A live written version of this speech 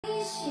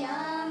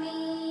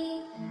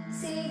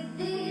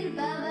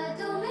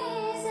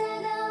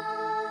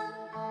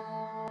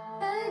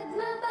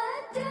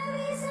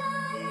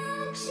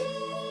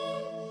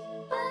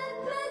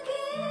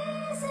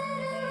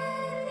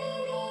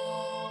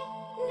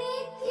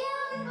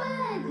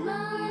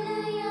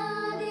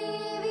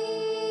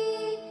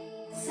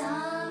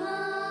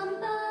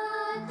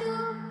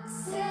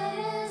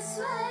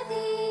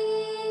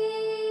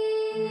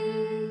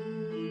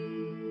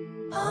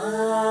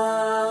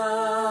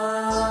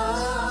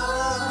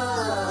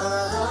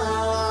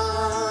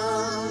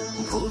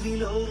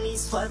భువిలోని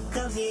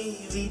స్వర్గమే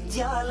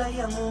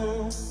విద్యాలయము,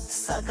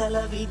 సకల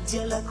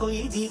విద్యలకు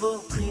ఇదివో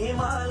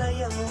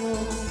ప్రేమాలయము.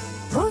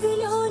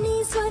 భువిలోని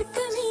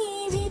స్వర్గమే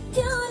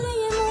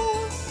విద్యాలయము,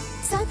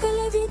 సకల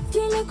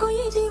విద్యలకు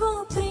ఇదివో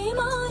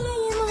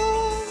ప్రేమాలయము.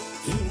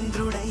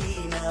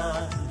 ఇంద్రుడైనా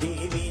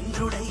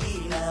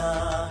దేవేంద్రుడైనా,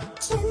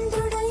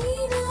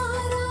 చంద్రుడైనా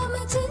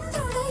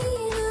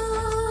రామచంద్రుడైనా,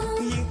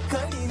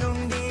 ఇక్కడి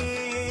నుండి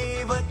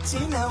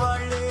వచ్చిన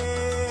వాళ్ళే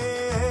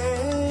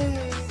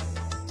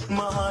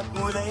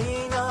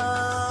మహాత్ములైనా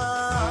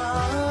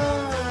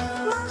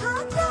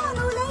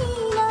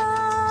మహాజ్ఞానులైనా.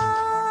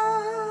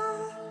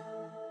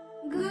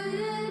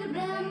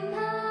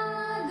 గురుర్బ్రహ్మా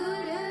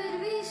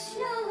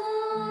గురుర్విష్ణుః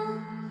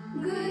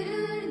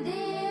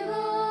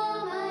గురుర్దేవో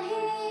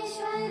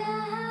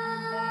మహేశ్వరః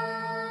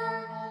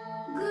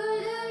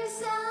గురుర్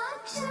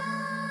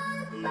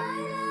సాక్షాత్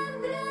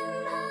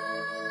పరబ్రహ్మ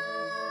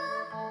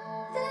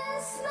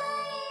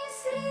తస్మై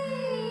శ్రీ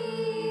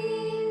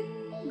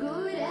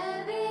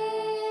గురవే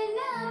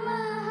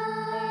నమః.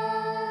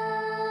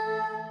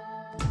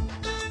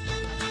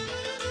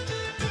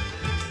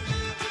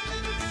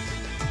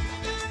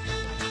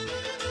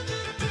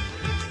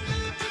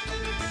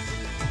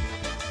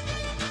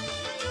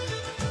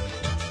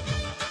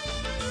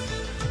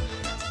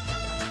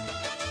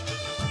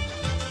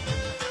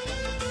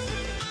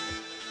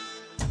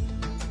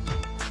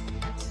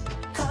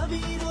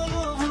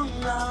 కబీరులు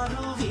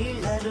ఉన్నారు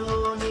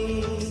వీళ్ళలోనే,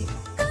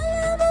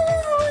 కలములు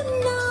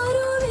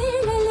ఉన్నారు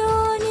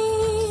వీళ్ళలోనే,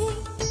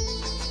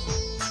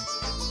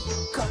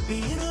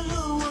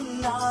 కబీరులు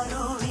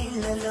ఉన్నారు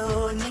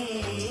వీళ్ళలోనే,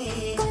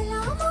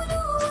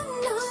 కలములు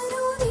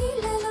ఉన్నారు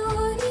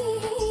వీళ్ళలోనే,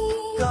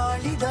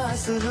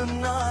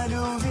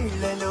 కాళిదాసులున్నారు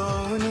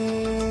వీళ్ళలోనే,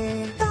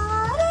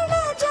 కారణ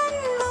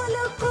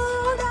జన్మలు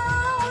కూడా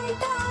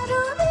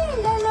ఉంటారు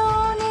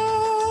వీళ్ళలోనే.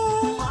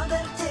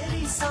 మదర్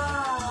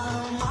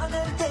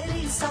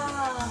తెరీసా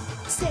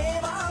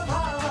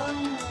సేవాభావం,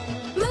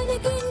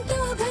 మనకెంతో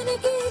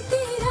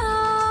ఘనకీర్తిరా,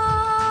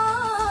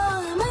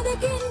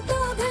 మనకెంతో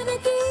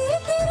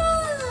ఘనకీర్తిరా.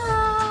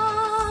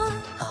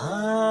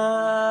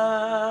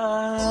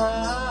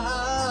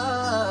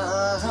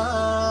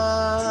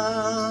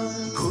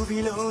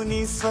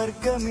 భువిలోని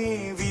స్వర్గమే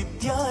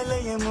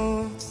విద్యాలయము,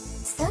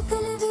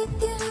 సకల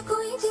విద్యలకు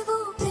ఇదివో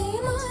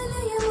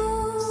ప్రేమాలయము.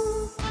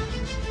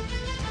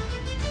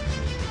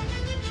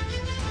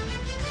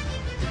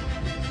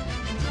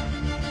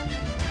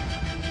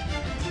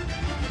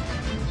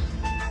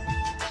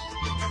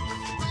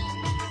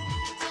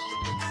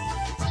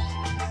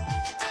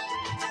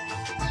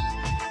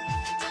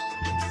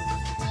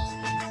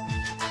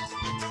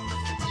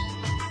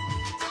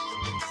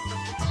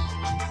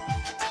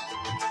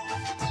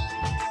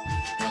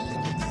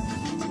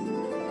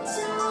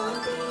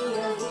 శాంతి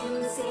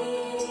అహింసే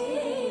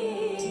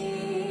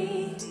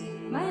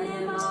మన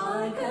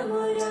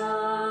మార్గమురా,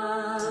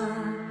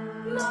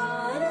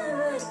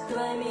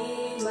 మానవత్వమే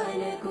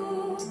మనకు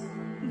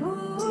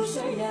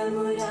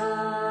భూషణమురా.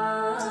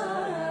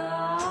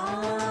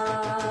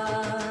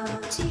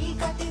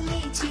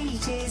 చీకటిని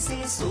చీల్చేసే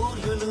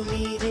సూర్యులు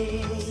మీరే,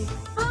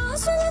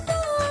 ఆశలతో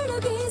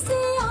అడుగేసే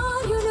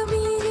ఆర్యులు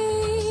మీరే,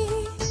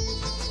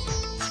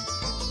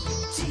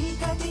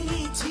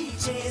 చీకటిని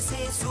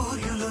చీల్చేసే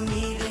సూర్యులు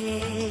మీరే,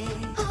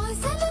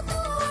 ఆశలతో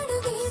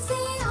అడుగేసే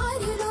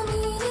ఆర్యులు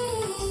మీరే.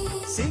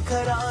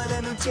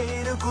 శిఖరాలను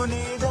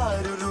చేరుకునే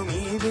దారులు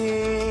మీరే,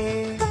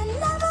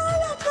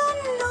 కన్నవాళ్ళ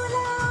కన్నుల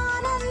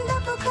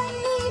ఆనందపు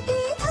కన్నీటి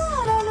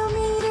ధారలు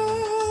మీరే.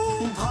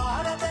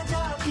 భారత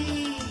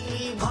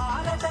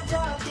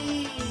జాతి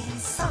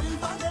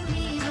సంపద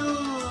మీరు,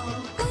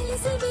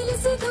 కలిసి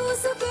వెలిసి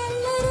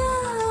దూసుకెళ్ళరా,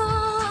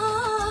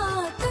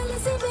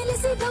 కలిసి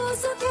వెలిసి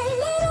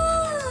దూసుకెళ్ళరా.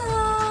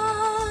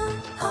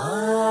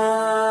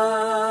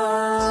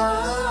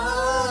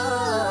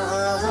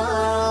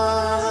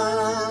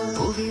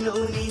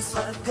 భువిలోని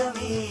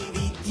స్వర్గమే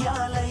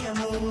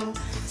విద్యాలయము,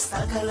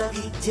 సకల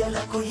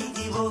విద్యలకు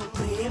ఇదివో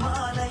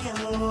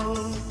ప్రేమాలయము.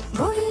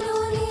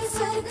 భూమిలోని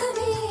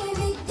స్వర్గమే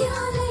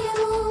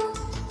విద్యాలయము,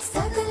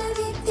 సకల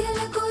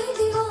విద్యలకు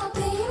ఇదివో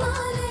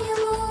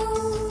ప్రేమాలయము.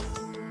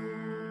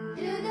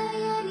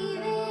 హృదయ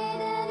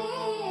నివేదనే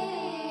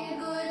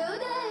గురు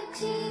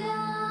దక్షిణ,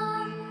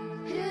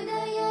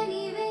 హృదయ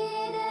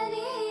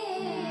నివేదనే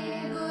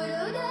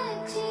గురు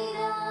దక్షిణ.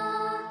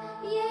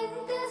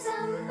 ఎంత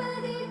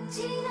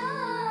సంపదిచ్చినా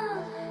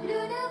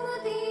రుణము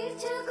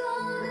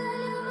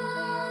తీర్చుకోగలమా,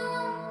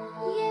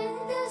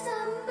 ఎంత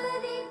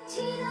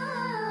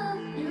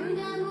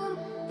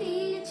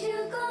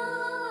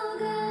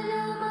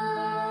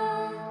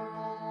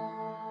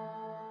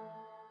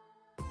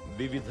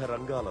వివిధ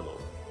రంగాలలో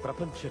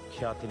ప్రపంచ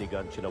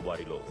ఖ్యాతినిగాంచిన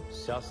వారిలో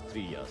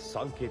శాస్త్రీయ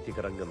సాంకేతిక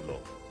రంగంలో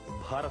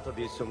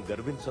భారతదేశం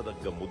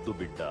గర్వించదగ్గ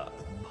ముద్దుబిడ్డ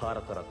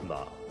Bharat Ratna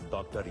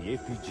doctor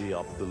APJ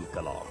Abdul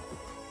Kalam.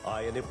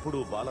 ఆయనెప్పుడూ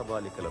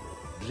బాలబాలికలను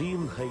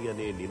dream high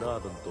అనే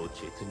నినాదంతో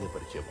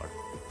చైతన్యపరిచేవాడు.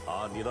 ఆ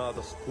నినాద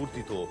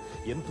స్ఫూర్తితో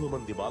ఎంతో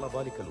మంది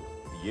బాలబాలికలు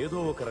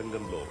ఏదో ఒక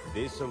రంగంలో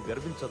దేశం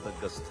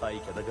గర్వించదగ్గ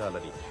స్థాయికి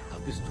ఎదగాలని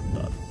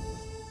తపిస్తుంటారు.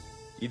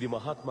 ఇది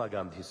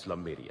మహాత్మాగాంధీ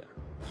స్లమ్ ఏరియా.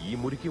 ఈ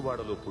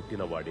మురికివాడలో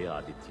పుట్టినవాడే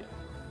ఆదిత్య.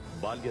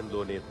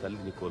 బాల్యంలోనే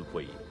తల్లిని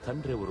కోల్పోయి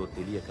తండ్రెవరో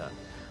తెలియక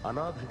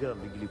అనాథగా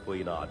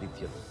మిగిలిపోయిన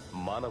ఆదిత్యను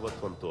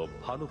మానవత్వంతో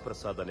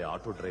భానుప్రసాద్ అనే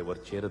ఆటో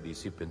డ్రైవర్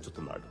చేరదీసి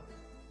పెంచుతున్నాడు.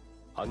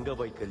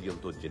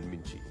 అంగవైకల్యంతో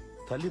జన్మించి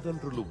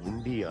తల్లిదండ్రులు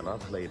ఉండి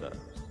అనాథలైన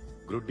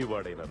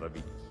గ్రుడ్డివాడైన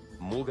రవి,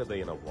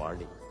 మూగదైన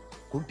వాణి,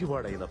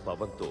 కుంటివాడైన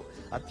పవన్తో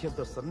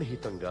అత్యంత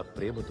సన్నిహితంగా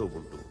ప్రేమతో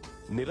ఉంటూ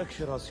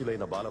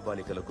నిరక్షరాస్యులైన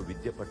బాలబాలికలకు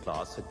విద్య పట్ల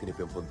ఆసక్తిని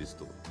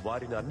పెంపొందిస్తూ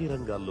వారిని అన్ని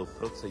రంగాల్లో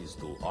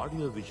ప్రోత్సహిస్తూ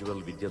ఆడియో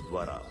విజువల్ విద్య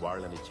ద్వారా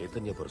వాళ్లని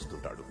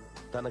చైతన్యపరుస్తుంటాడు.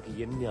 తనకి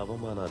ఎన్ని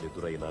అవమానాలు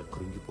ఎదురైనా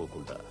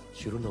కృంగిపోకుండా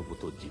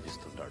చిరునవ్వుతో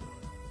జీవిస్తుంటాడు.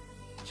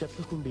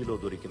 చెత్తకుండీలో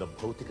దొరికిన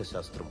భౌతిక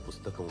శాస్త్రం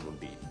పుస్తకం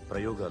నుండి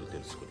ప్రయోగాలు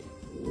తెలుసుకుని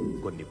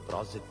కొన్ని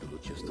ప్రాజెక్టులు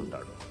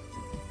చేస్తుంటాడు.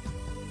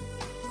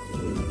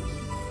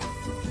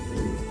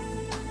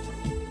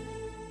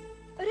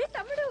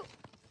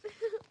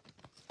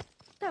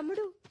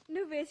 తమ్ముడు,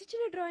 నువ్వు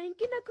వేసిచ్చిన డ్రాయింగ్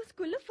కి నాకు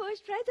స్కూల్లో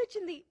ఫస్ట్ ప్రైజ్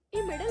వచ్చింది.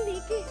 ఈ మెడల్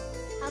నీకే.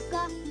 అక్క,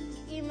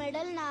 ఈ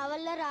మెడల్ నా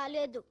వల్ల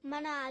రాలేదు.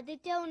 మన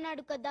ఆదిత్య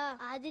ఉన్నాడు కదా,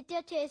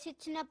 ఆదిత్య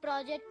చేసిచ్చిన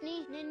ప్రాజెక్ట్ ని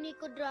నేను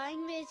నీకు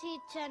డ్రాయింగ్ వేసి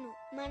ఇచ్చాను.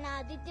 మన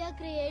ఆదిత్య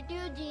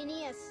క్రియేటివ్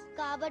జీనియస్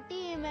కాబట్టి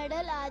ఈ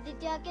మెడల్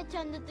ఆదిత్యకే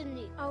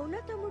చెందుతుంది.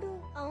 అవునా తమ్ముడు?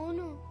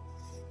 అవును.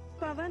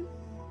 పవన్,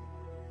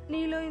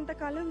 నీలో ఇంత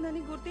కళ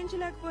ఉందని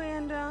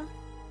గుర్తించలేకపోయానురా.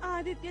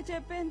 ఆదిత్య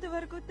చెప్పేంత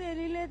వరకు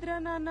తెలియలేదురా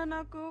నాన్న.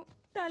 నాకు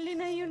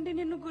తల్లినయ్యుండి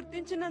నిన్ను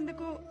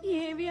గుర్తించినందుకు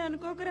ఏవి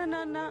అనుకోకరా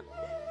నాన్న.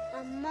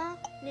 అమ్మా,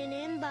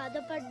 నేనేం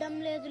బాధపడ్డం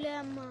లేదులే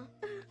అమ్మా.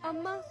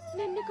 అమ్మా,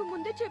 నేను నీకు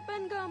ముందే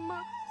చెప్పానుగా అమ్మా,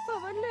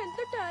 పవన్ లో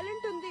ఎంత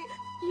టాలెంట్ ఉంది.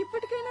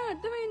 ఇప్పటికైనా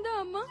అర్థమైందా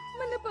అమ్మా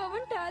మన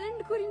పవన్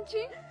టాలెంట్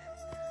గురించి?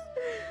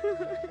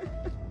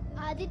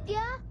 ఆదిత్య,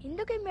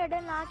 ఎందుకు ఈ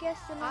మెడల్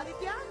నాకేస్తున్నా?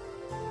 ఆదిత్య,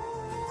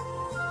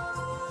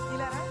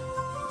 ఇలా రా.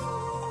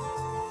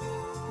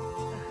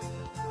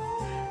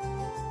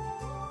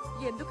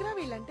 ఎందుకురా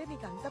వీళ్ళంటే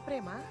నీకు అంత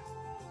ప్రేమ?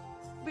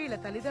 వీళ్ళ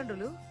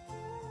తల్లిదండ్రులు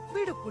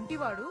వీడు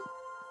కుంటివాడు,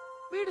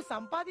 వీడు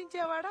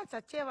సంపాదించేవాడా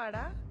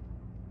చచ్చేవాడా,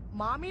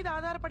 మా మీద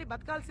ఆధారపడి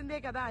బతకాల్సిందే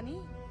కదా అని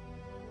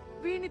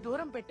వీడిని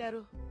దూరం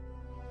పెట్టారు.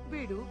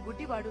 వీడు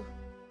గుడ్డివాడు.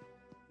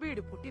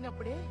 వీడు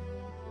పుట్టినప్పుడే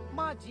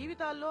మా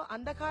జీవితాల్లో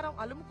అంధకారం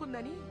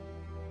అలుముకుందని,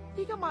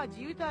 ఇక మా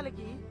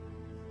జీవితాలకి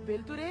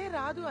వెలుతురే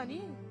రాదు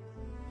అని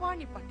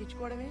వాణ్ణి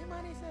పట్టించుకోవడమే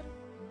మానేశారు.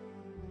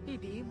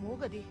 ఇది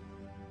మూగది.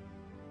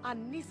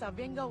 అన్ని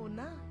సవ్యంగా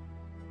ఉన్నా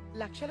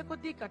లక్షల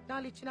కొద్దీ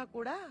కట్నాలిచ్చినా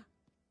కూడా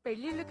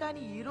పెళ్లిళ్లు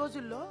కాని ఈ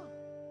రోజుల్లో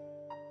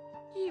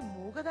ఈ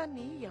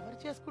మూగదాన్ని ఎవరు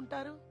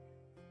చేసుకుంటారు?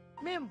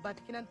 మేం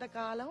బతికినంత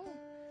కాలం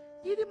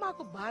ఇది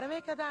మాకు భారమే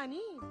కదా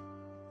అని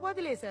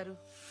వదిలేశారు.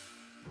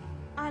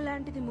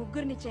 అలాంటిది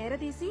ముగ్గురిని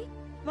చేరదీసి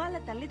వాళ్ళ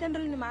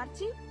తల్లిదండ్రులను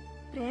మార్చి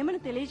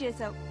ప్రేమను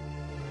తెలియజేశావు.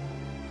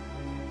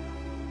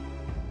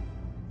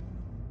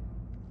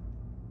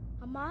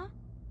 అమ్మా,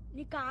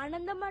 నీకు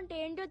ఆనందం అంటే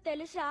ఏంటో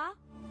తెలుసా?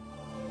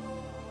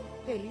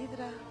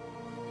 తెలీదురా.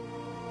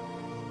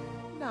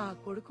 నా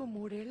కొడుకు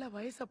 3 ఏళ్ల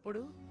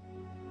వయసప్పుడు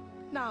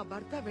నా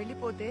భర్త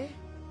వెళ్లిపోతే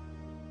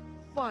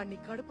వాణ్ణి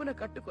కడుపున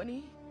కట్టుకొని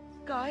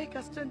కాయ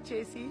కష్టం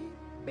చేసి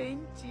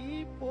పెంచి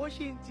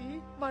పోషించి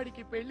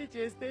వాడికి పెళ్లి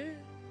చేస్తే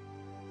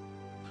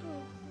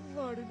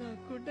వాడు నా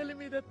గుండెల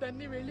మీద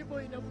తన్ని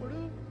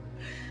వెళ్లిపోయినప్పుడు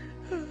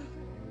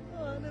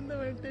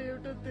ఆనందం అంటే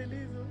ఏమిటో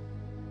తెలీదు.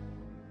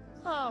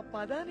 ఆ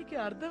పదానికి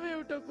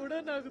అర్థమేమిటో కూడా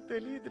నాకు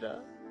తెలీదురా.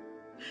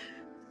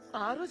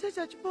 ఆ రోజే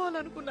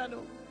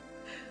చచ్చిపోవాలనుకున్నాను.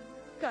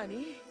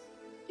 కానీ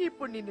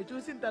ఇప్పుడు నిన్ను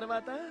చూసిన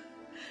తర్వాత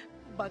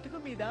బతుకు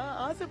మీద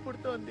ఆశ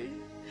పుడుతోంది.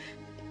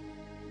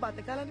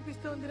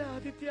 బతకాలనిపిస్తోందిరా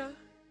ఆదిత్య.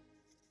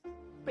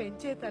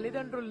 పెంచే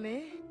తల్లిదండ్రుల్నే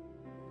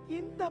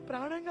ఇంత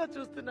ప్రాణంగా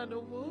చూస్తున్నా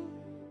నువ్వు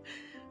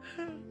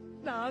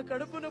నా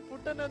కడుపున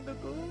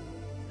పుట్టనందుకు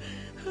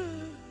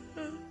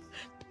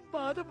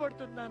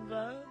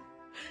బాధపడుతున్నానురా,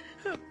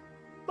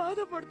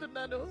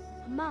 బాధపడుతున్నాను.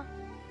 అమ్మా,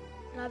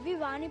 రవి,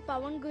 వాణి,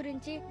 పవన్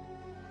గురించి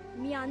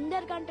మీ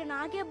అందరికంటే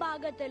నాకే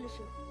బాగా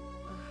తెలుసు.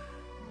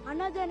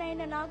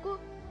 అనాథనైన నాకు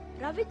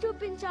రవి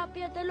చూపించే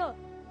ఆప్యాయతలో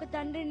ఒక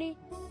తండ్రిని,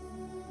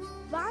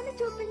 వాణి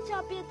చూపించే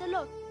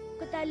ఆప్యాయతలో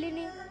ఒక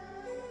తల్లిని,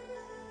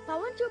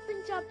 పవన్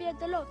చూపించే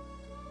ఆప్యాయతలో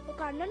ఒక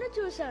అన్నను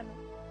చూశాను.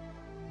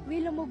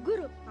 వీళ్ళ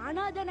ముగ్గురు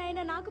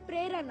అనాథనైన నాకు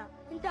ప్రేరణ.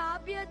 ఇంత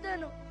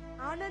ఆప్యాయతను,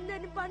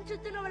 ఆనందాన్ని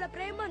పంచుతున్న వాళ్ళ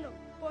ప్రేమను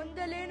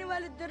పొందలేని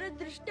వాళ్ళ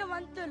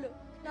దురదృష్టవంతులు.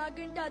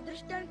 నాకింత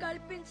అదృష్టాన్ని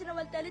కల్పించిన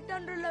వాళ్ళ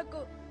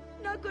తల్లిదండ్రులకు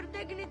నా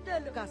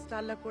కృతజ్ఞతలు.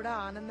 కష్టాల్లో కూడా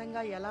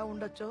ఆనందంగా ఎలా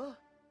ఉండొచ్చో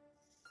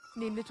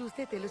నిన్ను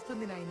చూస్తే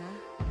తెలుస్తుంది నాయనా.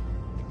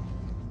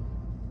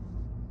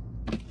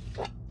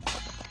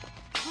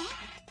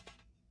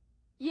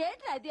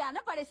 ఏంట్రా అది అన్న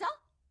పడేసా?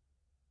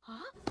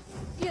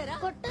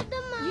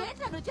 కొట్టద్దమ్మా.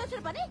 ఏంట్రా నువ్వు చేసిన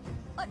పని?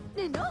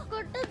 నిన్ను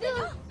కొట్టద్దు,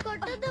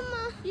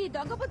 కొట్టద్దమ్మా. ఈ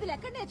దొంగ బుద్ధులు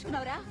ఎక్కడ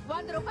నేర్చుకున్నావురా?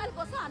 100 రూపాయల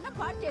కోసం అన్నం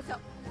పాడు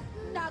చేసావు.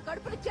 నా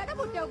కడుపుని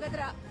చెడబుట్టావు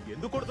కదరా.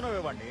 ఎందుకు కొడుతున్నావే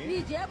వాడిని? నీ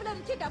జేబులో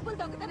నుంచి డబ్బులు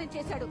దొంగతనం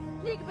చేశాడు.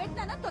 నీకు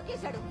పెట్టినా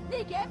తొక్కేశాడు.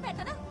 నీకేం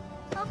పెట్టనా?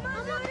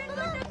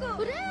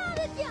 ఒరేయ్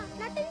ఆదిత్య,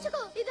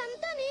 నటించుకో.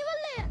 ఇదంతా నీ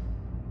వల్లే.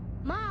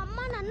 మా అమ్మ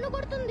నన్ను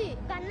కొడుతుంది.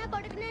 కన్న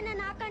కొడుకునైన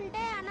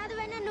నాకంటే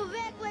అనాథమైన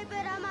నువ్వే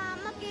ఎక్కువైపోయారా మా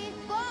అమ్మకి.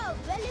 పో,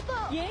 వెళ్ళిపో.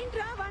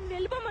 ఏంట్రా వాడిని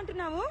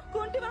వెళ్ళిపోమంటున్నావు?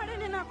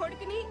 కుంటివాడైన నా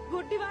కొడుకుని,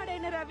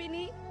 గుడ్డివాడైన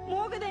రవిని,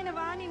 మూగదైన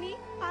వాణిని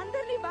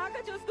అందరినీ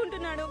బాగా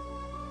చూసుకుంటున్నాడు.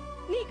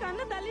 నీ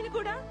కన్న తల్లిని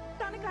కూడా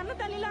తన కన్న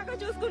తల్లిలాగా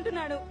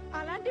చూసుకుంటున్నాడు.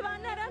 అలాంటి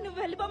వాడినారా నువ్వు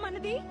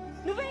వెళ్ళిపోమన్నది?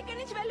 నువ్వే ఇక్కడి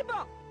నుంచి వెళ్ళిపో.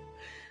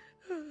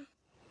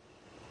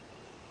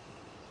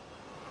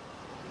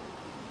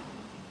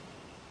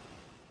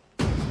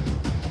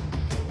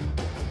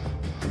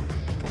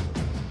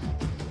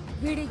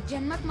 వీడి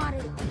జన్మకు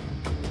మారుడు.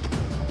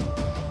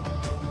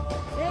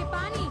 రే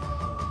పాని,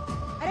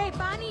 అరే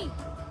పాని,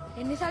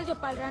 ఎన్నిసార్లు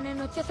చెప్పాలిరా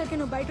నేను వచ్చేసరికి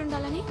నువ్వు బయట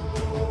ఉండాలని?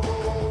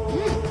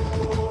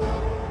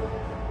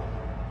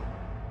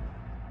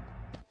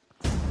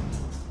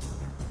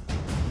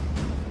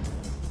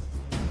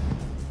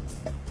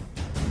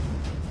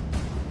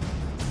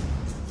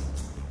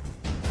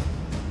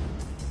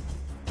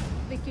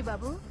 విక్కీ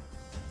బాబు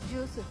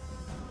జ్యూస్.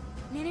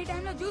 నేను ఈ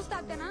టైంలో జ్యూస్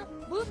తాగుతానా?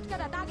 బూస్ట్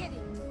కదా తాగేది.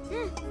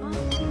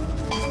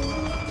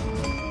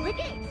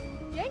 వికీ,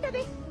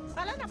 ఏంటది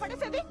అలా నా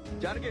పడేసేది?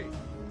 జానకి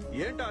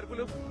ఏంటి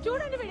అరుపులు?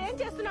 చూడండి వీడు ఏం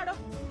చేస్తున్నాడో,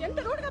 ఎంత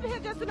రూడ్ గా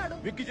బిహేవ్ చేస్తున్నాడు.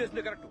 విక్కి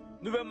చేసింది కరెక్ట్.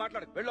 నువ్వేం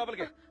మాట్లాడు, వెళ్ళి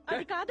లోపలికి.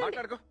 అది కాదండి.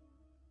 మాట్లాడుకో.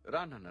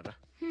 రా నాన్న రా.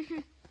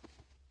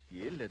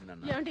 ఏం లేదు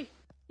నాన్న. ఏమండి,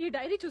 ఈ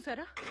డైరీ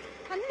చూసారా?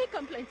 అన్ని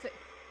కంప్లైంట్స్.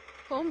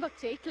 హోంవర్క్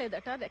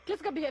చేయట్లేదట,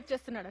 రెక్లెస్ గా బిహేవ్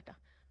చేస్తున్నాడట.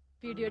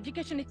 వీడి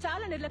ఎడ్యుకేషన్ ని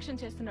చాలా నిర్లక్ష్యం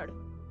చేస్తున్నాడు.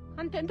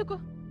 అంతెందుకు,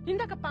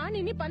 ఇందాక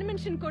పాణిని పని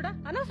మనిషిని కూడా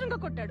అనవసరంగా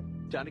కొట్టాడు.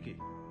 జానకి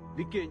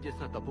విక్కి ఏం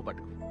చేసినా తప్పు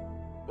పట్టుకు.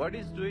 What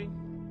is doing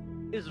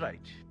is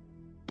right.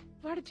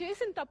 వాడు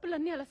చేసిన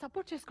తప్పులన్నీ అలా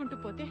సపోర్ట్ చేసుకుంటూ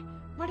పోతే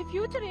వాడి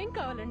ఫ్యూచర్ ఏం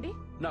కావాలండి?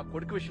 నా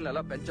కొడుకు విషయంలో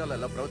ఎలా పెంచాలో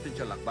ఎలా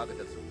ప్రవర్తించాలో నాకు బాగా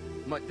తెలుసు.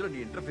 మధ్యలో నీ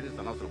ఇంటర్ఫీరెన్స్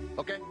అనవసరం.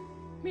 ఓకే?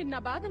 మీరు నా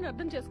బాధను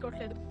అర్థం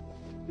చేసుకోవట్లేదు.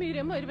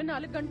 మీరేమో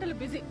 24 గంటలు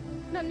బిజీ,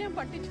 నన్నేం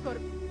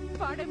పట్టించుకోరు.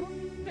 వాడేమో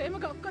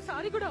ప్రేమగా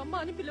ఒక్కసారి కూడా అమ్మ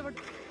అని పిలవడు.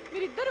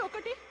 మీరిద్దరు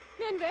ఒకటి,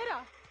 నేను వేరా?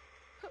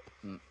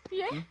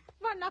 ఏ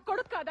వాడు నా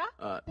కొడుకు కాదా?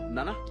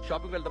 నానా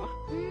షాపింగ్ వెళ్దామా?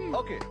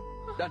 ఓకే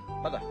డన్,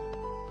 పద.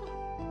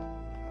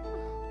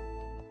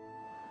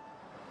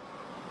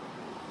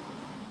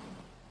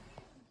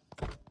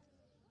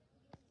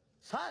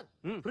 సార్,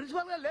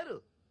 ప్రిన్సిపాల్ గారు లేరు.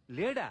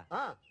 లేడా?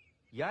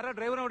 యారా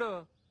డ్రైవర్ అవడు?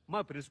 మా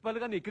ప్రిన్సిపాల్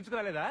గారిని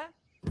ఎక్కించుకురాలేదా?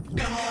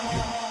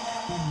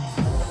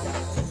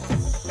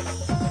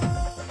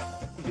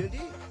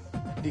 ఏంటి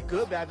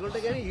దిక్కులో బ్యాగ్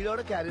ఉంటాయి కానీ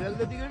ఈడోడ క్యారీ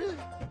దిగాడు.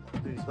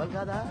 ప్రిన్సిపాల్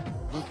కాదా?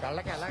 నీ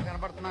కళ్ళకి ఎలా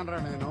కనబడుతున్నాను రా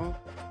నేను?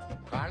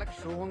 కాళ్ళకి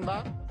షూ ఉందా?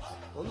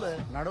 ఉంది.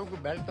 నడువుకు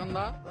బెల్ట్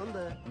ఉందా?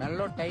 ఉంది.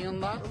 మెల్లో టై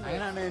ఉందా?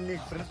 అయినా నేను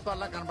నీకు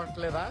ప్రిన్సిపాల్ లా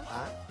కనబడట్లేదా?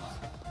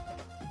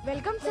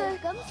 Welcome sir.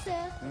 Welcome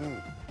sir.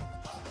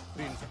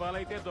 Principal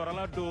అయితే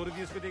దొరలా డోర్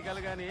తీసుకు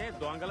దిగాలి గానీ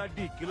దొంగల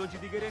డిక్కీలోంచి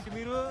దిగారేంటి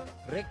మీరు?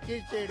 రెక్కీ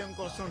చేయడం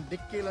కోసం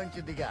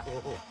డిక్కీలోంచి దిగా.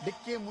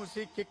 డిక్కీ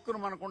మూసి కిక్కును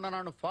మనకుండా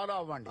నన్ను ఫాలో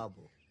అవ్వండి.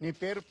 నీ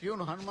పేరు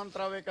ప్యూన్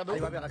హనుమంతరావే కదా?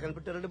 ఎలా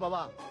కనిపెట్టారండి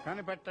బాబా?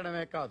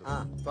 కనిపెట్టడమే కాదు,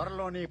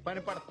 త్వరలో నీ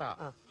పని పడతా.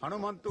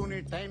 హనుమంతు నీ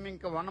టైం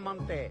ఇంకా 1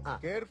 మంతే.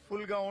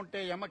 కేర్ఫుల్ గా ఉంటే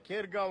యమ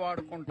కేర్ గా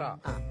వాడుకుంటా,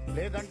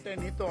 లేదంటే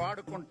నీతో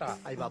ఆడుకుంటా.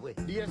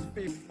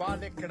 డిఎస్పీ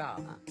పాల్ ఇక్కడ.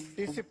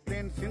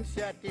 Discipline,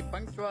 sincerity,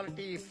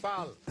 punctuality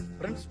Paul.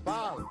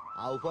 Principal.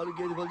 ఆవు పాలు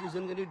గేదె పాలు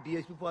చూసాను కానీ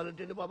డిఎస్పీ పాలు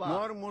అంటే బాబా?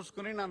 నోరు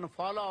మూసుకుని నన్ను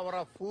ఫాలో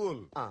అవరా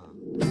pool.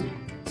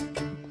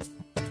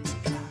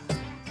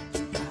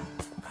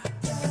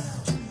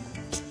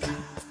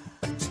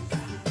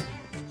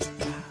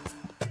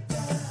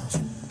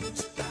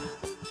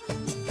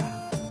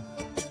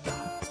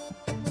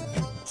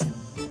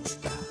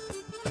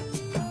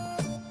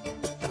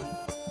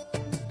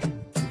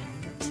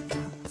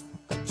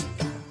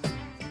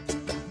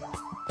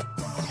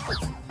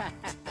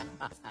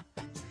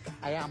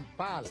 I am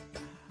Pal,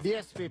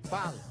 DSP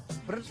Pal,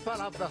 principal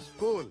of the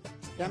school,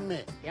 MA,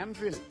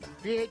 MPhil,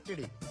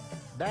 PhD,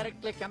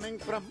 directly coming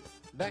from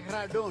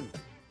Dehradun.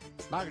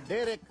 నాకు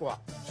డేర్ ఎక్కువ,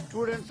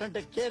 స్టూడెంట్స్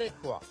అంటే కేర్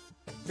ఎక్కువ.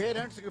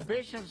 పేరెంట్స్ కి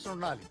పేషెన్స్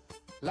ఉండాలి,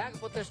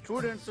 లేకపోతే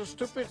స్టూడెంట్స్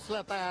స్టూపిడ్స్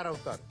లా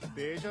తయారవుతారు.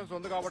 పేషెన్స్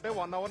ఉంది కాబట్టి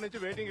 1 అవర్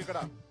నుంచి వెయిటింగ్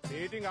ఇక్కడ.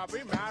 మీటింగ్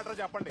ఆపి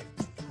మ్యాటర్ చెప్పండి.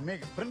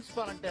 మీకు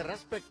ప్రిన్సిపాల్ అంటే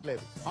రెస్పెక్ట్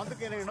లేదు,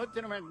 అందుకే నేను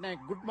వచ్చిన వెంటనే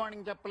గుడ్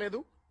మార్నింగ్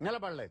చెప్పలేదు,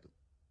 నిలబడలేదు.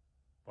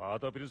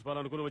 పాత ప్రిన్సిపాల్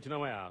అనుకుని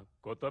వచ్చినామయ్యా,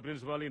 కొత్త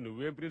ప్రిన్సిపాల్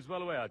నువ్వేం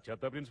ప్రిన్సిపాల్ వయా?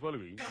 చెత్త ప్రిన్సిపాల్.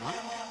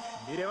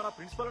 మీరేమైనా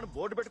ప్రిన్సిపాల్ అని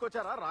బోర్డు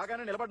పెట్టుకొచ్చారా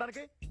రాగానే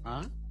నిలబడడానికి?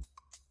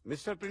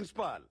 Mister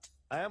principal,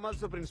 I'm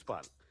also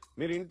principal.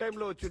 మీరు ఇన్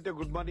టైంలో వచ్చి ఉంటే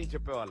గుడ్ మార్నింగ్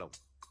చెప్పేవాళ్ళం.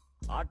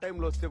 ఆ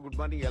టైంలో వస్తే గుడ్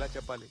మార్నింగ్ ఎలా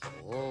చెప్పాలి?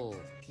 ఓ,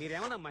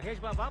 మీరేమన్నా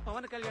మహేష్ బాబా,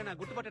 పవన్ కళ్యాణ్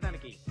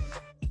గుర్తుపట్టడానికి?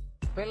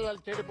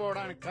 పిల్లలు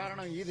చెడిపోవడానికి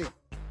కారణం ఇది.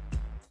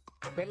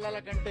 పిల్లల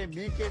కంటే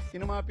మీకే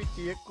సినిమా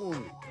పిచ్చి ఎక్కువ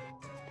ఉంది.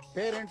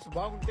 పేరెంట్స్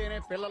బాగుంటేనే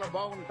పిల్లలు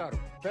బాగుంటారు,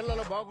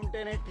 పిల్లలు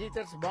బాగుంటేనే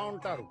టీచర్స్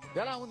బాగుంటారు.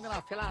 ఎలా ఉంది నా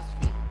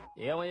ఫిలాసఫీ?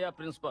 ఏమయ్యా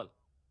ప్రిన్సిపాల్,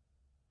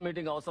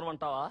 మీటింగ్ అవసరం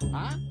అంటావా?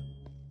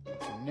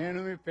 నేను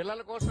మీ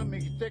పిల్లల కోసం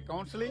మీకు ఇచ్చే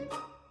కౌన్సిలింగ్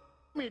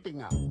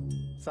మీటింగా?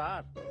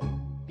 సార్,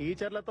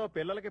 టీచర్లతో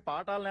పిల్లలకి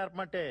పాఠాలు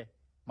నేర్పమంటే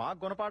మాకు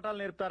గుణపాఠాలు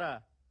నేర్పుతారా?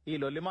 ఈ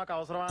లొల్లి మాకు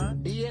అవసరమా?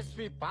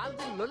 డిఎస్పి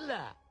పాల్ది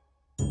లొల్లా?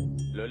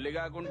 లొల్లి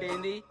కాకుంటే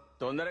ఏంది?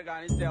 తొందరగా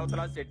కానిస్తే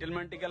అవతల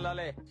సెటిల్మెంట్ కి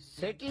వెళ్ళాలి.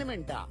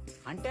 సెటిల్మెంటా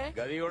అంటే?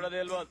 గది కూడా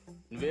తెలియదు.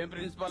 నువ్వేం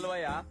ప్రిన్సిపల్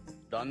వయ్యా?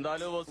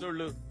 దందాలు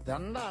వసూళ్లు.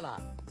 దందాలా?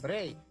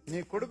 రేయ్, నీ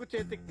కొడుకు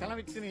చేతికి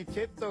కలమిచ్చి నీ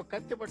చేతితో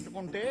కత్తి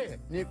పట్టుకుంటే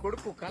నీ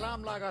కొడుకు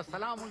కలాం లాగా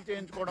సలాములు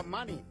చేయించుకోవడం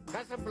మాని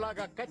కసబ్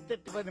లాగా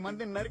కత్తెట్టి 10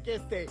 మందిని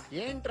నరికేస్తే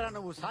ఏంట్రా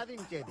నువ్వు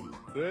సాధించేది?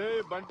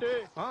 బంటే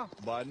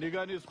బన్నీ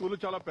గాని స్కూలు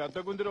చాలా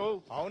పెద్దగుంది.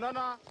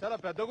 అవునా? చాలా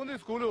పెద్దగుంది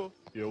స్కూలు.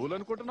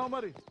 ఎవరనుకుంటున్నావు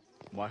మరి?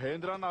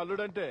 మహేంద్ర అన్న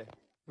అల్లుడంటే.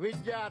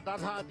 విద్య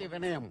దదాతి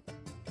వినయం.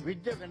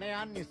 విద్య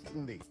వినయాన్ని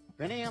ఇస్తుంది.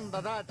 వినయం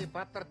దదాతి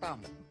పాత్రతాం.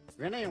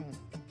 వినయం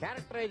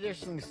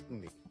క్యారెక్టరైజేషన్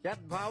ఇస్తుంది.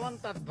 యద్భావం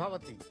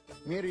తద్భవతి.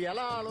 మీరు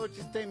ఎలా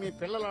ఆలోచిస్తే మీ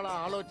పిల్లలు అలా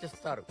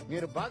ఆలోచిస్తారు.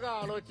 మీరు బాగా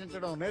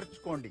ఆలోచించడం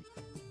నేర్చుకోండి.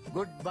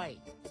 Good bye.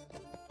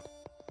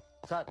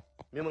 సార్,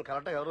 మిమ్మల్ని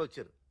కరెక్ట్ ఎవరు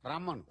వచ్చారు?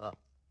 రమ్మను.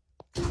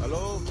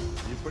 హలో,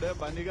 ఇప్పుడే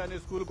బన్నీ గాని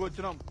స్కూల్ కు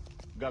వచ్చినాం.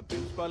 గా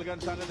ప్రిన్సిపాల్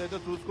గారి సంగతి అయితే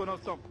చూసుకొని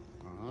వస్తాం.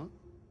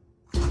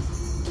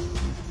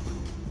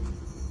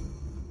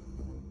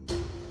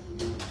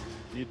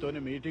 నీతోని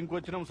మీటింగ్ కు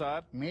వచ్చినాం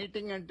సార్.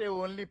 మీటింగ్ అంటే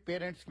ఓన్లీ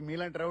పేరెంట్స్ కి,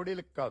 మీలాంటి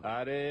రౌడీలకు కాదు.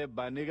 అరే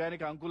బన్నీ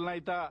గానికి uncle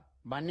నైతా.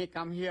 Bunny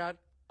come here.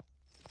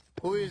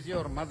 Who is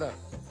your mother?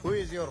 Who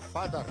is your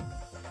father?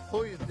 Who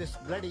is this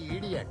bloody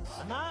idiot?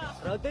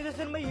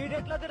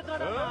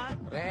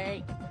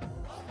 రేయ్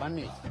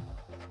బన్నీ,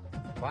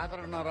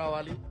 ఫాదర్ అన్నా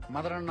రావాలి,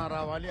 మదర్ అన్నా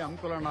రావాలి,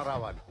 అంకుల్ అన్నా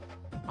రావాలి.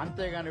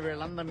 అంతేగాని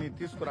వీళ్ళందరినీ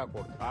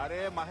తీసుకురాకూడదు.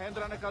 అరే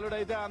మహేంద్ర అనే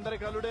కలుడైతే అందరి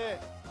కలుడే.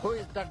 Who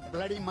is that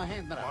bloody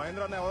Mahindra?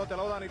 Mahindra అన్న ఎవరో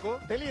తెలవదా నీకు?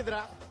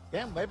 తెలియదురా?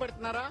 ఏం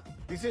భయపడుతున్నారా?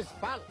 This is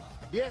Paul,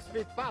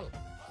 DSP Paul.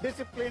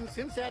 Discipline,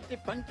 sincerity,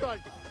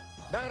 punctuality.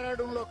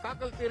 Dehradun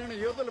కాకలు తీరిన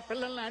యోధులు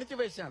పిల్లల్ని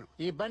అణిచివేశాను.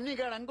 ఈ బన్నీ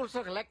గారి అంకుల్స్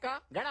ఒక లెక్క.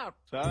 Get out.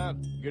 సార్,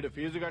 గిడి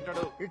ఫీజు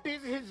కట్టాడు. It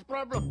is his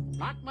problem,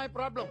 not my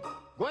problem.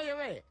 Go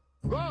away,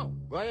 go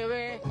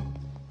away.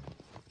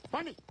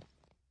 పని.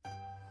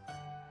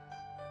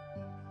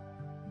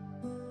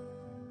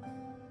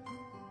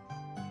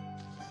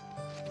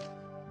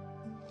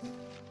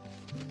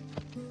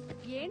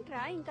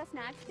 ఏంట్రా ఇంకా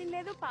స్నాక్స్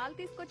తినలేదు? పాలు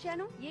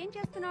తీసుకొచ్చాను. ఏం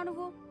చేస్తున్నావు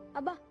నువ్వు?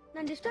 అబ్బా,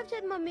 నన్ను డిస్టర్బ్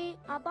చేయదు మమ్మీ.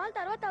 ఆ పాలు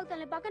తర్వాత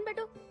తాగుతాను, పక్కన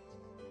పెట్టు.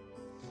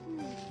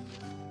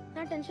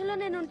 నా టెన్షన్ లో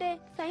నేనుంటే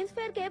సైన్స్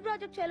ఫేర్ కి ఏ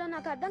ప్రాజెక్ట్ చేయాలో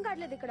నాకు అర్థం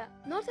కావట్లేదు. ఇక్కడ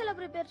నోట్స్ ఎలా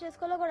ప్రిపేర్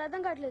చేసుకోవాలో కూడా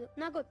అర్థం కావట్లేదు.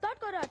 నాకు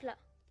థాట్ కోరా అట్లా.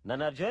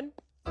 నన్ను అర్జున్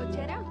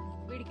వచ్చారా?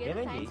 వీడికి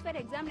ఏమైంది? సైన్స్ ఫేర్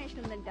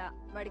ఎగ్జామినేషన్ ఉందంట.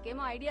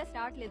 వాడికేమో ఐడియాస్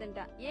రావట్లేదంట.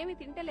 ఏమి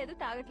తింటలేదు,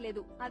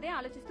 తాగట్లేదు. అదే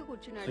ఆలోచిస్తూ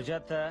కూర్చున్నాడు.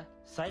 సుజాత,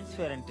 సైన్స్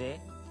ఫేర్ అంటే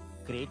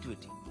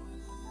క్రియేటివిటీ.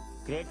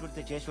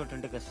 క్రియేటివిటీ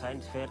చేసేటువంటి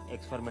సైన్స్ ఫేర్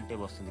ఎక్స్పెరిమెంటే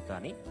వస్తుంది.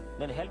 కానీ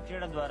నేను హెల్ప్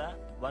చేయడం ద్వారా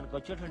వానికి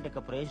వచ్చేటువంటి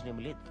ప్రయోజనం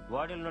లేదు.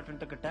 వాడిలో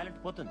ఉన్నటువంటి టాలెంట్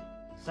పోతుంది.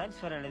 సైన్స్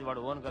ఫేర్ అనేది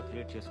వాడు ఓన్ గా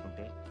క్రియేట్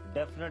చేసుకుంటే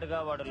డెఫినెట్ గా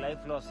వాడు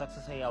లైఫ్ లో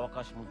సక్సెస్ అయ్యే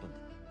అవకాశం ఉంటుంది.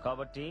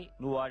 కాబట్టి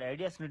నువ్వు వాడి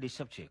ఐడియాస్ ని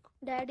డిస్టర్బ్ చేయకు.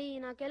 డాడీ,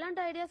 నాకు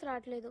ఎలాంటి ఐడియాస్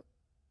రావట్లేదు.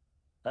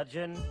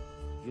 Arjun,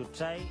 you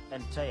try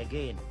and try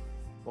again.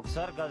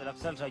 ఒకసారి కాదు,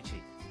 లక్షలు ట్రై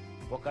చేయి.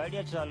 ఒక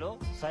ఐడియా చాలు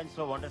సైన్స్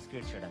లో వండర్స్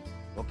క్రియేట్ చేయడానికి.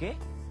 ఓకే?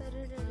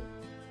 సరే డాడీ.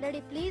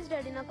 డాడీ ప్లీజ్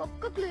డాడీ, నాకు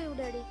ఒక్క క్లూ ఇవ్వు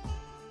daddy.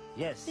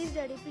 Yes. Please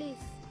daddy,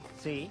 please.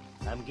 See,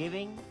 I'm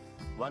giving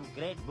one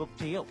great book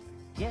to you.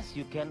 Yes,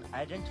 you can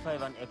identify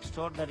one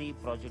extraordinary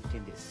project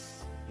in this.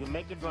 You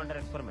make it wonder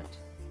experiment.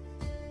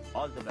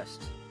 All the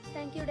best.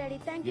 Thank you daddy,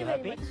 thank you You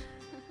very happy? much.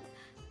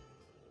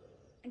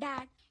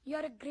 Dad,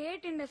 you're a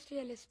great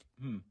industrialist.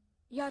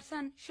 Your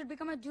son should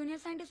become a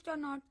junior scientist or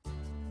not?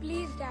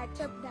 Please dad,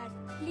 accept that.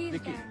 Please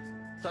Vicky, dad.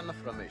 son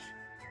of Ramesh,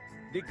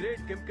 the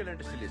great chemical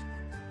industrialist.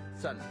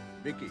 Son,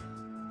 Vicky,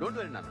 don't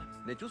worry నాన్న,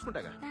 నేను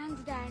చూసుకుంటాగా.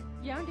 Thanks dad.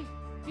 ఏమండి,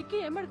 విక్కీ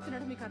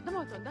ఏమడుగుతున్నాడు మీకు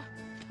అర్థమవుతుందా?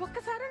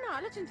 ఒక్కసారి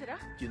ఆలోచించరా?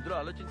 ఇందులో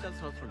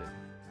ఆలోచించాల్సిన అవసరం లేదు.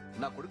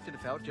 నా కొడుకు చిన్న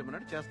ఫేవర్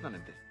చేయమన్నాడు,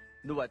 చేస్తున్నానంతే.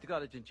 నువ్వు అతిగా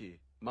ఆలోచించి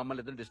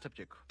మమ్మల్ని ఇద్దరు డిస్టర్బ్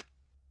చేయకు.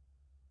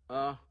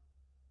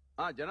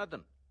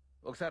 జనార్దన్,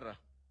 ఒకసారి రా.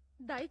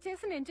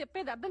 దయచేసి నేను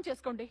చెప్పేది అర్థం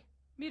చేసుకోండి.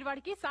 మీరు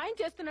వాడికి సాయం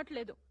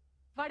చేస్తున్నట్లేదు,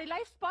 వాడి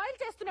life spoil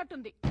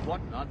చేస్తున్నట్టుంది.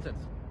 What non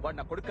sense. వాడు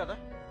నా కొడుకు కదా,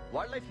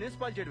 వాడి లైఫ్ నేను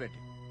స్పాయిల్ చేయడం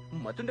ఏంటి?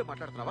 మతుండే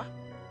మాట్లాడుతున్నావా?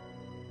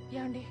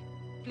 ఏమండి,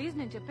 ప్లీజ్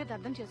నేను చెప్పేది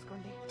అర్థం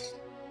చేసుకోండి.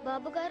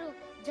 బాబు గారు,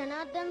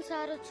 జనార్దన్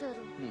సార్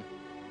వచ్చారు.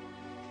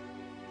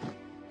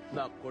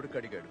 నా కొడుకు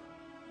అడిగాడు.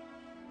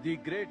 The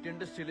great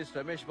industrialist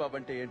Ramesh Babu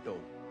అంటే ఏంటో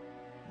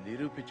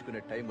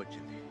నిరూపించుకునే టైం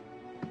వచ్చింది.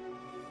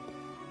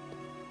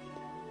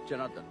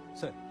 జనార్దన్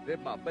సార్,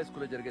 రేపు మా అబ్బాయి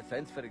స్కూల్లో జరిగే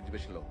సైన్స్ ఫేర్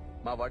ఎగ్జిబిషన్ లో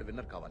మా వాడు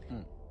విన్నర్ కావాలి.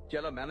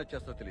 ఎలా మేనేజ్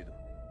చేస్తావో తెలీదు.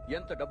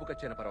 ఎంత డబ్బు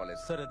ఖర్చైనా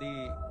పర్వాలేదు సార్. అది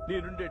నీ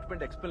నుండి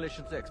ఎటువంటి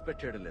ఎక్స్ప్లెనేషన్స్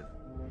ఎక్స్పెక్ట్ చేయడం లేదు.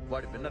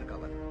 వాడు విన్నర్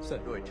కావాలి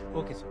sir. Do it.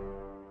 Okay sir.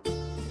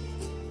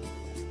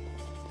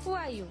 Who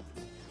are you?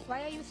 Why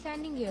are you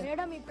standing here?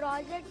 Madam, ఈ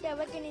ప్రాజెక్ట్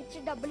ఎవరికి ఇచ్చి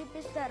డబ్బులు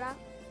ఇప్పిస్తారా?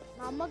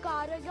 మా అమ్మకు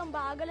ఆరోగ్యం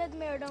బాగలేదు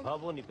మేడం.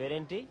 బాబు, నీ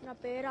పేరేంటి? నా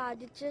పేరు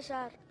ఆదిత్య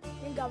సార్.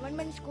 నేను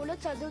గవర్నమెంట్ స్కూల్లో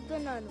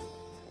చదువుతున్నాను.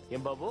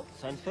 ఏం బాబు,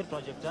 సైన్స్ ఫేర్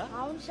ప్రాజెక్టా?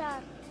 అవును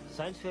సార్.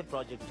 సైన్స్ ఫేర్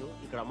ప్రాజెక్టు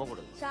ఇక్కడ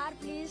అమ్మకూడదు sir.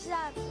 Please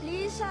sir,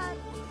 please sir.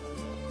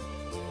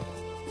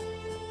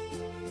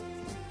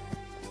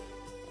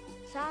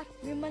 Sir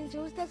మిమ్మల్ని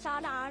చూస్తే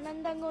చాలా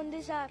ఆనందంగా ఉంది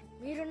సార్.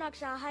 మీరు నాకు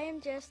సహాయం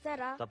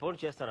చేస్తారా? సపోర్ట్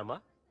చేస్తానమ్మా.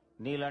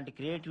 నీలాంటి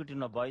క్రియేటివిటీ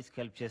ఉన్న బాయ్స్ కి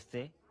హెల్ప్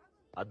చేస్తే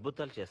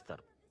అద్భుతాలు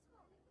చేస్తారు.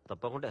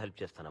 తప్పకుండా హెల్ప్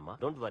చేస్తానమ్మా.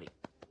 Don't worry.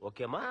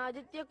 ఓకేమ్మా?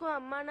 ఆదిత్యకు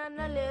అమ్మా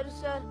నాన్న లేరు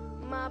సార్.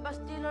 మా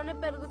బస్తీలోనే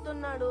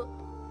పెరుగుతున్నాడు.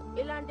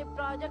 ఇలాంటి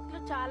ప్రాజెక్టులు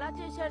చాలా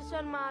చేశారు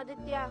సార్ మా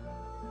ఆదిత్య.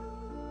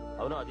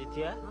 అవును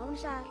ఆదిత్య? అవును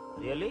sir.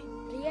 Really?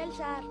 Real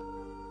sir.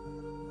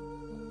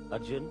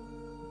 Arjun,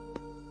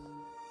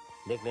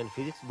 నీకు నేను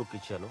ఫిజిక్స్ బుక్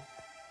ఇచ్చాను,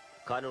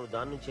 కానీ నువ్వు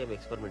దాని నుంచి ఏమి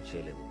ఎక్స్పెరిమెంట్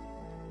చేయలేదు.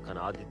 కానీ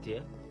ఆదిత్య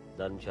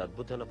దాని నుంచి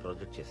అద్భుతమైన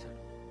ప్రాజెక్ట్ చేశాడు.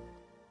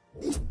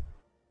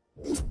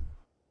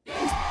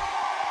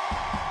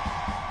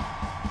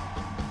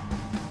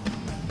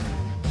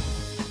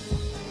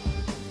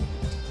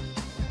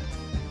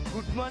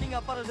 గుడ్ మార్నింగ్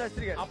అప్పారావు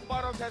శాస్త్రి గారు.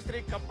 అప్పారావు శాస్త్రి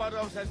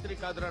కప్పారావు శాస్త్రి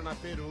కాదురా నా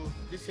పేరు.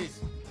 This is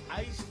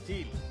I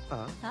steel.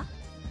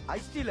 I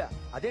steel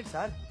అదేంటి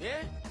సార్? ఏ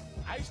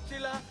ఐ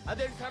స్టీల్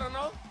అదేంటి సార్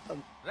అన్నావు?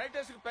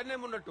 రైటర్స్ కి పెన్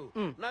ఏమున్నట్టు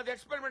నాది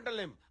ఎక్స్పెరిమెంటల్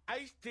నేమ్ ఐ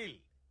స్టీల్.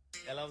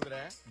 ఎలా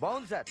ఉందిరా?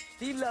 బాగుంది సార్.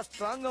 స్టీల్ లా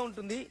స్ట్రాంగ్ గా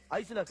ఉంటుంది,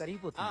 ఐస్ లా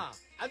కరిగిపోతుంది.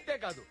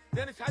 అంతేకాదు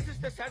నేను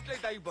శాసిస్తే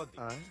satellite ఆగిపోద్ది.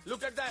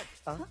 Look at that.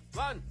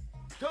 1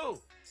 2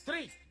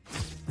 3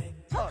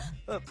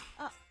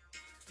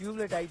 tube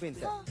light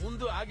అయిపోయింది సార్.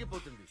 ముందు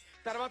ఆగిపోతుంది,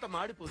 తర్వాత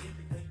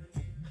మాడిపోతుంది.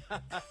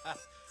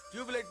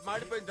 ట్యూబ్ లైట్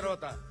మాడిపోయిన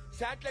తర్వాత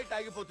శాటిలైట్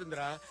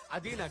ఆగిపోతుందిరా.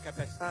 అది నా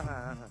కెపాసిటీ.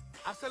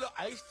 అసలు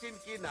ఐస్టీన్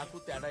కి నాకు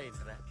తేడా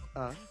ఏంటిరా?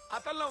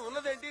 అతనిలో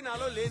ఉన్నదేంటి,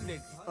 నాలో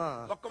లేనిదేంటి?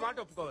 ఒక్క మాట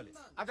ఒప్పుకోవాలి,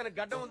 అతని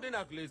గడ్డం ఉంది,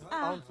 నాకు లేదు.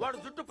 వాడు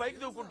జుట్టు పైకి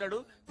దూకుంటాడు,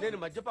 నేను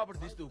మధ్య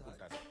పాపడు తీసి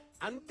దూకుంటాను.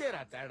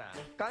 అంతేరా తేడా.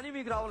 కానీ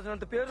మీకు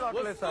రావాల్సినంత పేరు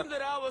రావట్లేదు సార్.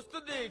 వస్తుందిరా,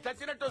 వస్తుంది,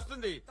 చచ్చినట్టు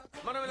వస్తుంది.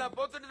 మనం ఇలా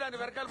పోతుంటే దాని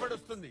వెనకాల పడి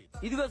వస్తుంది.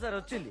 ఇదిగో సార్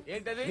వచ్చింది.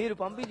 ఏంటది? మీరు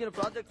పంపించిన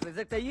ప్రాజెక్ట్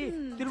రిజెక్ట్ అయ్యి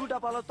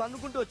తిరుగుటాపాలో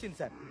తన్నుకుంటూ వచ్చింది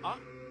సార్.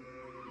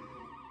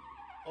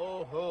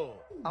 ఓహో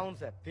అవును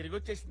సార్. తిరిగి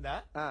వచ్చేసిందా?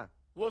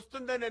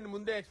 వస్తుందని నేను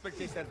ముందే ఎక్స్పెక్ట్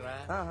చేశాను రా.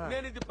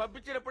 నేను ఇది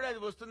పంపించినప్పుడే అది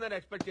వస్తుందని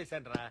ఎక్స్పెక్ట్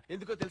చేశాను రా.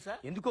 ఎందుకో తెలుసా?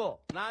 ఎందుకో?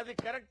 నాది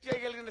కరెక్ట్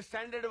చేయగలిగిన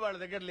స్టాండర్డ్ వాళ్ళ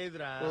దగ్గర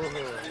లేదురా.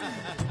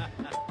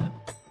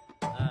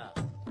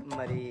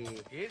 మరి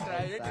ఏంట్రా,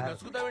 ఏంటి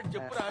నసుకుతావేంటి?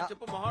 చెప్పురా,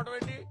 చెప్పు. మొహటం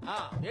ఏంటి?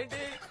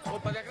 ఏంటి ఓ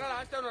 10 ఎకరాలు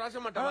ఆస్తి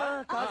రాసమంటావా?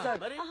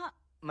 మరి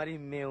మరి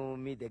మేము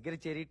మీ దగ్గర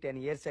చేరి 10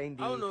 years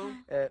అయింది. అవును.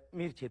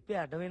 మీరు చెప్పే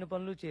అడ్డమైన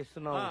పనులు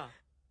చేస్తున్నాం,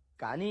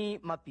 కానీ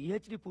మా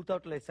పిహెచ్డి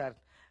పూర్తవట్లేదు సార్.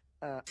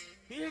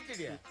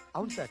 పిహెచ్డి?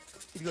 అవును సార్.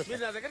 ఇదిగో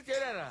మీరు నా దగ్గర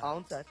చేరారా?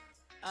 అవును సార్.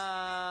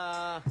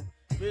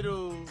 మీరు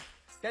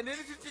 10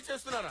 years నుంచి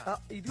చేస్తున్నారా?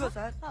 ఇదిగో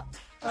సార్.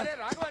 అరే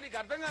రాఘవ, నీకు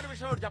అర్థం కాని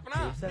విషయం ఒకటి చెప్పనా?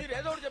 మీరు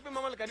ఏదో ఒకటి చెప్పి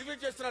మమ్మల్ని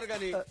కన్విన్స్ చేస్తున్నారు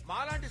కానీ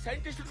మాలాంటి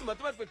సైంటిస్టులకు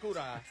మతిమరుపు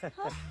ఎక్కువరా.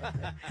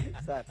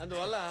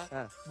 అందువల్ల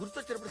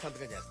గుర్తొచ్చినప్పుడు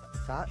సంతకం చేస్తా.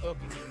 సార్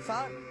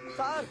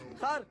సార్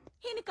సార్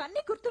ఈయనకు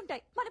అన్ని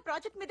గుర్తుంటాయి, మన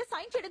ప్రాజెక్ట్ మీద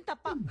సైన్ చేయడం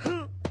తప్ప.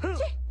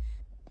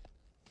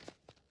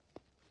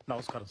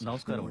 నమస్కారం.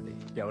 నమస్కారం అండి.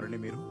 ఎవరండి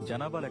మీరు?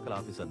 జనాభా లెక్కల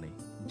ఆఫీసర్ని.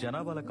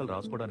 జనాభా లెక్కలు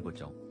రాసుకోవడానికి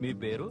వచ్చాం. మీ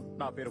పేరు?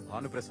 నా పేరు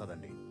భానుప్రసాద్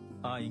అండి.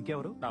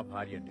 ఇంకెవరు? నా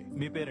భార్య అండి.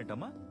 మీ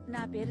పేరేంటమ్మా?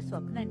 నా పేరు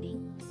స్వప్న అండి.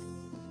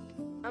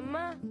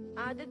 అమ్మా,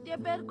 ఆదిత్య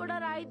పేరు కూడా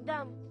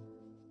రాయిద్దాం.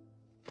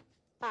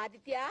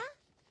 ఆదిత్య,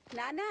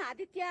 నాన్న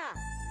ఆదిత్య,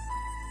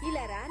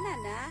 ఇలా రా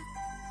నాన్న.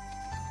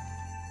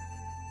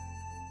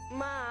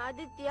 మా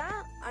ఆదిత్య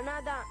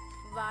అనాథ,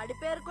 వాడి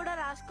పేరు కూడా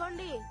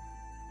రాసుకోండి.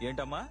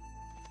 ఏంటమ్మా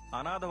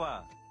అనాథవా?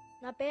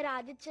 నా పేరు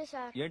ఆదిత్య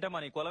సార్. ఏంటమ్మా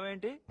నీ కులం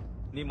ఏంటి?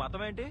 నీ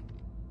మతం ఏంటి?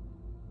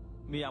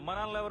 మీ అమ్మ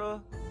నాన్నలు ఎవరు?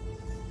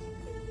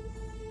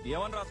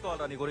 ఏమని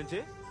రాసుకోవాలరా నీ గురించి?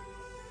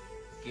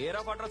 కేర్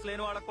ఆఫ్ అడ్రస్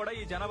లేని వాళ్ళకి కూడా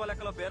ఈ జనాభా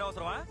లెక్కలో పేరు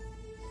అవసరమా?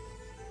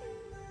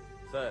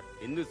 సార్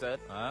ఎందుకు సార్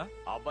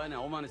అబ్బాయిని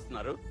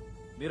అవమానిస్తున్నారు?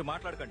 మీరు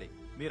మాట్లాడకండి,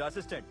 మీరు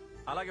అసిస్టెంట్,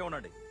 అలాగే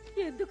ఉండండి.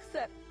 ఎందుకు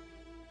సార్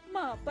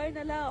మా అబ్బాయిని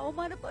అలా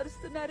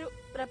అవమానపరుస్తున్నారు?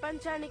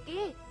 ప్రపంచానికి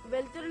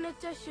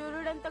వెలుతురునిచ్చే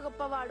సూర్యుడు ఎంత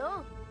గొప్పవాడో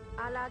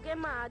అలాగే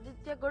మా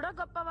ఆదిత్య కూడా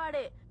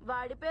గొప్పవాడే.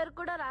 వాడి పేరు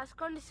కూడా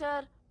రాసుకోండి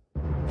సార్.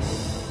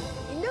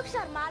 ఎందుకు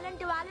సార్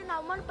మాలాంటి వాళ్ళని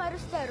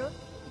అవమానపరుస్తారు?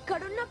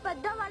 ఇక్కడున్న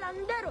పెద్ద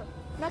వాళ్ళందరూ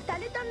నా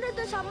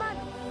తల్లిదండ్రులతో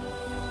సమానం.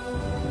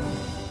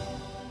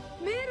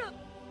 మీరు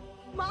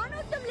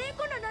మానవత్వం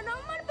లేకుండా నన్ను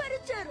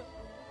అవమానపరిచారు.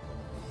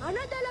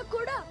 అనాథాలకు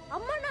కూడా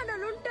అమ్మ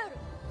నాన్నలు ఉంటారు,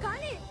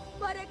 కానీ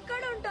వారు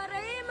ఎక్కడ ఉంటారో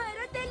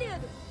ఏమైనా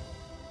తెలియదు.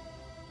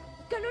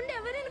 ఇక్కడ నుండి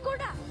ఎవరిని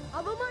కూడా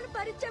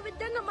అవమానపరిచే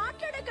విధంగా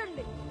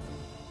మాట్లాడకండి.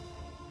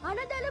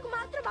 అనాథాలకు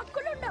మాత్రం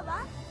హక్కులుండవా?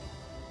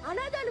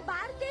 అనాథాలు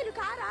భారతీయులు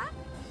కారా?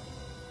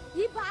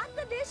 ఈ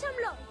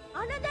భారతదేశంలో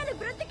అనాథాలు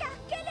బ్రతికే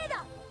హక్కే లేదా?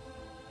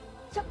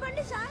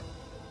 చెప్పండి సార్,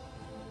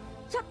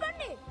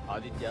 చెప్పండి.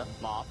 ఆదిత్య,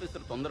 మా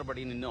ఆఫీసర్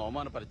తొందరపడి నిన్ను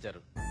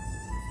అవమానపరిచారు.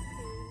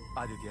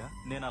 ఆదిత్య,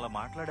 నేను అలా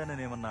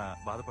మాట్లాడానని ఏమన్నా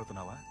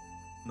బాధపడుతున్నావా?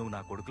 నువ్వు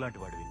నా కొడుకు లాంటి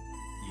వాడివి,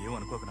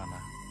 ఏమనుకోకు నాన్న.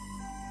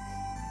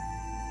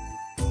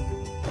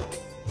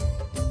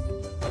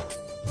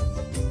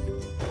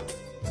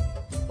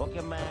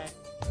 Okay ma'am,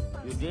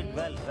 you did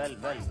well.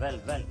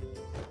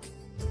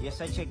 You're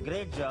such a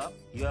great job.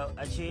 You have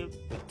achieved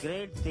a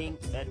great thing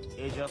at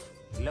age of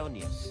 11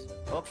 years.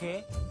 Okay,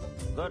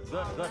 good.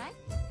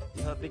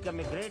 You have become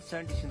a great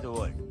scientist in the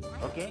world.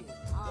 Okay,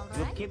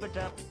 you keep it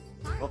up.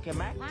 Okay,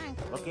 Mac.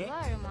 Okay,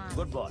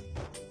 good boy.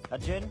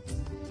 Arjun,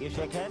 you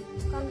shake hand.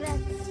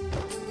 Congrats.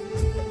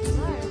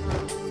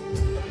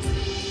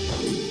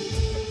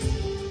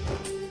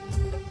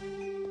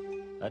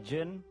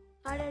 Arjun,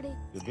 Daddy.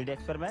 you did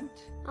experiment?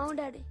 Avunu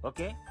Daddy.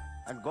 Okay.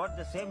 And got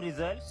the same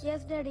results?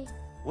 Yes Daddy.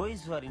 Who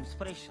is your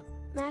inspiration?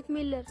 Mac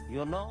Miller.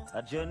 You know,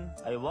 Arjun,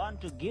 I want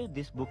to give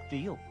this book to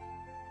you.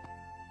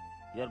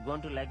 You are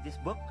going to like this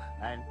book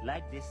and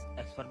like this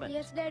experiment.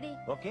 Yes Daddy.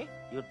 Okay?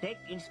 You take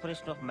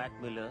inspiration of Mac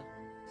Miller.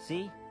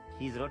 See,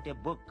 he's wrote a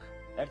book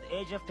at the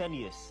age of 10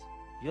 years.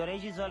 Your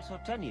age is also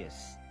 10 years.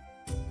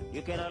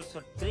 You can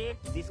also create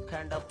this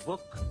kind of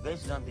book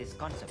based on this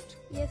concept.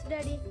 Yes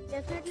Daddy.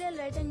 Definitely I'll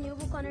write a new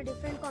book on a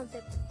different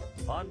concept.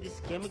 On this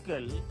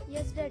chemical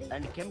Yes Daddy.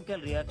 and chemical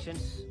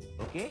reactions,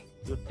 okay?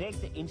 You take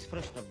the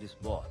inspiration of this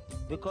boy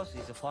because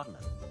he's a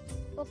foreigner.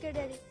 Okay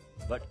Daddy.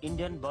 But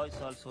Indian boys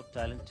also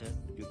talented.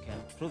 You can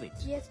prove it.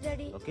 Yes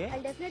Daddy. Okay?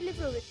 I'll definitely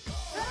prove it.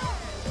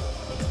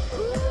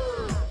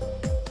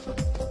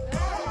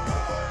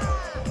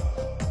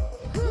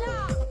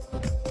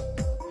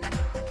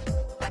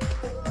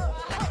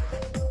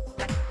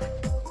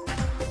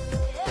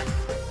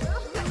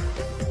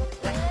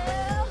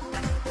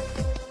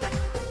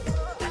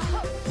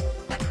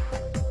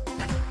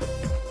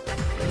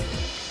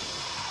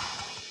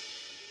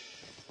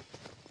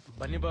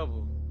 Bunny బాబు,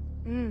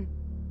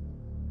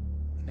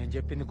 నేను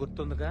చెప్పింది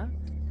గుర్తుందిగా?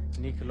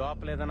 నీకు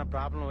లోపల ఏదైనా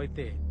problem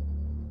అయితే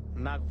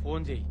నాకు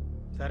phone చెయ్యి,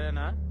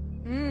 సరేనా?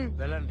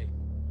 వెళ్ళండి.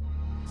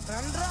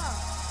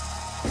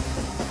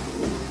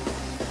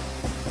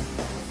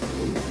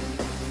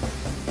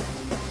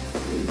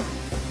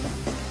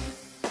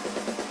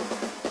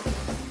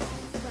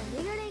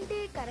 బన్నీగాడేంటి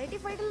కరాటే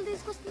ఫైటర్లు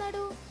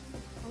తీసుకొస్తున్నాడు?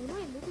 అవును,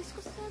 ఎందుకు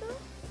తీసుకొస్తున్నాడు?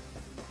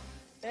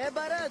 ఏ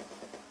Bharat,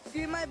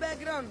 see my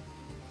background.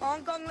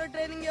 Hong Kong లో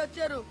ట్రైనింగ్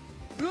వచ్చారు.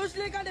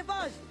 బ్రూస్లీ కంటే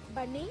ఫాస్ట్.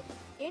 బన్నీ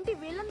ఏంటి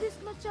వీళ్ళని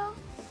తీసుకునొచ్చావు?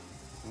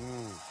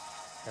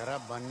 ఎరా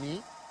బన్నీ,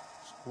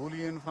 స్కూల్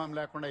యూనిఫామ్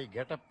లేకుండా ఈ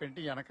గెటప్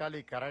ఏంటి? వెనకాల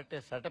ఈ కరాటే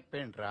సెటప్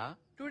ఏంట్రా?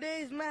 Today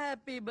is my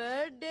happy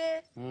birthday.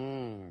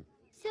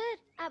 Sir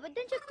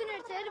అబద్ధం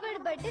చెప్తున్నాడు సార్.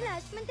 వాడి బర్త్డే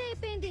లాస్ట్ మంత్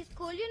అయిపోయింది.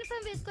 స్కూల్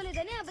యూనిఫామ్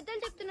వేసుకోలేదని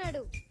అబద్ధాలు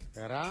చెప్తున్నాడు.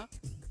 ఎరా,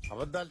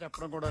 అబద్ధాలు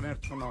చెప్పడం కూడా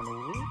నేర్చుకున్నావు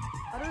నువ్వు?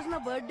 ఆ రోజు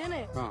నా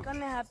బర్త్డేనే, కానీ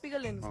నేను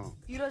హ్యాపీగా లేను.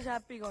 ఈ రోజు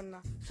హ్యాపీగా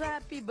ఉన్నా. So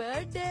happy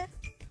birthday.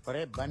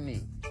 ఒరే బన్నీ,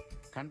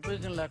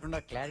 కన్ఫ్యూజన్ లేకుండా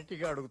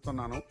క్లారిటీగా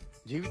అడుగుతున్నాను.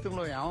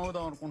 జీవితంలో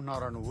ఏమవుదాం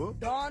అనుకుంటున్నారా నువ్వు?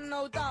 డాన్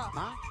అవుతా.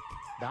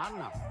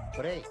 దాన్న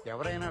ఒరే,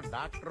 ఎవరైనా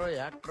డాక్టరో,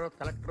 యాక్టరో,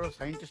 కలెక్టరో,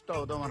 సైంటిస్టో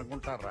అవుదాం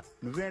అనుకుంటారా?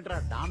 నువ్వేంట్రా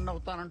డాన్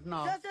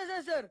అవుతానంటున్నావు?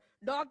 సార్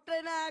డాక్టర్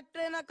అయినా,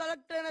 యాక్టర్ అయినా,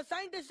 కలెక్టర్ అయినా,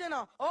 సైంటిస్ట్ అయినా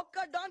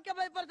ఒక్క డాన్ కే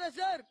భయపడతా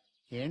సార్.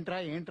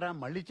 ఏంట్రా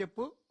మళ్ళీ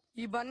చెప్పు.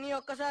 ఈ బన్నీ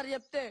ఒక్కసారి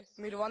చెప్తే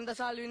మీరు 100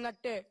 సార్లు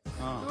విన్నట్టే.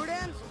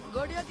 Students,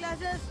 go to your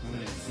classes.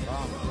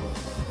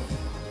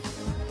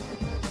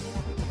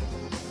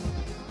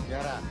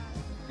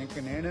 ఇంక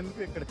నేనెందుకు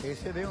ఇక్కడ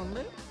చేసేదే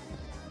ఉంది?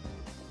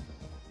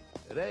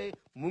 రే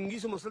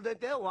ముంగిసి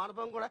ముసలిదైతే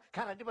వానపం కూడా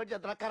కరెక్ట్ పెట్టి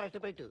చేస్తా. కరెక్ట్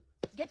పెట్టు.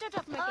 Get out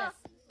of my class.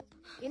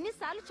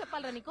 ఎన్నిసార్లు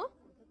చెప్పాలరా నీకు?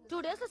 2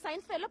 days లో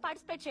సైన్స్ ఫేర్ లో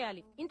పార్టిసిపేట్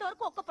చేయాలి.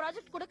 ఇంతవరకు ఒక్క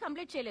ప్రాజెక్ట్ కూడా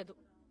కంప్లీట్ చేయలేదు.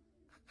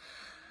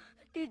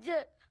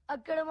 టీచర్,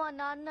 అక్కడ మా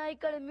నాన్న,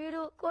 ఇక్కడ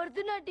మీరు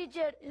కొడుతున్నా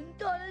టీచర్.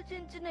 ఎంత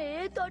ఆలోచించిన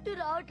ఏ తోటి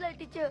రావట్లేదు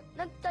టీచర్.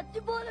 నాకు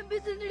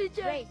చచ్చిపోవాలనిపిస్తుంది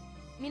టీచర్.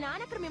 మీ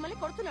నాన్న ఇక్కడ మిమ్మల్ని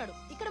కొడుతున్నాడు,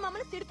 ఇక్కడ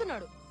మమ్మల్ని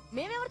తిడుతున్నాడు.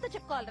 మేమెవరితో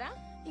చెప్పుకోవాలరా?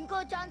 ఇంకో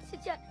chance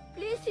teacher,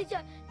 please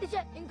teacher.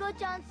 Teacher ఇంకో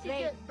chance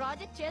teacher.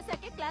 Project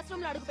చేశాకే class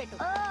room లో అడుగు పెట్టు.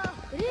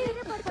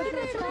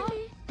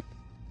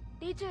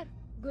 టీచర్,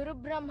 గురు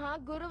బ్రహ్మ,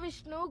 గురు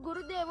విష్ణు,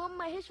 గురుదేవు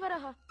మహేశ్వర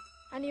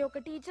అని ఒక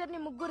టీచర్ ని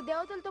 3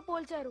 దేవతలతో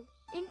పోల్చారు.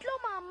 ఇంట్లో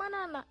మా అమ్మ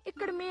నాన్న,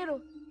 ఇక్కడ మీరు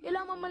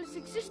ఇలా మమ్మల్ని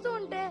శిక్షిస్తూ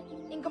ఉంటే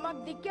ఇంకా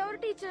మాకు దిక్కెవరు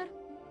టీచర్?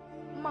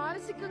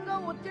 మానసికంగా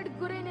ఒత్తిడికి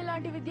గురైన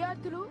ఇలాంటి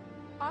విద్యార్థులు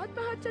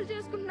ఆత్మహత్యలు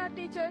చేసుకుంటున్నారు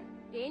టీచర్.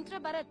 ఏంట్రా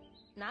భరత్,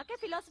 నాకే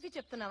ఫిలాసఫీ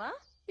చెప్తున్నావా?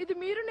 ఇది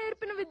మీరు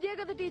నేర్పిన విద్య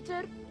కదా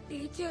టీచర్.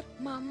 టీచర్,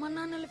 మా అమ్మ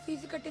నాన్నల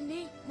ఫీజు కట్టింది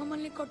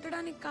మమ్మల్ని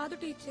కొట్టడానికి కాదు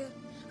టీచర్,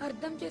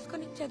 అర్థం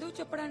చేసుకుని చదువు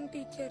చెప్పడానికి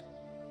టీచర్.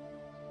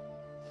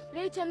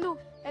 రే Chandu,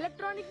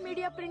 electronic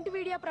media, print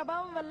media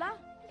ప్రభావం వల్ల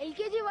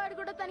ఎల్కేజీ వాడు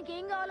కూడా తనకి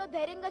ఏం కావాలో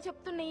ధైర్యంగా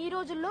చెప్తున్న ఈ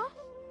రోజుల్లో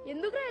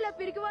ఎందుకురా ఇలా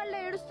పిరికి వాళ్ళ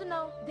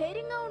ఏడుస్తున్నావు?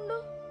 ధైర్యంగా ఉండు.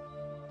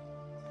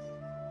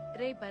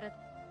 రే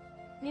భరత్,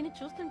 నేను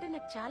చూస్తుంటే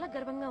నాకు చాలా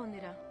గర్వంగా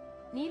ఉందిరా.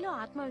 నీలో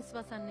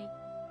ఆత్మవిశ్వాసాన్ని,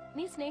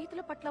 నీ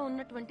స్నేహితుల పట్ల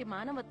ఉన్నటువంటి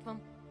మానవత్వం,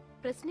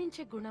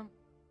 ప్రశ్నించే గుణం,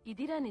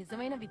 ఇదిరా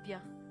నిజమైన విద్య.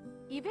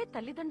 ఇవే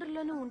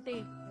తల్లిదండ్రుల్లోనూ ఉంటే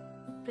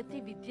ప్రతి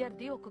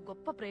విద్యార్థి ఒక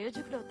గొప్ప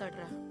ప్రయోజకుడు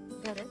అవుతాడురా.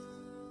 భరత్,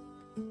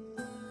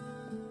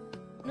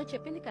 నువ్వు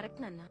చెప్పింది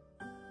కరెక్ట్ నాన్న.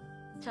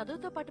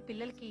 చదువుతో పాటు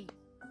పిల్లలకి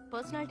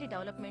personality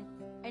development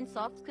and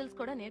soft skills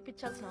కూడా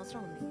నేర్పించాల్సిన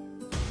అవసరం ఉంది.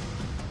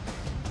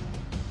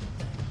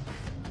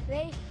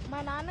 రే, మా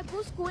నాన్నకు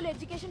స్కూల్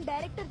ఎడ్యుకేషన్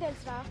డైరెక్టర్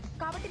తెలుసురా,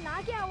 కాబట్టి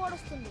నాకే అవార్డు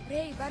వస్తుంది.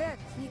 రే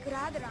భరత్, నీకు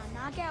రాదురా,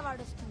 నాకే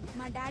అవార్డు వస్తుంది.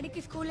 మా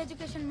డాడీకి స్కూల్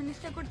ఎడ్యుకేషన్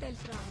మినిస్టర్ కూడా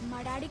తెలుసురా. మా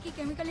డాడీకి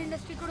కెమికల్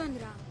ఇండస్ట్రీ కూడా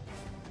ఉందిరా.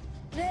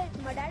 రే,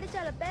 మా డాడీ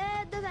చాలా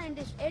పెద్ద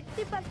సైంటిస్ట్.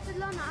 ఎట్టి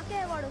పరిస్థితుల్లో నాకే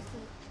అవార్డు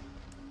వస్తుంది.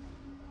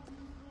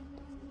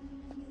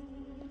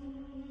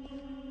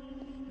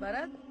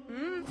 భరత్,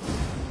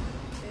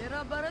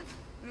 ఏరా భరత్,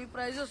 నీ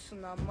ప్రైజ్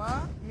వస్తుందా అమ్మా?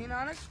 మీ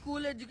నాన్న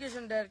స్కూల్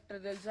ఎడ్యుకేషన్ డైరెక్టర్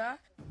తెలుసా?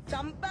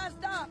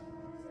 చంపేస్తా.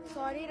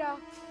 సారీ రా,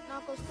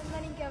 నాకు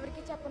వస్తుందని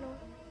ఇంకెవరికి చెప్పను.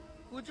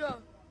 కూర్చో.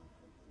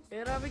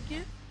 ఏ రవికి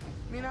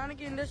మీ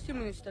నాన్నకి ఇండస్ట్రీ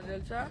మినిస్టర్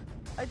తెలుసా?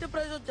 అయితే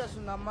ప్రైజ్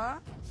వచ్చేస్తుందా అమ్మా?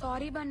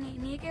 సారీ బన్నీ,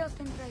 నీకే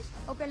వస్తుంది ప్రైజ్.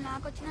 ఒకవేళ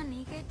నాకు వచ్చినా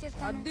నీకే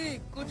ఇచ్చేస్తాను. అద్ది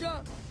కూర్చో.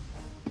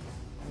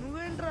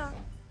 నువ్వేంట్రా?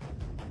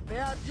 రే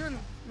అర్జున్,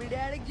 మీ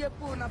డాడీకి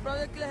చెప్పు నా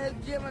ప్రాజెక్ట్ లో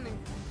హెల్ప్ చేయమని.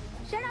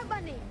 Shut up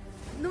Bunny.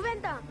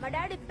 నువ్వెంత? మా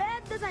డాడీ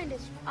పెద్ద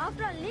సైంటిస్ట్.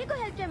 ఆఫ్టర్ ఆల్ నీకు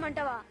హెల్ప్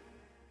చేయమంటావా?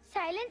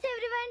 Silence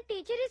everyone,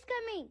 teacher is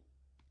coming.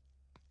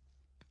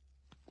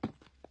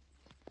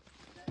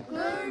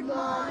 Good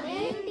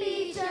morning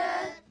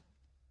teacher.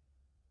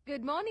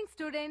 Good morning,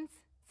 students.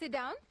 Sit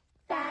down.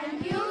 Thank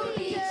you,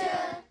 teacher.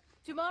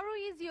 Tomorrow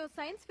is your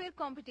science fair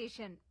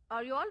competition.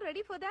 Are you all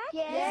ready for that?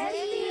 Yes,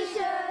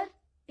 teacher.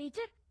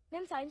 Teacher,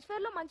 నేను science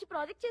fair లో మంచి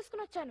project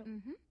చేసుకుని వచ్చాను.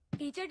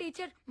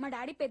 Teacher, మా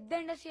daddy పెద్ద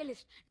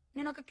industrialist.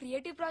 నేను ఒక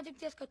creative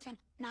project చేసుకొచ్చాను.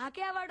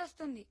 నాకే అవార్డు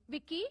వస్తుంది.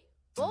 Vicky,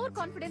 ఓవర్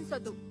కాన్ఫిడెన్స్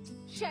వద్దు.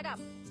 Shut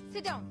up.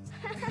 Sit down.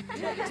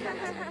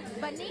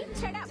 Bunny,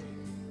 shut up.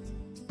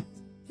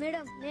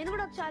 Madam, నేను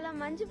కూడా ఒక చాలా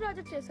మంచి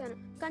ప్రాజెక్ట్ చేశాను.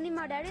 కానీ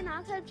మా డాడీ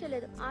నాకు హెల్ప్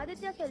చేయలేదు,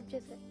 ఆదిత్యకి హెల్ప్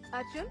చేశారు.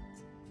 అర్జున్,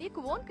 నీకు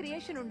ఓన్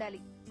క్రియేషన్ ఉండాలి.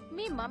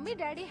 మీ మమ్మీ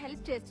డాడీ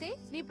హెల్ప్ చేస్తే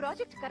నీ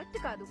ప్రాజెక్ట్ కరెక్ట్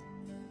కాదు.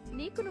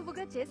 నీకు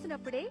నువ్వుగా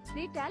చేసినప్పుడే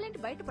నీ టాలెంట్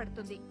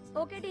బయటపడుతుంది.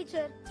 Okay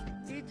teacher.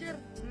 టీచర్,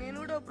 నేను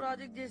కూడా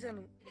ప్రాజెక్ట్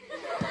చేశాను.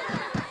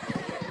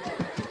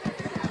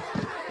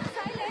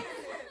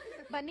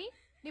 బన్నీ,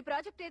 నీ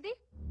ప్రాజెక్ట్ ఏది?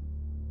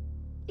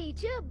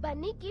 టీచర్,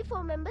 బన్నీకి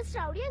 4 మెంబర్స్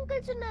రౌడీ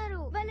అంకుల్స్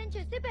ఉన్నారు. వాళ్ళని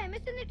చూస్తే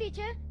భయమేస్తుంది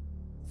teacher.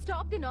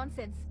 Stop the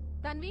nonsense.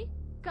 Tanvi,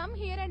 come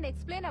here and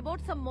explain about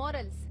some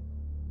morals.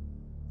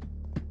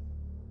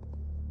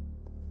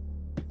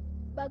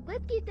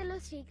 భగవద్గీతలో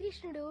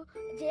శ్రీకృష్ణుడు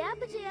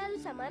జయాపజయాలు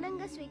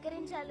సమానంగా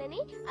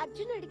స్వీకరించాలని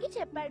అర్జునుడికి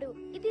చెప్పాడు.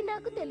 ఇది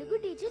నాకు తెలుగు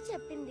టీచర్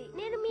చెప్పింది.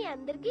 నేను మీ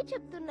అందరికీ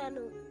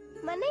చెప్తున్నాను.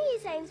 మన ఈ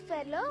సైన్స్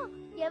ఫేర్ లో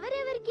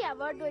ఎవరెవరికి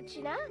అవార్డు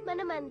వచ్చినా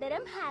మనం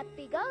అందరం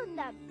హ్యాపీగా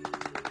ఉందాం.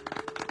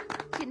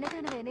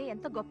 చిన్నగానైనా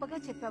ఎంత గొప్పగా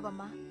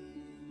చెప్పావమ్మా.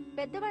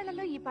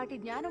 పెద్దవాళ్లలో ఈ పాటి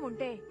జ్ఞానం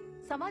ఉంటే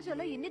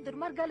సమాజంలో ఇన్ని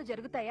దుర్మార్గాలు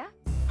జరుగుతాయా?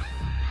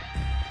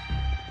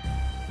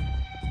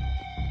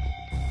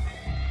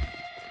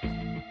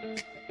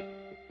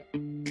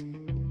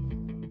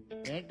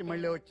 ఏంటి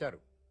మళ్ళీ వచ్చారు?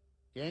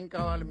 ఏం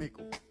కావాలి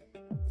మీకు?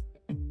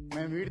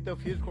 మేము వీడితో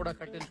ఫీజు కూడా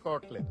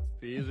కట్టించుకోవట్లేదు.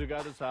 ఫీజు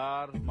కాదు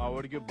సార్, మా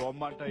వాడికి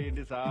బొమ్మ అంట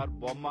అయ్యింది సార్.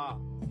 బొమ్మ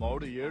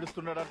మావుడు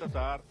ఏడుస్తున్నాడంట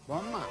సార్.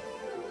 బొమ్మ?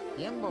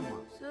 ఏం బొమ్మ?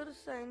 సార్,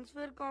 సైన్స్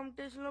ఫేర్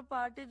కాంపిటీషన్ లో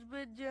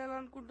పార్టిసిపేట్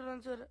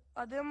చేయాలనుకుంటున్నాను సార్.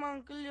 అదే మా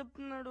అంకుల్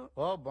చెప్తున్నాడు.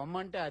 ఓ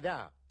బొమ్మ అంటే అదా?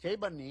 చేయి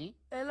బన్నీ.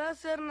 ఎలా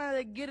సార్? నా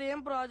దగ్గర ఏం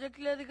ప్రాజెక్ట్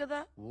లేదు కదా.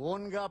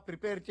 ఓన్ గా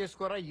ప్రిపేర్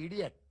చేసుకోరా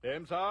ఇడియట్.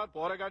 ఏం సార్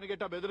పోరగానికి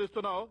ఇట్టా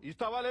బెదిరిస్తున్నావు?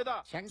 ఇస్తావా లేదా?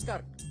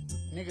 శంకర్,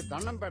 నీకు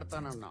దండం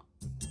పెడతానన్నా.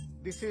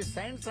 This is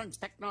science and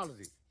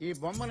technology. ఈ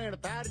బొమ్మ నేను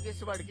తయారు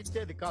చేసి వాడికి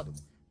ఇచ్చేది కాదు,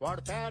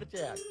 వాడు తయారు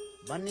చేయాలి.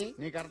 బన్నీ,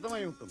 నీకు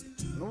అర్థమై ఉంటుంది.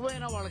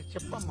 నువ్వైనా వాళ్ళకి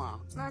చెప్పమ్మా.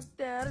 నాకు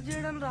తయారు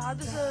చేయడం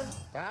రాదు సార్.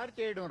 తయారు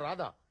చేయడం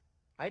రాదా?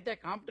 అయితే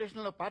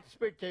కాంపిటీషన్ లో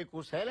పార్టిసిపేట్ చేయకు,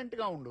 సైలెంట్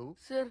గా ఉండు.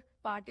 సార్,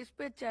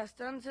 పార్టిసిపేట్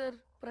చేస్తాను సార్.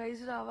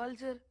 ప్రైజ్ రావాలి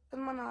సార్.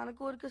 అది మా నాన్న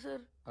కోరిక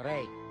సార్.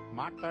 రేయ్,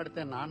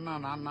 మాట్లాడితే నాన్న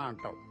నాన్న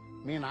అంటావు.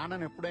 మీ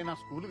నాన్నని ఎప్పుడైనా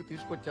స్కూల్ కి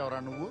తీసుకొచ్చావరా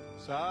నువ్వు?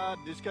 సార్,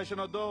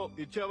 డిస్కషన్ వద్దు.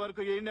 ఇచ్చే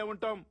వరకు ఏనే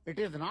ఉంటాం.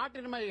 It is not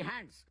in my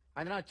hands.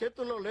 అది నా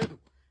చేతుల్లో లేదు.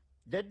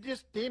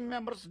 జడ్జెస్ టీమ్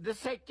మెంబర్స్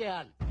డిసైడ్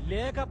చేయాలి.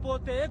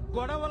 లేకపోతే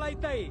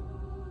గొడవలైతాయి.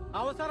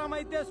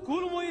 అవసరమైతే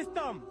స్కూల్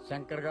మూయిస్తాం.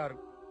 శంకర్ గారు,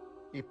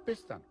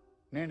 ఇప్పిస్తాను.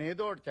 నేను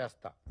ఏదో ఒకటి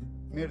చేస్తా,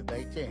 మీరు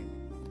దయచేయండి.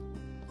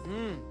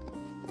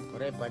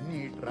 రే బన్నీ,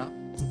 ఇట్రా.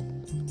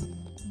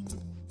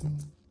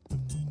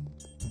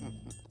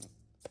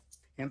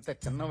 ఇంత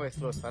చిన్న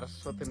వయసులో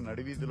సరస్వతిని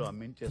నడివీధిలో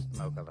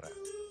అమ్మించేస్తున్నావు కదరా.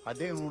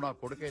 అదే నువ్వు నా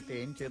కొడుకైతే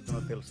ఏం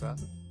చేద్దునో తెలుసా?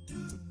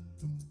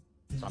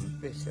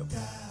 చంపేసావు.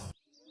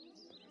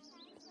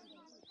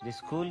 The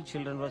school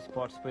children was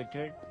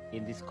participated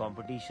in this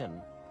competition,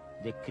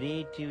 the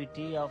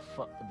creativity of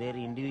their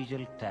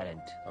individual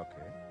talent.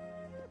 Okay.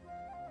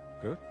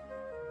 Good.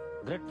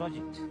 Great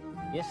project.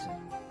 Yes, sir.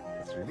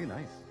 It's really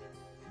nice.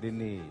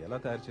 దీన్ని ఎలా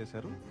తయారు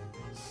చేశారు?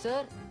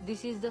 Sir,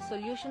 this is the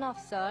solution of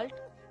salt.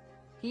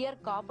 Here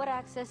copper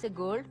acts as a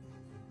gold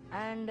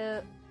and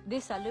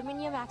this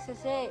aluminium acts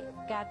as a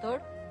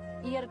cathode.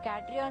 Here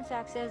cations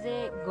acts as a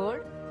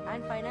gold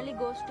and finally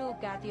goes to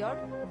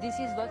cathode. This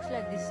is works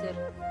like this, sir.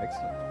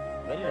 Excellent.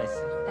 Very nice,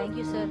 sir. Thank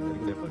you, sir. Very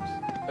good efforts.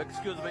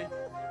 Excuse me,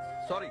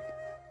 sorry.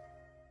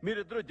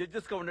 మీరిద్దరూ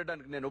judges గా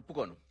ఉండడానికి నేను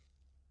ఒప్పుకోను.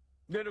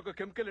 నేను ఒక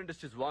chemical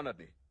industries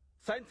ఓనర్ని.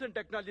 Science and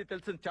technology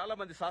తెలిసిన చాలా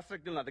మంది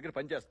శాస్త్రజ్ఞులు నా దగ్గర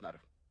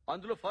పనిచేస్తున్నారు.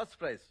 అందులో ఫస్ట్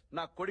ప్రైజ్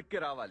నా కొడుక్కి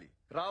రావాలి.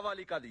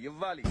 రావాలి కాదు,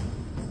 ఇవ్వాలి.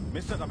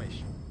 మిస్టర్ రమేష్,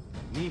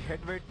 నీ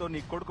హెడ్ వెయిట్ తో నీ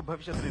కొడుకు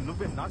భవిష్యత్తుని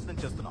నువ్వే నాశనం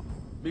చేస్తున్నావు.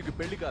 మీకు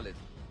పెళ్లి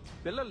కాలేదు,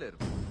 పిల్లలు లేరు,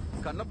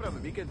 కన్నప్రేమ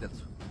మీకేం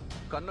తెలుసు?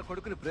 కన్న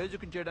కొడుకుని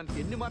ప్రయోజకం చేయడానికి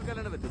ఎన్ని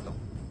మార్గాలైనా వెతుకుతాం.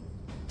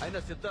 అయినా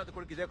సిద్ధార్థ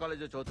కొడుకు ఇదే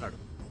కాలేజీలో చదువుతున్నాడు.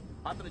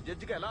 అతను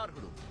జడ్జిగా ఎలా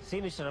అర్హుడు?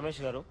 మిస్టర్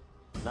రమేష్ గారు,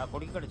 నా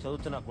కొడుకు ఇక్కడ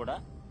చదువుతున్నా కూడా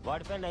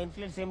వాడిపై నా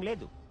ఇన్ఫ్లుయెన్స్ ఏం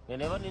లేదు.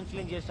 నేను ఎవరిని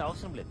ఇన్ఫ్లుయెన్స్ చేసే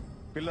అవసరం లేదు.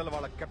 పిల్లలు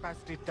వాళ్ళ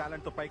కెపాసిటీ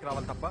టాలెంట్ తో పైకి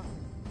రావాలి తప్ప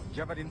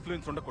ఎవరి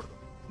ఇన్ఫ్లుయెన్స్ ఉండకూడదు.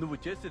 నువ్వు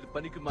చేసేది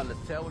పనికి మాల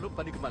సేవలు,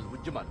 పనికి మాల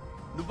ఉద్యమాలు.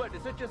 నువ్వా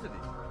డిసైడ్ చేసేది?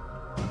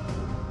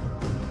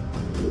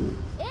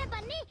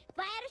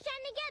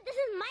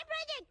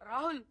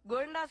 Rahul, go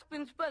and ask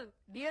principal.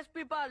 DSP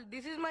Pal,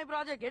 this is my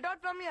project. Get out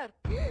from here.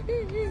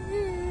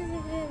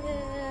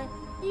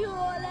 You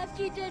all have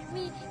cheated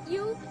me.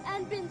 You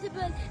and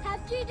principal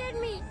have cheated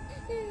me.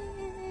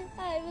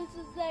 I will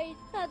suicide.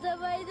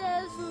 Otherwise I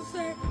will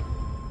suicide.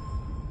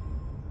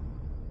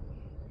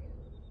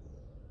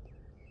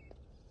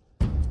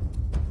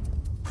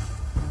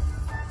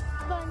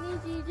 Bunny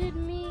cheated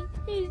me.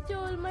 He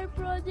stole my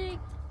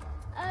project.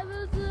 I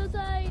will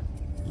suicide.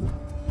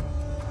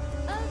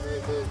 I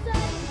will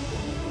suicide.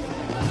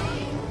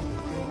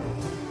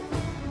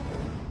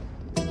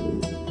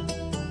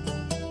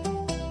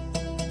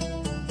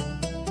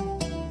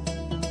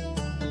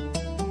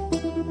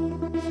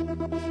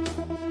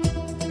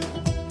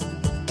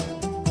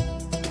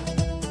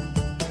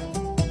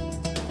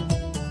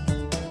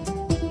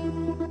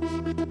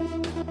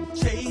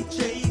 చెయ్యి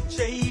చెయ్యి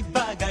చెయ్యి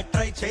బాగా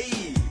try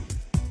చెయ్యి,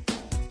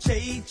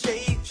 చెయ్యి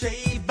చెయ్యి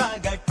చెయ్యి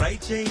బాగా try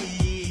చెయ్యి,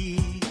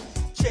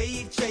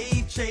 చెయ్యి చెయ్యి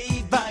చెయ్యి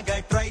బాగా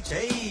ట్రై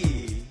చెయ్యి,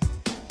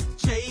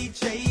 చెయ్యి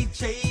చెయ్యి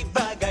చెయ్యి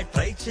బాగా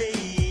ట్రై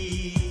చెయ్యి.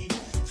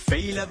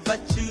 ఫెయిల్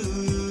అవ్వచ్చు,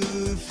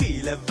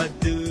 ఫీల్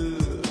అవ్వద్దు,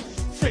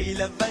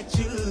 ఫెయిల్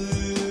అవ్వచ్చు,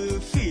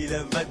 ఫీల్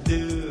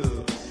అవ్వద్దు.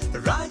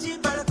 రాజీ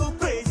పడకు,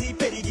 ప్రేజీ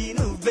పెరిగి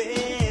నువ్వే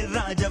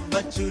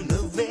రాజవ్వచ్చు,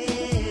 నువ్వే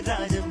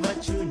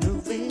రాజవ్వచ్చు,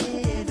 నువ్వే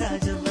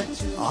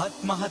రాజవ్వచ్చు.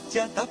 ఆత్మహత్య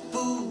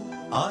తప్పు,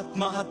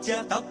 ఆత్మహత్య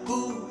తప్పు,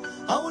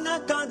 అవునా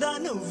కాదా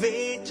నువ్వే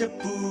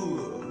చెప్పు.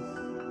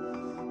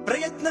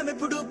 ప్రయత్నం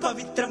ఎప్పుడు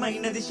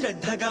పవిత్రమైనది,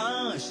 శ్రద్ధగా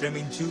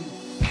శ్రమించు.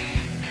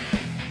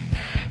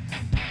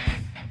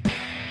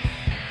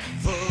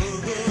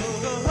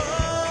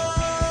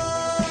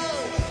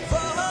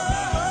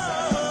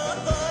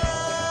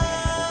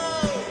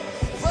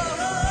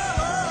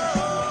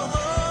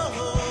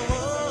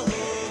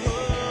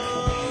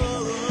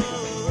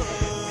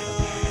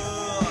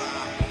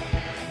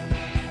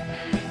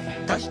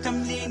 కష్టం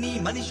లేని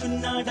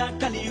మనిషున్నాడా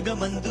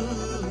కలియుగమందు,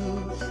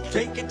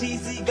 టేక్ ఇట్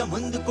ఈజీగా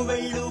ముందుకు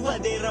వెళ్ళు,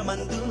 అదే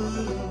రమందు.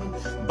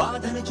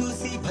 బాధను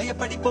చూసి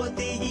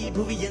భయపడిపోతే ఈ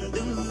భువి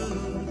యందు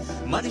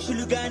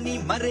మనుషులు గాని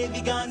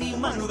మరేవి గాని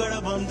మనుగడ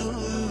బందు.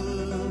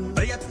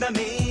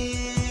 ప్రయత్నమే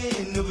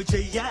నువ్వు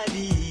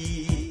చెయ్యాలి,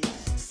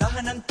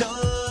 సహనంతో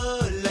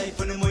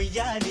లైఫ్ ను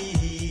మొయ్యాలి,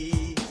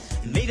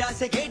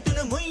 నిరాశ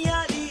గేటును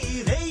మొయ్యాలి,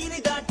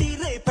 రేయిని దాటి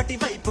రేపటి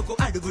వైపుకు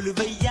అడుగులు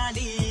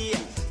వెయ్యాలి.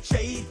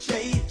 చెయ్యి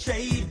చెయ్యి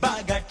చెయ్యి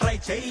బాగా ట్రై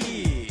చెయ్యి,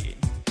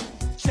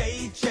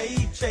 చెయ్యి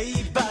చెయ్యి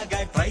చెయ్యి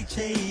బాగా ట్రై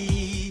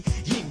చెయ్యి,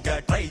 ఇంకా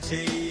ట్రై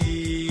చెయ్యి.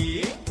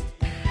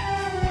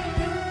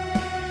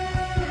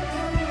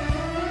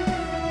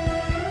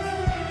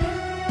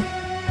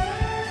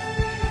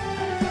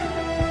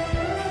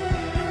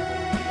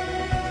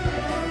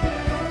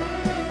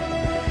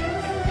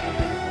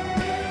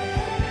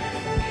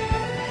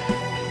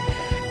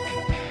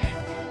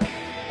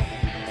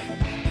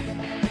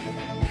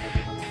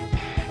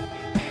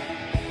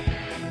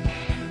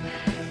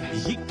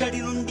 ఇక్కడి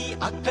నుండి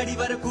అక్కడి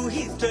వరకు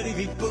హిస్టరీ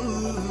విప్పు,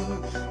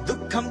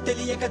 దుఃఖం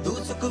తెలియక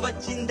దూసుకు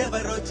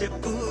వచ్చిందెవరో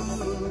చెప్పు.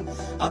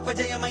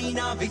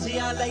 అపజయమైన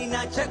విజయాలైన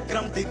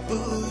చక్రం తిప్పు,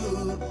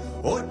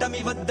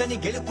 ఓటమి వద్దని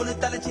గెలుపును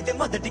తలచితే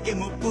మొదటికి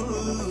ముప్పు.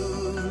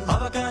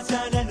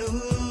 అవకాశాలను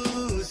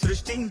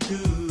సృష్టించు,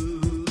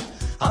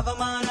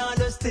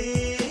 అవమానాలొస్తే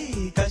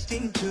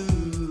కష్టించు,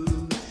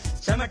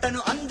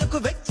 చెమటను అందుకు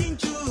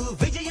వెచ్చించు.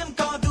 విజయం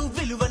కాదు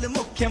విలువలు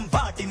ముఖ్యం,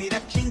 వాటిని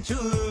రక్షించు.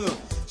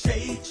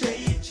 చెయ్యి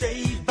చెయ్యి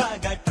చెయ్యి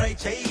బాగా ట్రై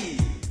చెయ్యి,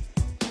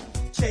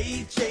 చెయ్యి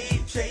చెయ్యి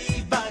చెయ్యి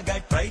బాగా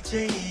ట్రై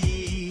చెయ్యి,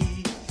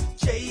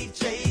 చెయ్యి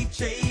చెయ్యి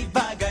చెయ్యి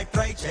బాగా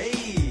ట్రై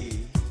చెయ్యి,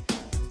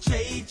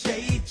 చెయ్యి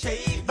చెయ్యి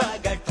చెయ్యి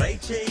బాగా ట్రై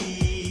చెయ్యి.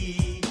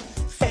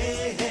 హే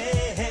హే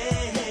హే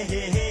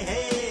హే హే హే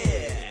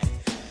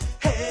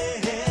హే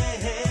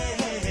హే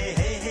హే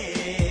హే హే,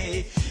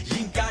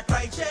 ఇంకా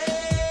ట్రై చెయ్యి.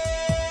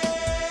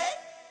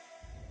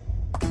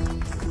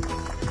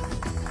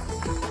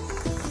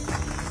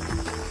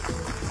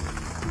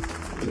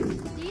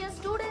 డియర్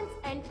స్టూడెంట్స్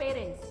అండ్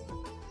పేరెంట్స్,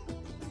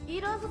 ఈ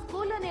రోజు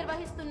స్కూల్లో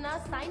నిర్వహిస్తున్న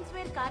సైన్స్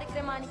ఫేర్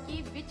కార్యక్రమానికి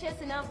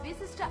విచ్చేసిన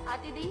విశిష్ట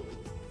అతిథి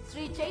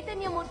శ్రీ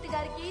చైతన్యమూర్తి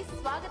గారికి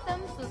స్వాగతం,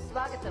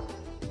 సుస్వాగతం.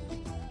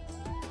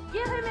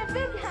 Give him a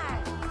big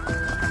hand.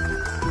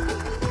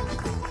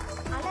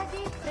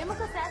 అలాగే ప్రముఖ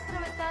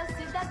శాస్త్రవేత్త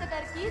సిద్ధార్థ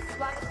గారికి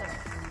స్వాగతం.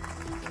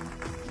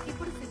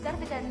 ఇప్పుడు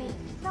సిద్ధార్థ గారిని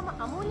తమ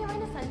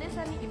అమూల్యమైన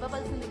సందేశాన్ని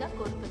ఇవ్వవలసిందిగా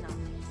కోరుతున్నాం.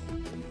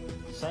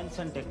 సైన్స్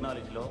అండ్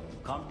టెక్నాలజీలో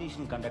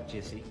కాంపిటీషన్ కండక్ట్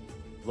చేసి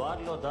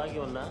వారిలో దాగి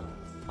ఉన్న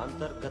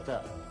అంతర్గత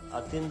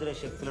అతీంద్రియ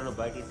శక్తులను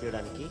బయటికి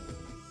తీయడానికి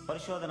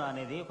పరిశోధన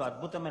అనేది ఒక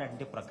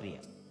అద్భుతమైనటువంటి ప్రక్రియ.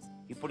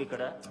 ఇప్పుడు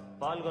ఇక్కడ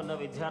పాల్గొన్న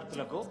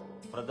విద్యార్థులకు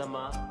ప్రథమ,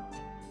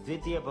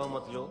 ద్వితీయ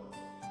బహుమతులు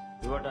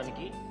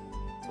ఇవ్వడానికి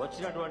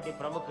వచ్చినటువంటి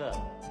ప్రముఖ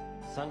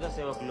సంఘ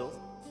సేవకులు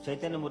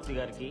చైతన్యమూర్తి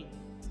గారికి,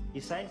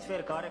 ఈ సైన్స్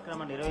ఫేర్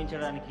కార్యక్రమం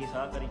నిర్వహించడానికి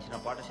సహకరించిన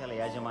పాఠశాల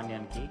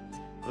యాజమాన్యానికి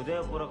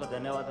హృదయపూర్వక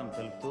ధన్యవాదం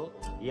తెలుపుతూ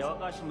ఈ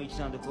అవకాశం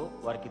ఇచ్చినందుకు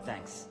వారికి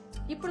థ్యాంక్స్.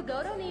 ఇప్పుడు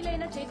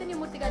గౌరవనీయులైన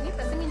చైతన్యమూర్తి గారిని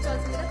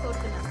ప్రసంగించవలసిందిగా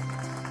కోరుతున్నాను.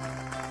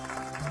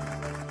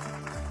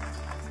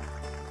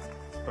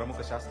 ప్రముఖ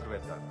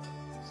శాస్త్రవేత్త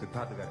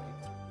సిద్ధార్థ్ గారికి,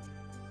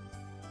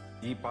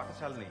 ఈ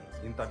పాఠశాలని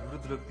ఇంత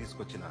అభివృద్ధిలోకి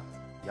తీసుకొచ్చిన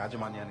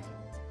యాజమాన్యానికి,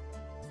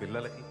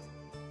 పిల్లలకి,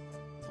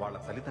 వాళ్ళ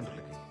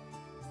తల్లిదండ్రులకి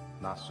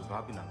నా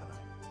శుభాభినందన.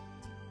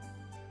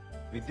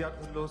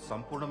 విద్యార్థుల్లో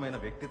సంపూర్ణమైన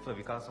వ్యక్తిత్వ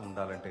వికాసం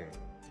ఉండాలంటే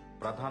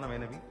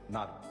ప్రధానమైనవి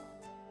 4.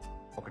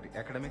 1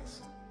 academics,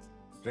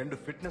 2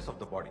 fitness of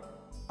the body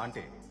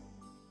అంటే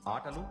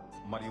ఆటలు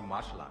మరియు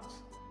మార్షల్ ఆర్ట్స్,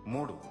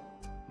 3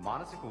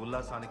 మానసిక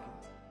ఉల్లాసానికి,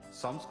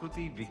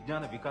 సంస్కృతి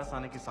విజ్ఞాన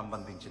వికాసానికి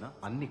సంబంధించిన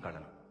అన్ని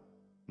కళలు,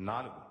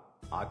 4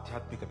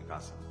 ఆధ్యాత్మిక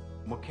వికాసం.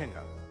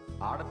 ముఖ్యంగా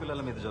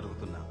ఆడపిల్లల మీద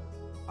జరుగుతున్న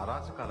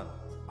అరాచకాలను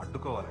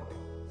అడ్డుకోవాలంటే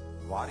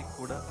వారికి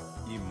కూడా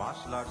ఈ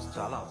మార్షల్ ఆర్ట్స్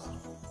చాలా అవసరం.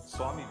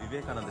 స్వామి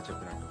వివేకానంద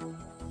చెప్పినట్టు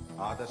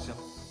ఆదర్శం,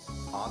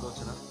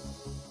 ఆలోచన,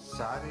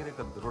 శారీరక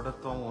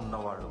దృఢత్వం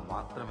ఉన్నవాళ్ళు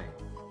మాత్రమే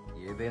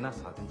ఏదైనా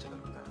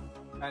సాధించగలుగుతారు.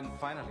 And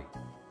finally,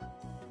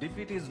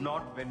 defeat is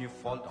not when you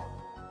fall down,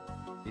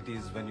 it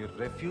is when you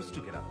refuse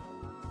to get up.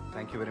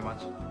 Thank you very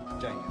much.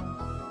 జై Hind.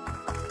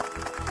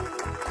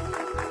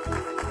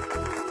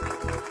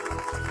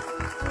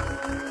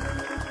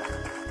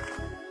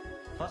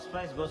 First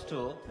prize goes to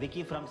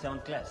Vicky from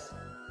 7th class.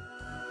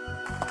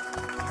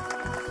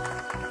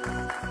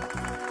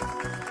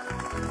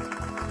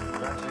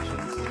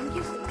 Congratulations. Thank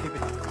you, sir. Keep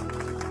it up.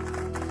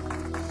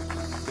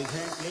 Big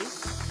hand, please.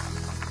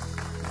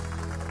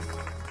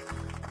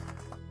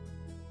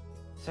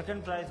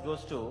 Second prize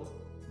goes to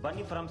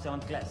Bunny from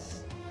 7th class.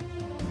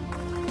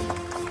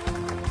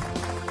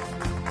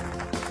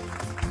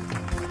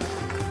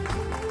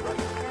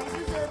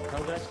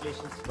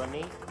 Congratulations,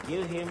 Bunny.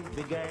 Give him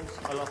big hands,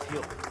 all of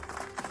you.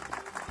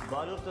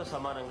 బాలులతో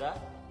సమానంగా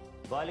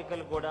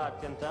బాలికలు కూడా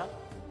అత్యంత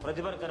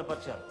ప్రతిభను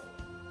కనపరిచారు.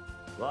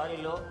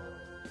 వారిలో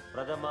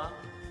ప్రథమ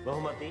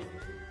బహుమతి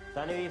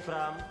Tanvi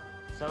from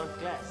 7th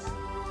class.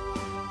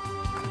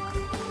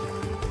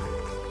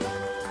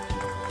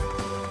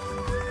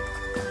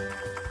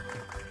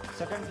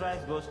 Second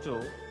prize goes to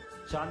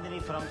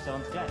Chandini from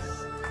 7th class.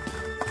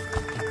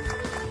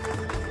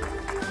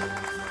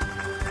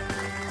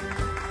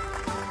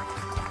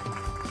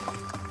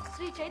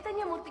 Shri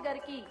చైతన్యమూర్తి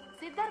గారికి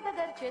సిద్ధార్థ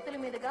గారి చేతుల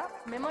మీదుగా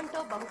మెమంటో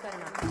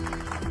బహుకరణ.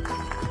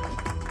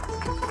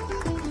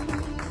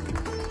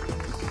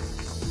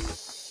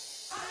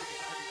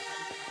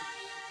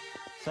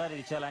 సార్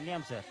ఇది చాలా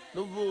అన్యాయం సార్.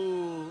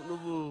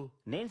 నువ్వు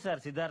నేను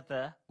సార్ సిద్ధార్థ,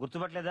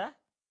 గుర్తుపట్టలేదా?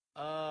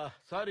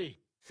 సారీ,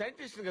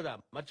 సైంటిస్ట్ కదా,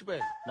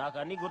 మర్చిపోయాను. నాకు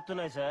అన్ని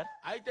గుర్తున్నాయి సార్.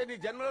 అయితే నీ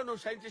జన్మలో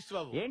నువ్వు సైంటిస్ట్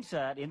బాబు. ఏంటి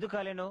సార్ ఎందుకు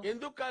కాలేను?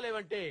 ఎందుకు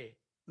కాలేవంటే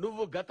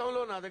నువ్వు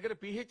గతంలో నా దగ్గర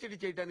పిహెచ్డి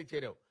చేయడానికి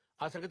చేరావు.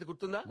 ఆ సంగతి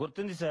గుర్తుందా?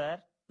 గుర్తుంది సార్.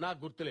 నాకు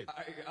గుర్తులేదు,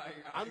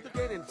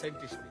 అందుకే నేను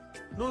సైంటిస్ట్.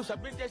 నువ్వు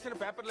సబ్మిట్ చేసిన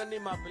పేపర్లన్నీ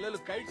మా పిల్లలు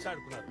కైట్స్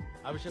ఆడుకున్నారు.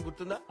 ఆ విషయం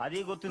గుర్తుందా? అది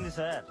గుర్తుంది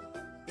సార్.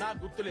 నాకు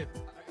గుర్తులేదు,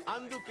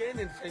 అందుకే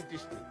నేను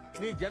సైంటిస్ట్.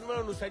 నీ జన్మలో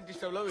నువ్వు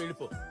సైంటిస్ట్ లో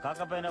వెళ్ళిపో.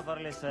 కాకపోయినా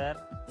పర్లేదు సార్,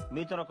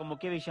 మీతో ఒక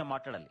ముఖ్య విషయం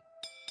మాట్లాడాలి.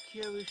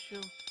 ముఖ్య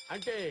విషయం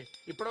అంటే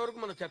ఇప్పటివరకు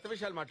మనం చెత్త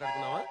విషయాలు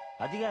మాట్లాడుకున్నావా?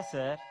 అదిగా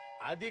సార్.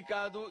 అది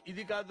కాదు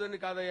ఇది కాదు అని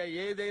కాదయ్యా,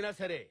 ఏదైనా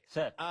సరే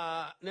సార్.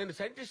 నేను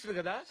సైంటిస్ట్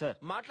కదా సార్,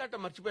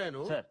 మాట్లాడటం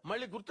మర్చిపోయాను. సార్.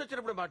 మళ్ళీ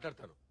గుర్తొచ్చినప్పుడు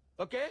మాట్లాడతాను.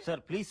 Okay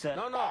sir please sir.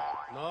 No no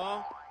no.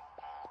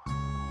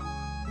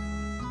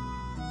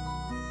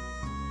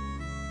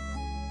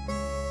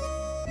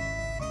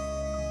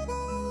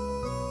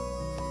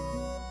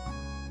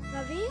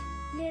 Ravi,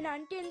 నేను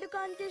అంటే ఎందుకు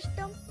అంత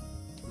ఇష్టం?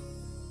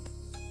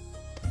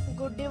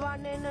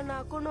 గుడ్డివాడినైనా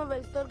నాకు నువ్వు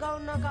వెళ్తురుగా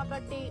ఉన్నావు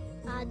కాబట్టి.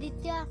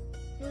 ఆదిత్య,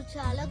 నువ్వు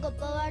చాలా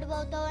గొప్పవాడు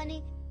అవుతావని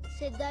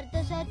సిద్ధార్థ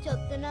సార్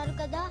చెప్తున్నారు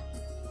కదా.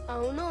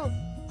 అవును,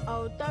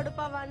 అవుతాడు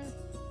పవన్.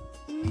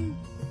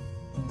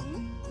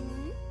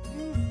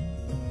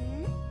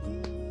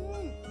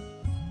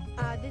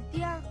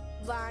 ఆదిత్య,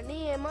 వాణి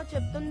ఏమో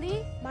చెప్తుంది.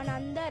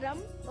 మనందరం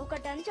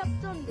ఒకటని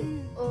చెప్తుంది.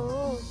 ఓ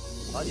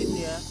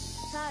Aditya.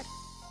 Sir.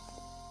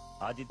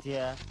 Aditya,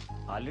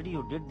 already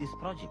you did this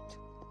project.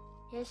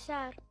 Yes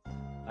sir.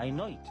 I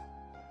know it.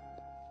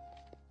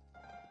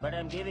 But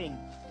I'm giving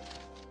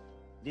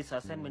this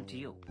assignment to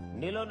you.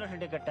 నీలో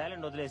ఉన్నటువంటి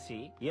టాలెంట్ వదిలేసి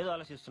ఏదో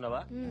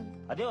ఆలోచిస్తున్నావా?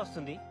 అదే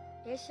వస్తుంది.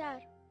 Yes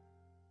sir.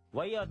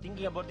 Why you are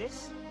thinking about this?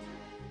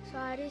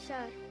 Sorry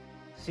sir.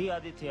 See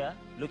Aditya,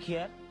 look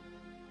here.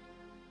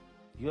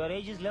 Your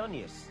age is 11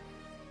 years.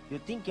 You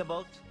think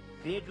about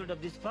creativity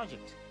of this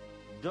project.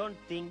 Don't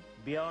think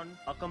beyond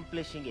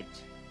accomplishing it.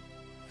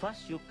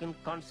 First you can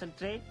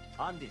concentrate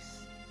on this.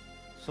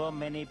 So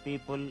many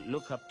people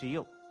look up to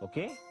you.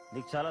 Okay?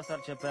 నీకు చాలా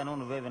సార్లు చెప్పాను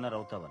నువ్వే winner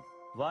అవుతావని.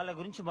 వాళ్ళ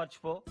గురించి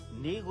మర్చిపో,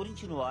 నీ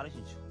గురించి నువ్వు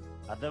ఆలోచించు.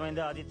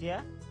 అర్థమైందా ఆదిత్య?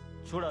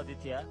 చూడు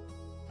Aditya,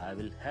 I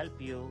will help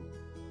you.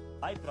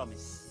 I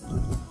promise.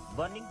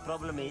 Burning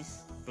problem is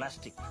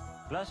plastic.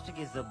 Plastic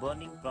is the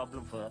burning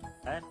problem for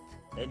earth,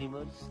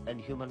 animals and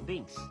human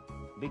beings.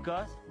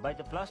 Because by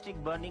the plastic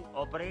burning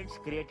operates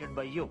created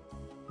by you.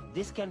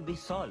 This can be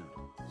solved.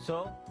 So,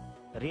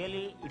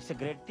 really it's a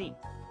great thing.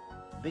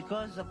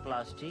 Because of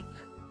plastic,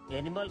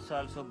 animals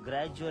also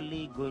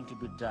gradually going to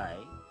be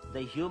die,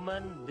 the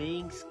human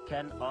beings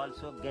can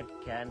also get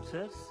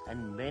cancers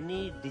and many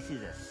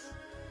diseases.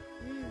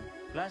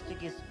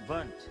 Plastic is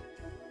burnt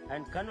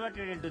and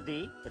converted into the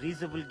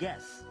reusable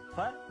gas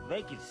for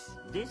vehicles.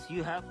 This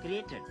you have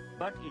created,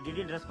 but it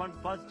didn't respond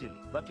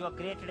positively. But you have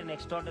created an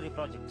extraordinary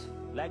project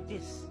like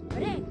this.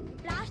 అరే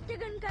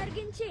plastic ని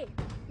కరిగించి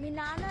మీ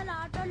నాన్నల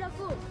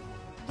ఆటోలకు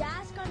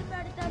gas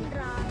కనిపెడతాం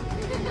రా.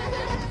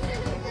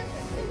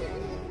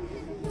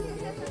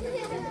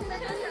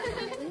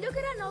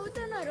 ఎందుకురా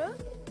నవ్వుతున్నారు?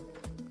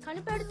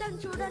 కనిపెడతాను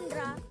చూడండి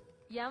రా.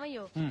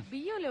 యామయ్యో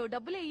బియ్యంలో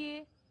డబ్బులయ్యి.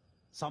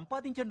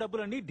 సంపాదించిన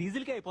డబ్బులన్నీ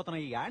డీజిల్ కి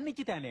అయిపోతున్నాయి.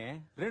 యాడ్నిచ్చి తానే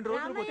 2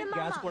 రోజులు పోతే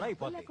గ్యాస్ కూడా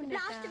అయిపోతాయి.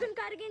 ప్లాస్టిక్ ని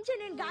కరిగించి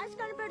నేను గ్యాస్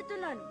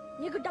కనిపెడుతున్నాను.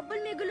 నీకు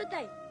డబ్బులు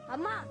మిగులుతాయి.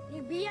 అమ్మా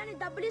నీ బియ్యాన్ని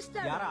డబ్బులు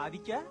ఇస్తాడు. యారా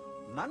ఆదిత్య,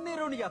 నన్నే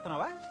రౌండ్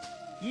చేస్తున్నావా?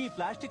 ఈ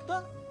ప్లాస్టిక్ తో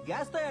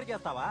గ్యాస్ తయారు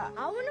చేస్తావా?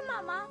 అవును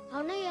మామా.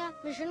 అవునయ్యా,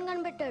 మిషన్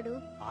కనిపెట్టాడు.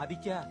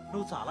 ఆదిత్య,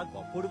 నువ్వు చాలా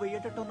గొప్పోడు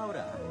పోయేటట్టు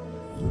ఉన్నావురా.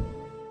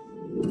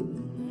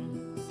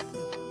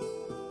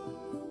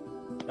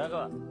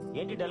 రాఘవ,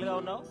 ఏంటి డల్ గా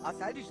ఉన్నావు? ఆ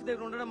సైడిస్ట్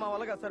దగ్గర ఉండడం మా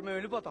వల్ల కాదు సార్, మేము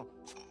వెళ్ళిపోతాం.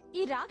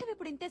 ఈ రాఘవ్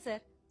ఇప్పుడు ఇంతే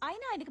సార్.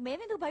 అయినా ఆయనకు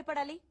మేమెందుకు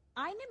భయపడాలి?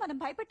 ఆయన్నే మనం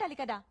భయపెట్టాలి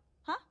కదా.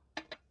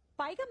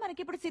 పైగా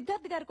మనకిప్పుడు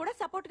సిద్ధార్థ్ గారు కూడా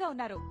సపోర్ట్ గా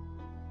ఉన్నారు.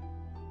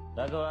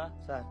 రాఘవ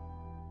సార్,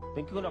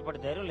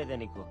 పెంకున్నప్పటి ధైర్యం లేదా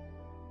నీకు?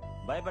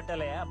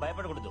 భయపెట్టాలయా,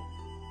 భయపడకూడదు.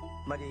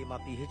 మరి మా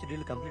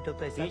పిహెచ్డీలు కంప్లీట్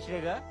అవుతాయి సార్.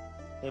 పిహెచ్డీగా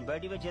నేను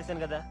బయటికి పోయి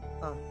చేశాను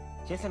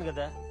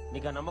కదా.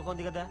 నీకు ఆ నమ్మకం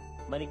ఉంది కదా,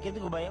 మరి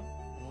ఇంకెందుకు భయం?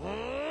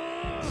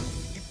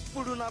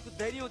 ఇప్పుడు నాకు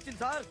ధైర్యం వచ్చింది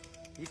సార్.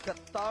 ఇక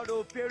తాడో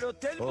పేడో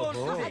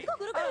తెలిపోతుంది.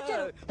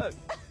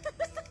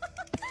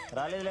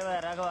 రాలేదులేవా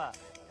రాఘవ,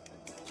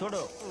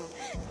 చూడు.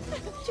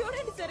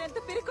 చూడండి సార్ ఎంత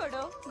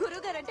పిరికోడో.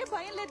 గురువు గారు అంటే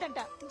భయం లేదంట.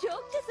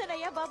 జోక్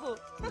చేశానయ్యా బాబు.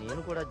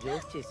 నేను కూడా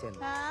జోక్ చేశాను.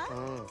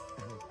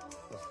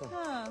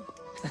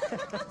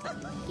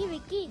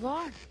 Vicky,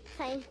 what?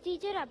 Science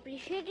teacher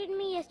appreciated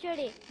me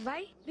yesterday.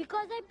 Why?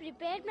 Because I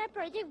prepared my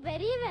project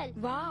very well.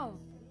 Wow.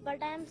 But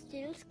I am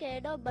still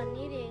scared of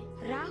Bunny Ray.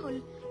 Rahul,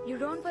 you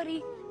don't worry.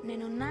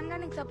 నేను ఉన్నానుగా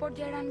నీకు సపోర్ట్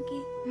చేయడానికి.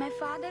 My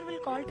father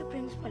will call to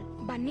principal.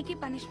 బన్నీకి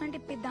punishment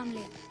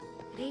ఇప్పిద్దాంలే.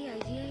 Ray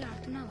IGI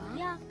ఆడుతున్నావా?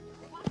 Yeah.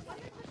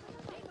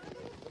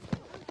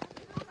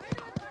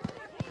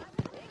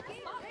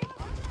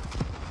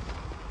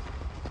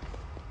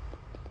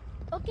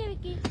 Okay,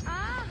 Vicky.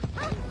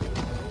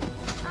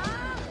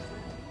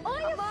 Oh,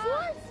 you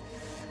fools!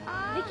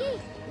 Vicky!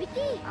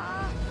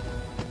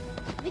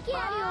 Vicky,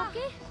 are you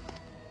okay?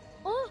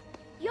 Oh,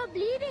 you're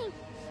bleeding.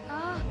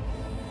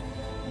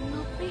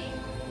 నొప్పి.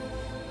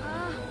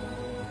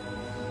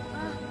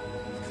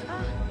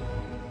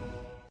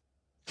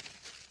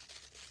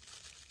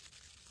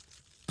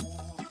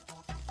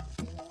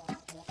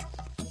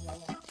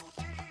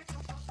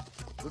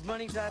 Good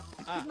morning sir.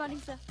 Good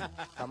morning sir.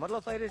 Summer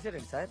లో fire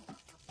వేసారండి sir.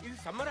 ఇది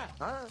సమ్మరా?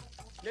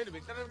 నేను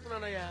winter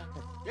అనుకున్నానయ్యా.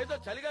 ఏదో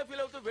చలిగా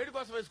feel అవుతూ వేడి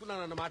కోసం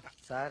వేసుకున్నాను అన్నమాట.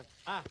 సార్,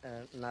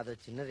 నాదో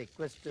చిన్న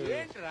రిక్వెస్ట్.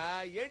 ఏంట్రా,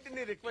 ఏంటి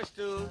నీ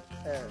రిక్వెస్ట్?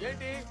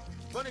 ఏంటి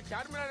కొన్ని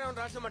చార్మినార్ ఏమైనా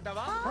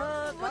రాసామంటావా?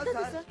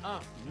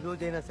 ఈ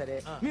రోజైనా సరే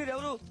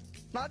మీరెవరు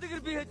నా దగ్గర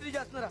పిహెచ్డీ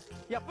చేస్తున్నారా,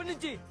 ఎప్పటి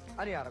నుంచి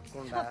అని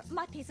అడగకుండా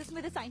మా థీసిస్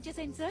మీద సైన్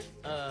చేసేయండి సార్.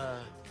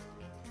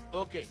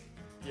 ఓకే,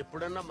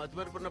 ఎప్పుడన్నా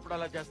మధ్యమరుపున్నప్పుడు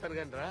అలా చేస్తాను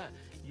కానీ రా,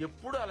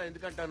 ఎప్పుడు అలా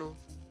ఎందుకంటాను?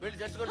 వెళ్ళి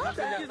చేసుకోండి.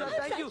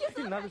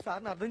 నాకు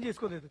సార్ అర్థం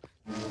చేసుకోలేదు.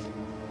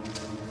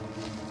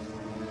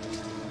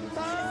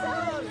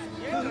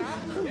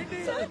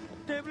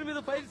 టేబుల్ మీద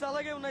ఫైల్స్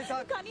అలాగే ఉన్నాయి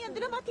సార్, కానీ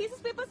అందులో మా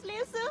థీసిస్ పేపర్స్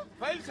లేవు సార్.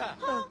 ఫైల్సా?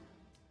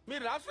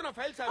 మీరు రాస్తున్న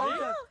ఫైల్స్ అవి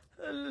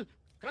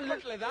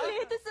కనపడలేదా?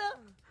 లేదు సార్.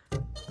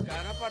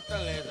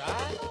 కనపడలేదా?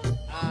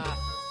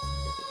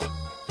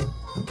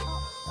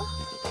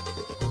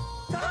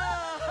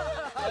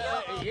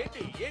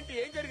 ఏంటి ఏంటి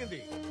ఏం జరిగింది?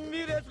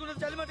 మీరు వేసుకున్న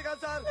చలిమంట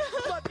కాదు సార్,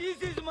 మా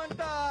థీసిస్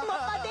మంట.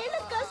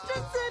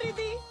 కష్టం సార్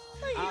ఇది.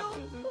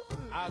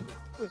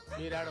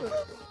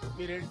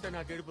 మీరు ఏడిస్తే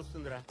నాకు ఏడుపు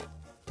వస్తుందిరా.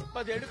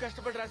 10 ఏళ్ళు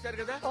కష్టపడి రాశారు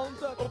కదా,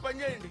 ఓ పని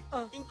చేయండి,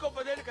 ఇంకో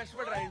 10 ఏళ్ళు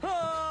కష్టపడి రాయండి.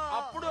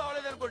 అప్పుడు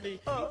అవలేదనుకోండి,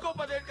 ఇంకో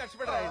 10 ఏళ్ళు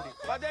కష్టపడి రాయండి.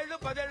 10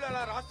 ఏళ్ళు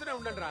అలా రాస్తూనే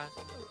ఉండండి రా.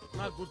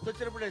 నాకు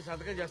గుర్తొచ్చినప్పుడు నేను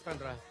సంతకం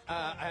చేస్తాను రా.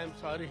 I'm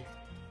sorry.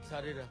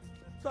 సారీ రా,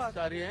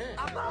 sorry.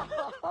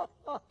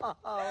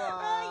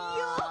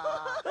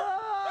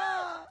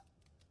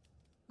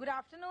 Good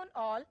afternoon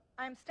all.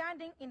 I am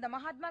standing in the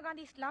Mahatma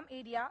Gandhi slum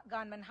area,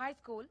 Government High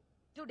School.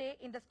 Today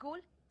in the school,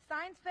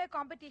 science fair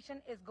competition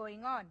is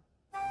going on.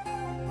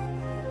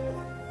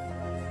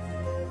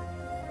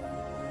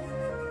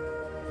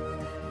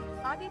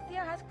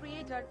 Aditya has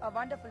created a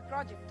wonderful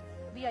project.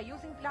 We are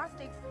using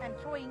plastics and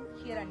throwing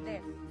here and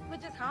there,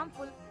 which is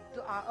harmful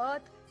to our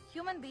earth,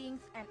 human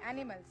beings and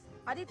animals.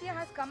 Aditya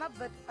has come up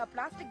with a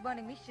plastic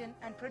burning machine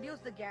and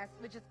produced the gas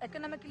which is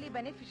economically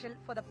beneficial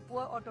for the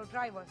poor auto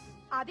drivers.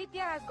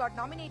 Aditya has got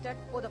nominated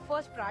for the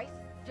first prize.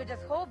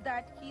 Judges hope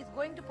that he is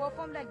going to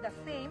perform like the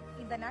same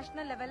in the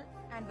national level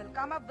and will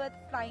come up with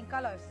flying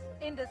colors.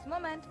 In this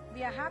moment,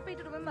 we are happy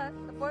to remember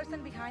the person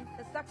behind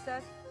his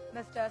success,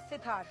 Mr.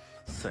 Siddharth.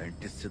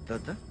 Scientist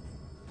Siddhartha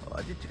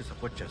ఆదిత్యకి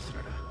support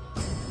చేస్తున్నాడా?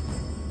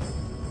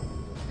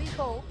 We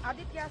Therefore,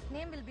 Aditya's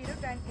name will be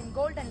written in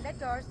golden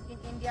letters in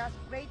India's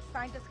great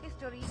scientist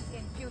history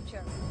in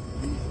future.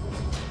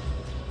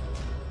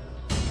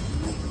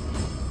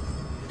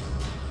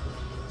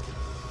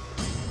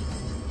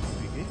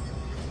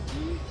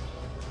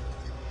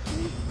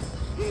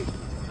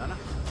 నానా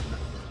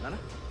నానా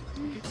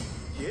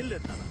ఏం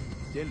లేదు నానా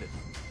ఏం లేదు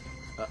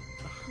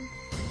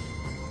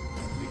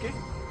VK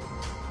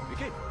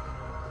VK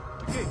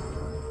VK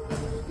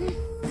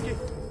VK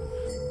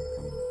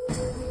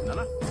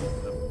నానా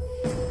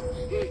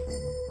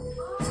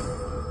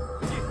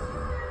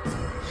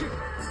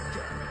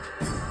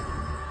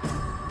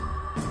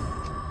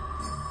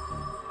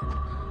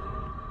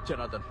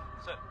జనార్దన్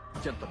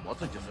ఎంత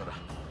మోసం చేశారా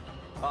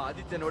ఆ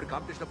ఆదిత్య వాడి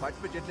కాంపిటీషన్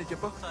పార్టిసిపేట్ చేయట్లేదు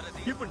చెప్పు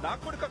ఇప్పుడు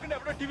నాకు కూడా కాకుండా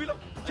ఎవరో టీవీలో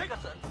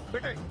సార్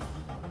పెట్టే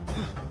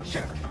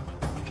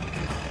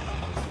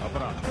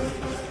అపరా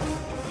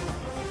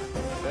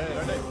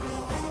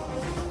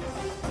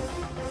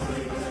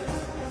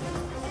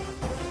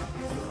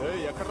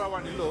ఎక్కడ రావా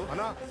ఇల్లు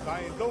అన్నా నా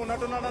ఇంట్లో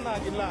ఉన్నట్టున్నాడన్నా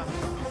గిల్లా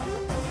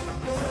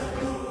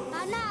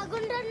అన్న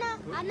ఆగుండ్రన్న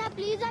అన్న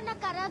ప్లీజ్ అన్న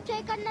ఖరాబ్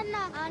చేయకండి అన్న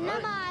అన్న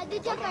మా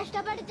ఆదిత్య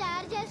కష్టపడి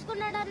తయారు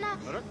చేసుకున్నాడన్న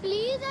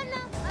ప్లీజ్ అన్న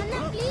అన్న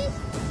ప్లీజ్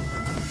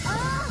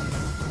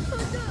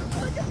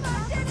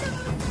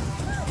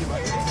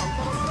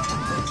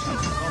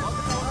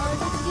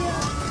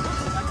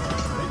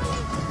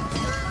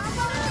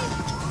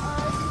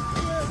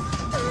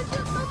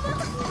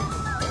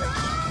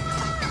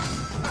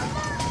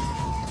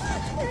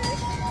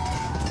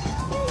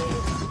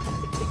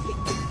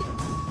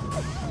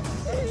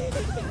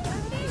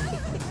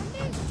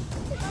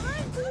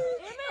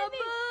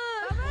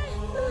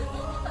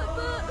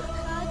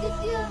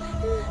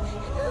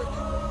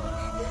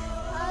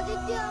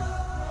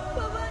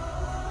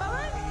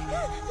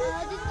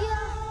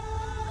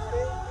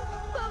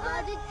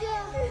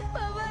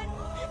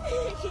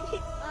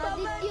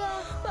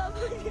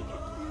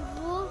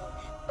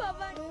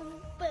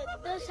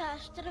పెద్ద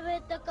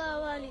శాస్త్రవేత్త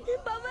కావాలి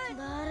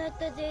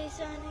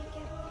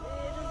భారతదేశానికి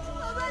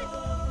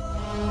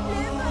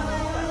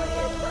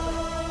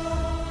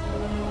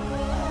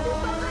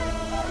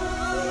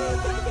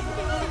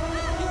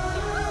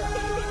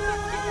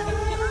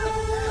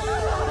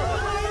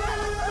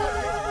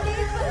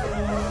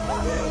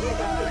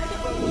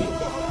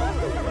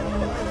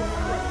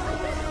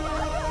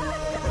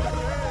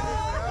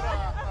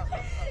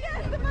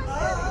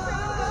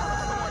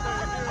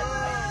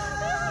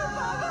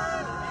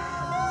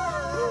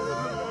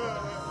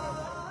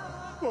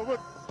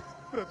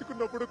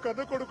బ్రతికున్నప్పుడు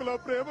కన్న కొడుకులా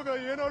ప్రేమగా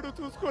ఏనాడు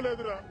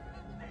చూసుకోలేదురా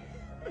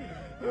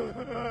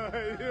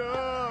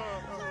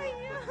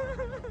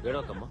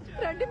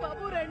రండి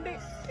బాబు రండి.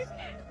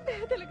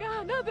 పేదలుగా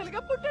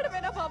అనాథలుగా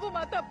పుట్టడమేనా బాబు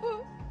మా తప్పు?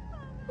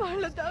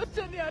 వాళ్ళ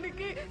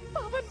దౌర్జన్యానికి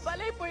పవన్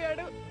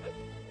బలైపోయాడు.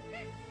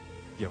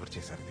 ఎవరు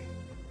చేశారు?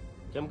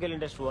 Chemical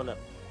industry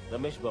owner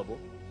Ramesh Babu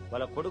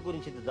వాళ్ళ కొడుకు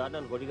గురించి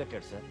దారుణాన్ని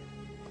గొడిగట్టాడు సార్.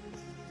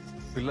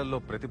 పిల్లల్లో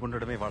ప్రతిభ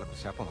ఉండడమే వాళ్లకు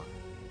శాపమా?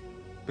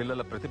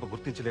 పిల్లల ప్రతిభ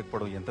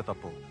గుర్తించలేకపోవడం ఎంత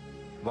తప్పు.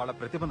 వాళ్ళ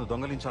ప్రతిభను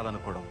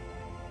దొంగలించాలనుకోవడం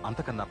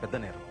అంతకన్నా పెద్ద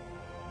నేరం.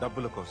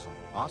 డబ్బుల కోసం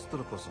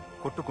ఆస్తుల కోసం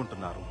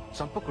కొట్టుకుంటున్నారు,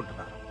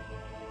 చంపుకుంటున్నారు.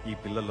 ఈ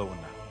పిల్లల్లో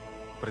ఉన్న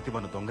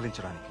ప్రతిభను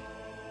దొంగలించడానికి,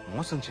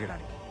 మోసం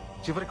చేయడానికి,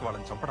 చివరికి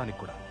వాళ్ళని చంపడానికి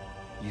కూడా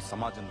ఈ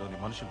సమాజంలోని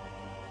మనుషులు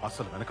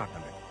అస్సలు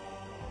వెనకాడటం లేదు.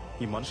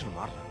 ఈ మనుషులు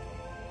మారరా?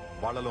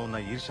 వాళ్లలో ఉన్న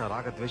ఈర్ష్య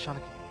రాగ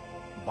ద్వేషాలకి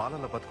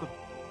బాలల బతుకులు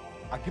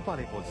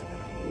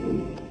అగ్గిపాలైపోవాల్సిందేనా?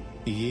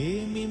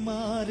 ఏమి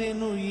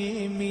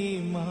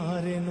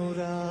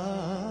మారెనురా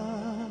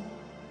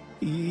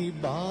ఈ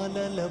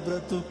బాలల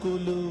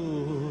బ్రతుకులు,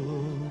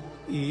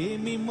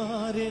 ఏమి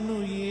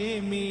మారెనురా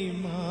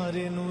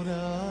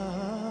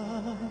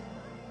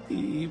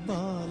ఈ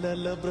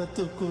బాలల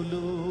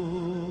బ్రతుకులు.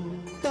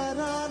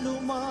 తరాలు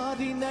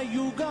మారిన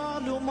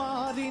యుగాలు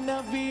మారిన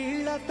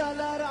వీళ్ళ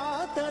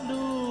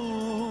తలరాతలు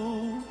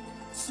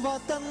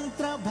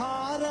స్వతంత్ర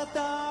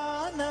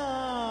భారతాన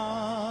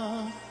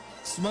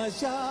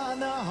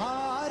శ్మశాన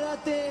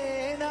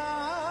హారతేనా.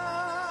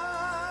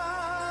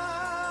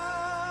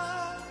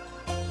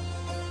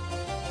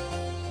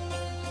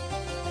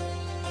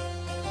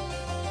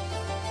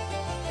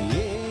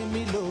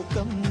 ఏమి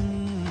లోకం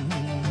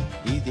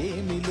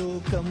ఇదేమి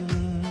లోకం,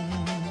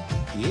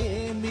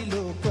 ఏమి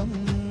లోకం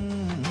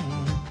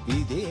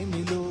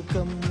ఇదేమి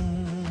లోకం.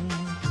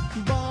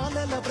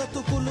 బాలల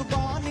బ్రతుకులు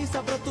బానిస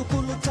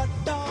బ్రతుకులు,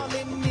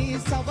 చట్టాలెన్ని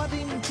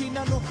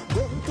సవరించినను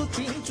గొంతు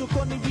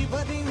చించుకొని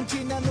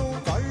వివరించినను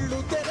కళ్ళు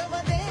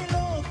తెరవనే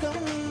లోకం,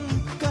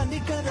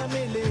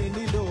 కనికరమే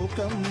లేని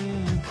లోకం.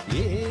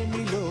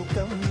 ఏమి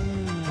లోకం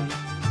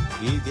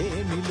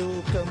ఇదేమి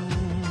లోకం,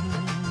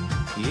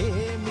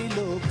 ఏమి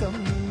లోకం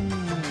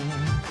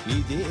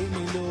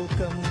ఇదేమి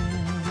లోకం.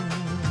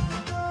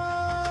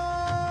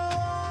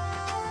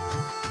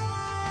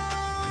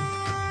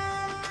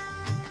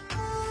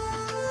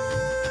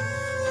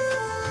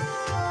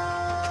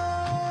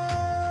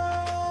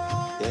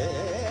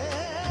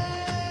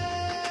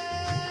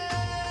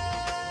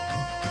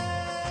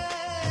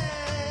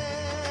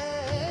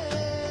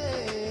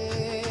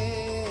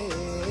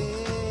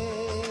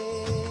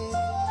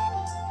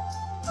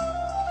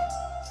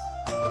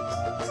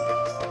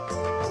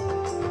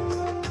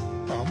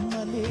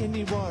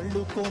 లేని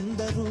వాళ్ళు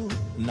కొందరు,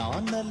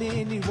 నాన్న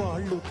లేని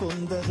వాళ్ళు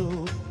కొందరు,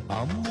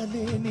 అమ్మ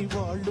లేని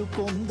వాళ్ళు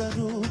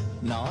కొందరు,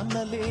 నాన్న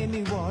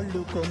లేని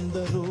వాళ్ళు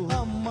కొందరు,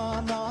 అమ్మా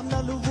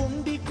నాన్నలు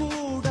ఉండి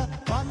కూడా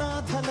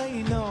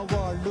అనాథలైన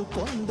వాళ్ళు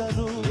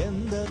కొందరు.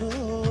 ఎందరో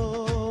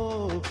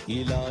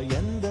ఇలా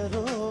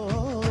ఎందరో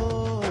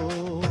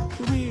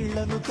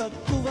వీళ్లను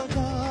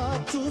తక్కువగా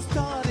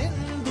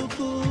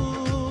చూస్తారెందుకు?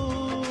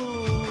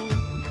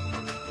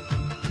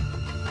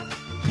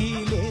 ఈ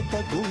లేత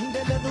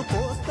గుండెలను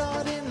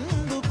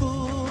కోస్తారెందుకు?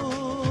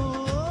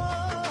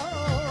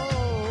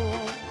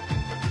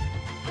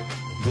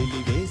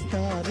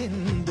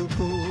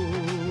 వెలివేస్తారెందుకు?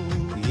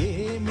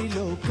 ఏమి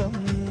లోకం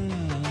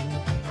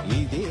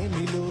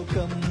ఇదేమి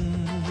లోకం,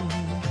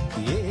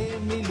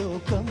 ఏమి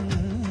లోకం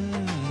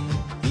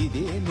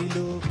ఇదేమి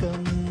లోకం.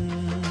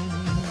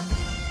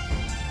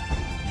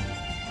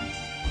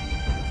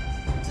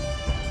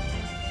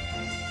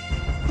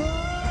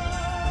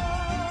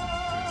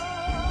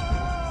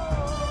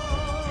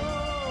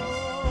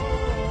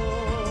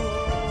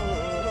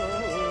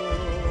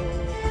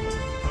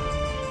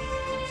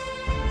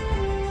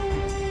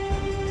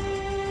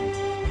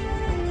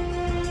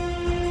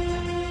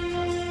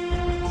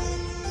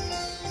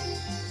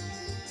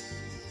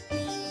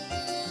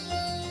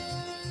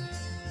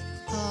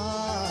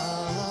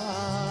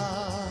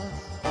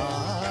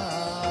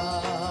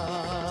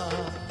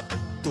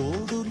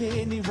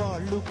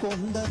 వాళ్ళు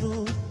కొందరు,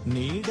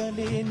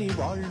 నీడలేని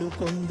వాళ్ళు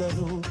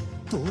కొందరు,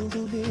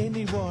 తోడు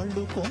లేని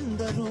వాళ్ళు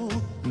కొందరు,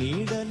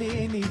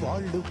 నీడలేని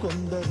వాళ్ళు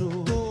కొందరు,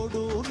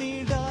 తోడు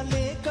నీడ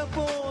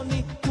లేకపోని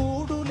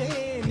కూడు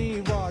లేని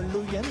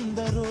వాళ్ళు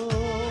ఎందరో.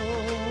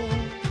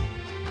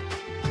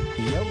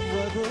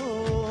 ఎవ్వరో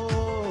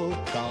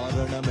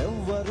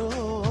కారణమెవ్వరో,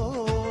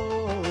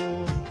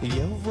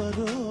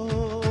 ఎవ్వరో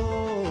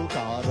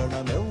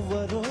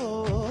కారణమెవ్వరో.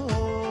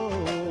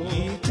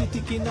 ఈ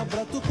చితికిన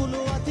బ్రతుకులు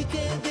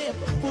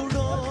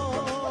అతికేదెప్పుడో,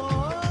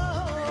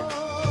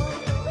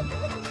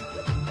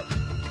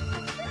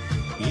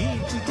 ఈ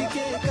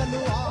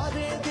చితికేకలు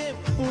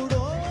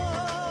ఆరేదెప్పుడో.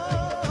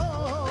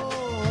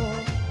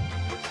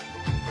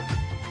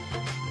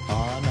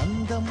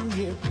 ఆనందం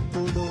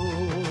ఎప్పుడో.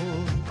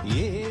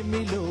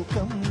 ఏమి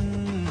లోకం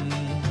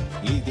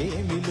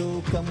ఇదేమి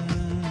లోకం,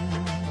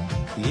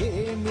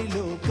 ఏమి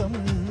లోకం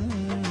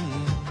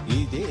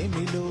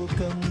ఇదేమి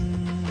లోకం.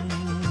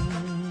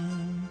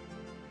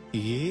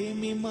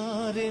 ఏమి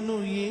మారెను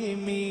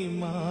ఏమి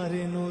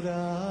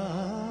మారెనురా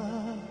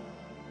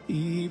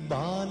ఈ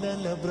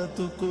బాలల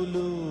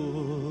బ్రతుకులు,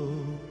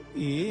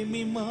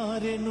 ఏమి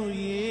మారెను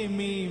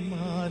ఏమి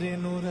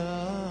మారెనురా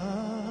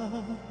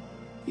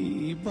ఈ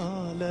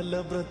బాలల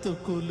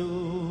బ్రతుకులు.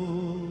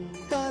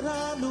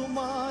 తరాలు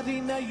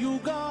మారిన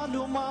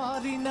యుగాలు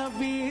మారిన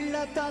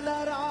వీళ్ళ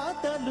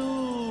తలరాతలు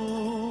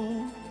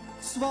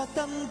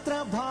స్వతంత్ర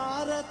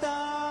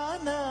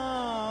భారతాన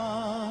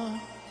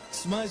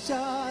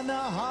శ్మశాన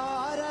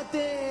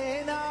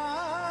హారతేనా.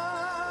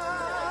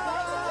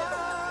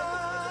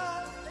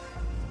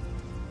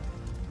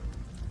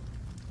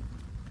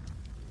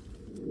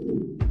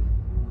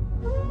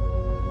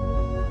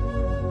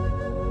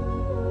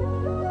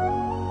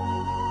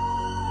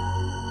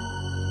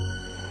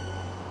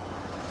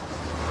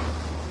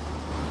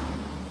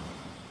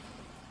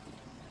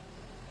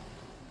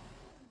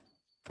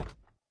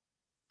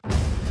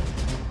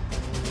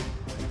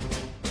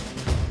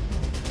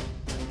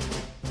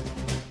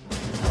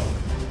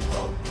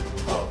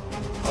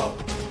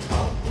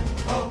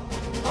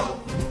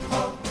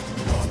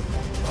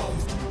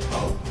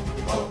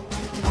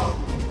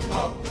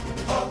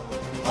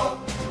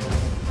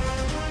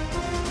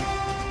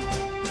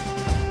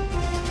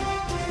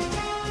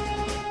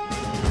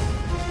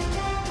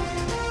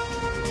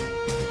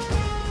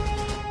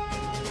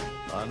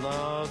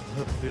 అనాథ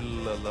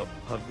పిల్లల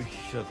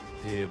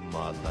భవిష్యత్తే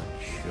మా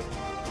లక్ష్యం.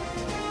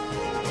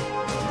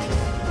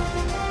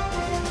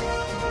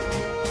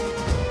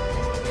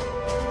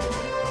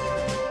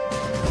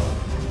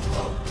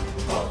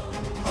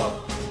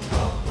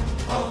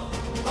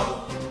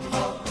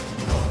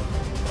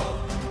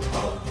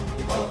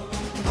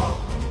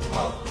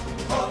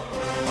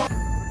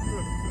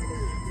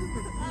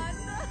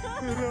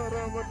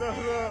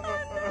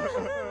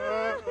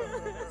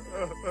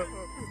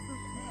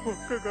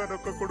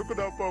 ఒక్కగానొక్క కొడుకు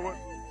నా పవన్,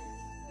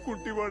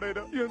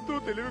 కుంటివాడైనా ఎంతో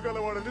తెలివి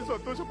గలవాడని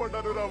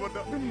సంతోషపడ్డాను రావణ.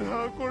 నా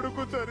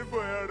కొడుకు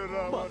చనిపోయాడు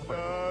రావణ,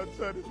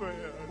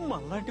 చనిపోయాడు.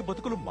 మళ్ళాంటి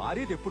బతుకులు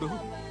మారేదెప్పుడు?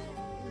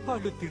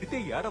 వాళ్ళు తిడితే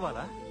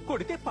ఏడవాలా,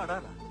 కొడితే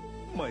పడాలా,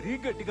 మరీ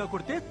గట్టిగా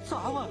కొడితే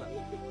చావాలా?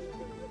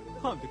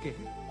 అందుకే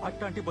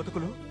అట్లాంటి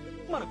బతుకులు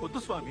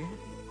మనకొద్దు స్వామి.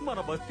 మన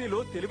బస్తీలో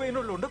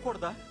తెలివైనోళ్ళు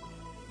ఉండకూడదా?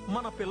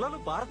 మన పిల్లలు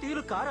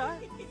భారతీయులు కారా?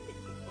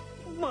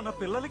 మన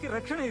పిల్లలకి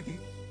రక్షణ ఏది?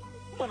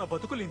 మన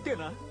బతుకులు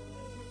ఇంతేనా?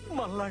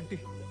 మనలాంటి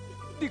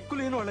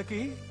దిక్కులేని వాళ్ళకి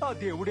ఆ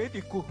దేవుడే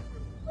దిక్కు.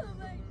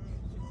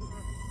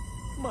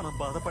 మనం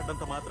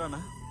బాధపడ్డంత మాత్రాన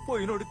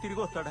పోయినోడు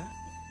తిరిగి వస్తాడా?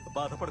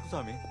 బాధపడకు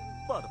స్వామి,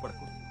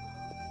 బాధపడకు.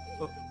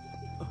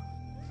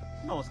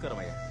 నమస్కారం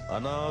అయ్యా.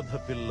 అనాథ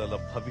పిల్లల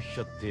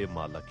భవిష్యత్తే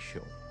మా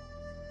లక్ష్యం.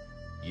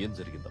 ఏం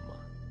జరిగిందమ్మా?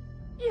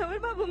 ఎవరు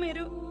బాబు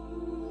మీరు?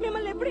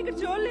 మిమ్మల్ని ఎప్పుడు ఇక్కడ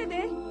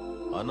చూడలేదే.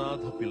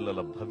 అనాథ పిల్లల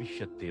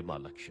భవిష్యత్తే మా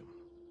లక్ష్యం.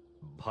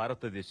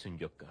 భారతదేశం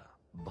యొక్క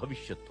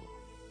భవిష్యత్తు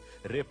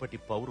రేపటి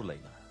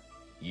పౌరులైన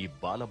ఈ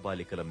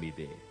బాలబాలికల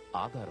మీదే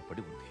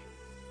ఆధారపడి ఉంది.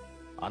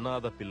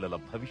 అనాథ పిల్లల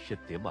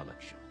భవిష్యత్తే మా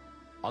లక్ష్యం.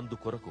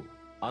 అందుకొరకు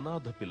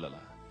అనాథ పిల్లల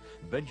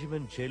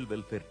బెంజమిన్ చైల్డ్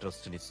వెల్ఫేర్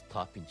ట్రస్ట్ ని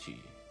స్థాపించి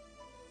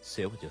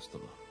సేవ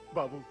చేస్తున్నాం.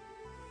 బాబు,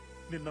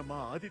 నిన్న మా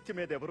ఆదిత్య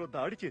మీద ఎవరో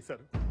దాడి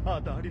చేశారు. ఆ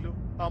దాడిలో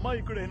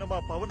అమాయకుడైన మా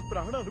పవన్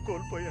ప్రాణాలు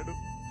కోల్పోయాడు.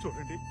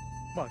 చూడండి,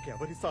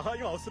 మాకెవరి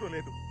సహాయం అవసరం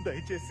లేదు.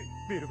 దయచేసి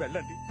మీరు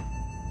వెళ్ళండి.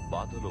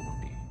 బాధలో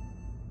ఉండి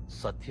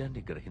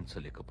సత్యాన్ని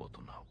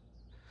గ్రహించలేకపోతున్నావు.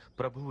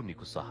 ప్రభువు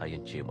నీకు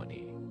సహాయం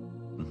చేయమని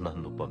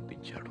నన్ను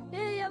పంపించాడు.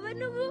 ఎవరు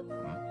నువ్వు?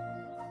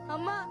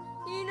 అమ్మా,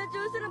 ఈయన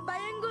చూసిన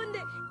భయంగా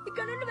ఉంది.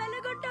 ఇక్కడ నుండి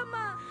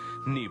వెళ్ళగొట్టమ్మా.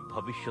 నీ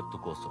భవిష్యత్తు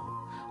కోసం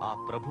ఆ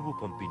ప్రభువు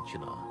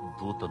పంపించిన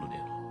దూతను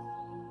నేను.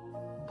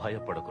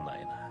 భయపడకు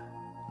నాయన.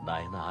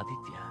 నాయన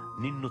ఆదిత్య,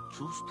 నిన్ను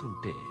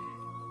చూస్తుంటే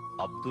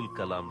అబ్దుల్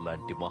కలాం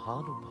లాంటి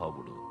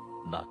మహానుభావుడు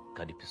నాకు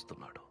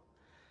కనిపిస్తున్నాడు.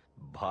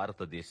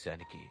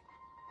 భారతదేశానికి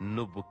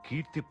నువ్వు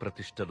కీర్తి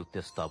ప్రతిష్టలు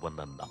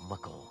తెస్తావన్న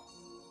నమ్మకం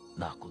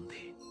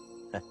నాకుంది.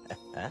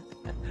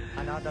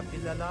 అనాథ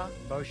పిల్లల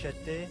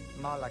భవిష్యత్తే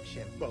మా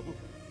లక్ష్యం. బాబు,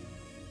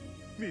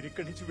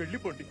 మీరిక్కడి నుంచి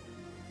వెళ్ళిపోండి.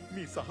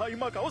 మీ సహాయం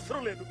మాకు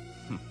అవసరం లేదు.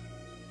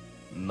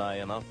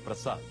 నాయనా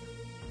ప్రసాద్,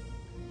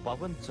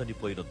 పవన్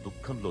చనిపోయిన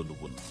దుఃఖంలో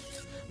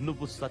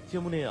నువ్వు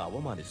సత్యమునే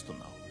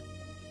అవమానిస్తున్నావు.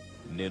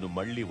 నేను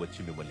మళ్ళీ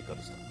వచ్చి మిమ్మల్ని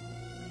కలుస్తాను.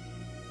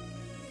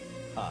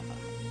 ఆహా.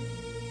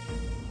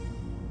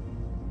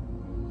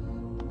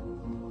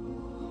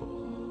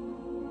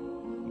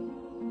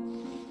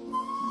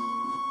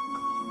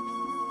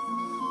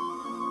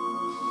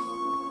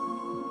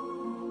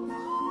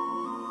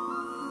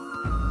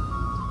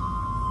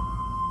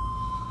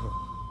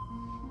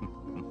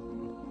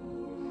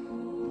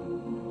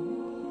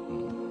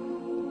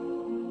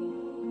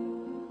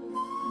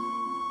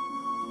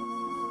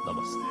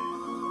 నమస్తే.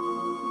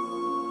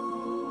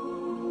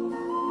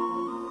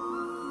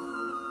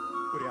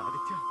 ఒరే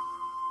ఆదిత్య,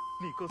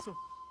 నీకోసం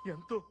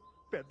ఎంతో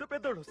పెద్ద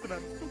పెద్దోడు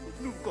వస్తున్నారు.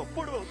 నువ్వు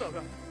గొప్పోడు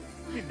అవుతావా?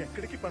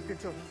 నిన్నెక్కడికి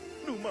పంపించావా?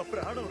 నువ్వు మా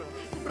ప్రాణం రా,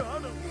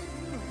 ప్రాణం,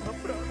 నువ్వు మా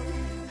ప్రాణం.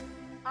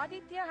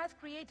 Aditya has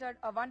created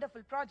a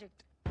wonderful project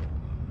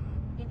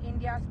in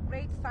India's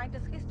great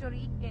scientist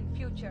history in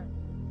future.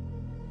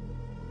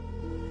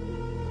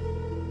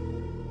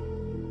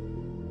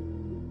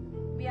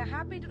 We are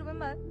happy to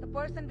remember the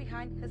person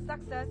behind his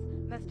success,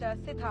 Mr.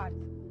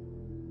 Siddharth.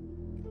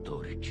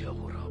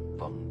 దొరికావురా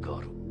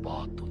బంగారు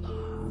బాతులా.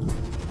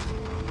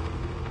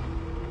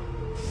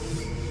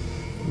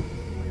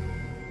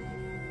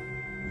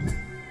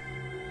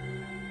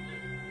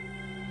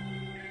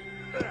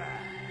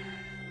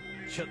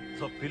 చెత్త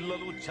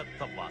పిల్లలు,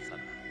 చెత్త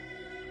వాసన.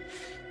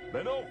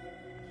 బెనో,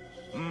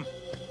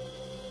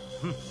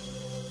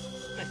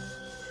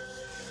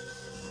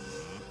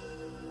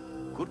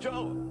 కూర్చో.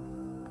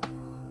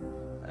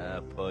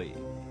 పోయి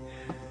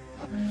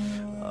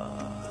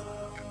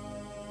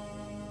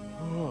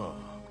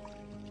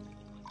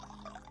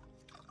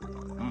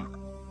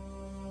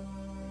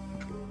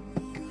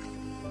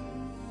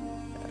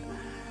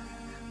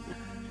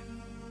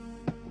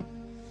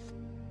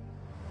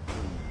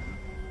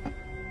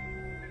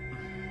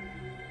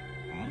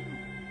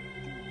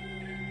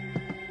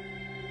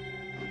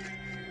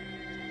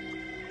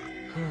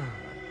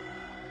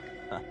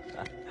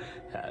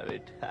have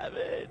it, have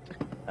it.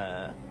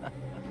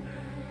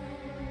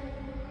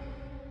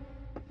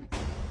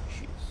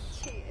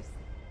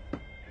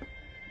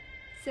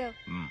 Sir,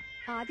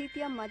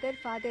 Aditya mother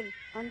father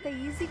అంత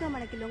ఈజీగా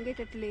మనకి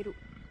లొంగేటట్టు లేరు.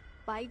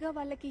 పైగా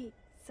వాళ్ళకి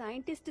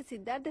సైంటిస్ట్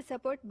సిద్ధార్థ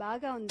సపోర్ట్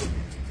బాగా ఉంది.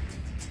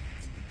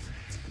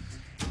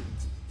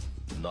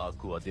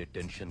 నాకు అదే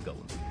టెన్షన్ గా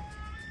ఉంది.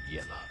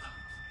 ఎలా?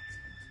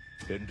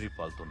 హెన్రీ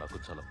పాల్తో నాకు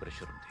చాలా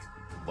ప్రెషర్ ఉంది.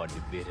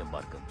 వాడిని వేరే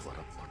మార్గం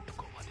ద్వారా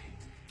పట్టుకోవాలి.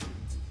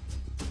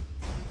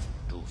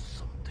 Do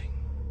something.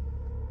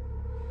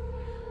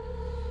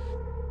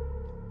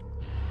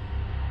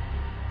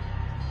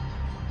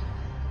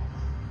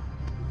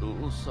 Do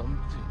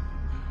something.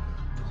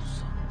 Do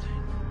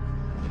something.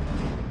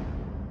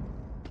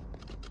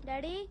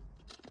 Daddy,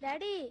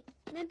 daddy,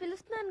 నేను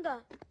పిలుస్తున్నానుగా.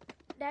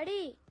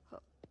 డాడీ.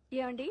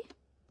 ఏమండి?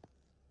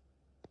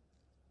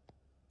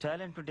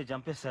 టాలెంట్ ఉంటే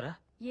చంపేస్తారా?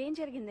 ఏం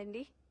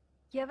జరిగిందండి?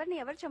 ఎవరిని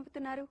ఎవరు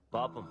చంపుతున్నారు?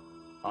 పాపం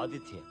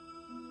ఆదిత్య,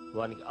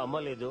 వానికి అమ్మ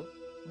లేదు,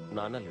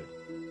 నాన్న లేడు,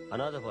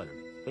 అనాథ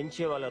బాలుడు.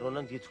 పెంచే వాళ్ళ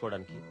రుణం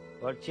తీర్చుకోవడానికి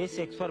వాడు చేసే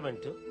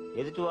ఎక్స్పెరిమెంట్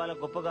ఎదుటి వాళ్ళ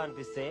గొప్పగా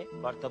అనిపిస్తే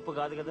వాడు తప్పు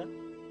కాదు కదా.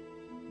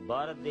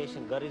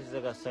 భారతదేశం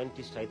గర్వించదగ్గ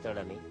సైంటిస్ట్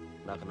అవుతాడని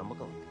నాకు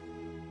నమ్మకం ఉంది.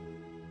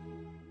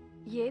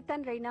 ఏ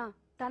తండ్రైనా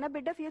తన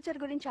బిడ్డ ఫ్యూచర్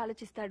గురించి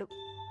ఆలోచిస్తాడు.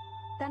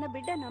 తన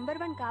బిడ్డ నంబర్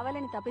 1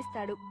 కావాలని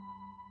తపిస్తాడు.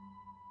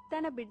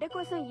 తన బిడ్డ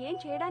కోసం ఏం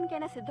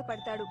చేయడానికైనా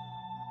సిద్ధపడతాడు.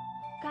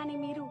 కానీ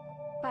మీరు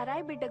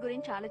పరాయి బిడ్డ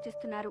గురించి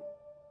ఆలోచిస్తున్నారు.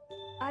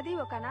 అది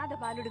ఒక అనాథ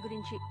బాలుడి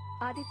గురించి.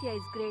 Aditya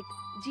is great,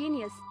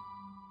 genius.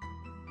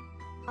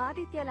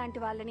 Aditya లాంటి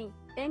వాళ్ళని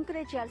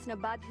ఎంకరేజ్ చేయాల్సిన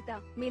బాధ్యత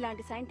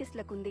మీలాంటి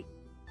సైంటిస్టులకు ఉంది.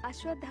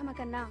 అశ్వత్థామ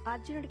కన్నా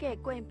అర్జునుడికే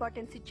ఎక్కువ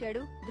ఇంపార్టెన్స్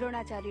ఇచ్చాడు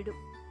ద్రోణాచార్యుడు.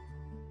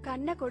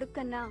 కన్న కొడుకు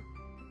కన్నా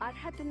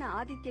అర్హతున్న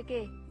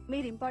ఆదిత్యకే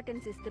మీరు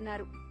ఇంపార్టెన్స్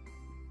ఇస్తున్నారు.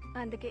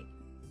 అందుకే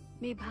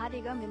మీ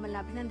భార్యగా మిమ్మల్ని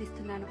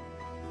అభినందిస్తున్నాను.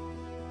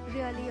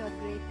 Really your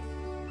great.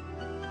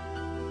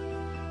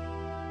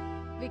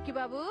 Vicky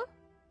Babu,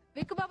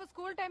 Vicky Babu,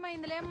 school time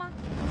అయిందిలే అమ్మా.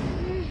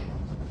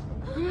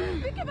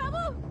 విక్కీ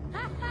బాబు,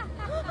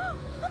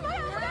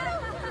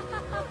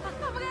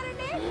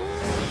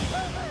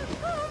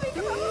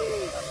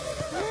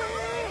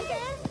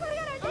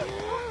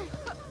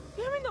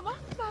 ఏమైందమ్మా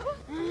బాబు?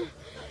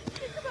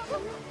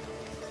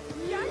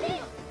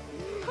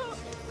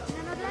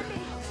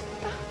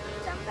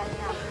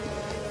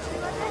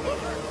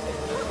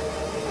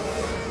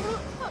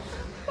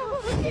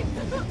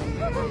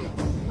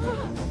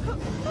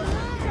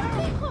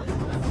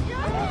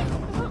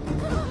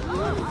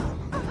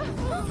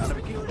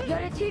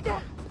 You're a cheater.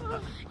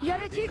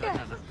 You're a cheater.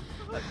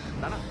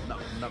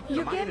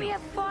 You gave me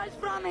a false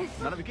promise.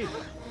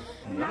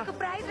 నాకు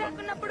ప్రైజ్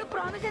రాకున్నప్పుడు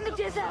ప్రామిస్ ఎందుకు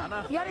చేశా?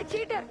 You're a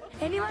cheater.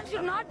 Anyone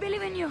should not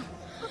believe in you.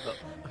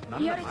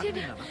 You're a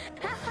cheater.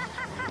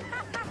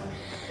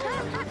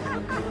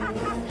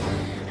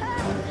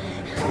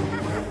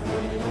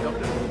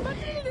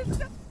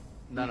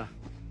 నానా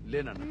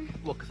లేనన్నా,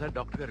 ఒక్కసారి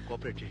doctor గారు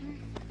cooperate చేయి.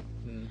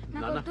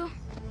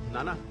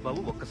 నానా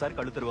బాబు ఒక్కసారి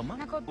కళ్ళు తెరువమ్మా.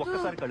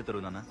 ఒక్కసారి కళ్ళు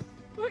తెరువు నాన్న.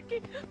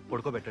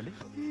 పడుకోబెట్టండి.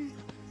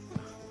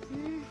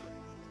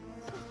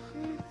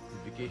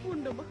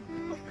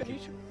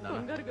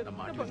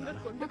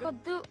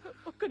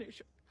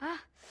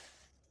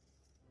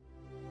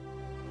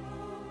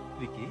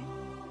 వికీ,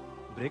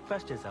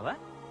 బ్రేక్ఫాస్ట్ చేసావా?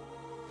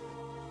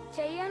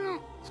 చెయ్యను.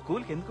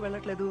 స్కూల్ కి ఎందుకు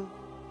వెళ్ళట్లేదు?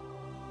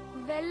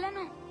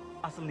 వెళ్ళను.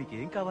 అసలు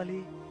నీకేం కావాలి?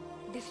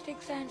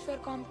 డిస్ట్రిక్ట్ సైన్స్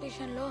ఫేర్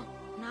కాంపిటీషన్ లో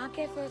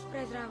నాకే ఫస్ట్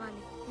ప్రైజ్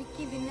రావాలి.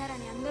 విక్కీ విన్నర్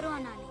అని అందరూ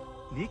అనాలి.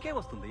 నీకే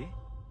వస్తుంది.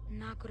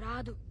 నాకు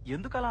రాదు.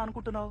 ఎందుకు అలా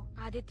అనుకుంటున్నావు?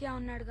 ఆదిత్య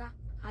ఉన్నాడుగా,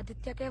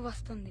 ఆదిత్యకే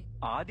వస్తుంది.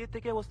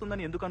 ఆదిత్యకే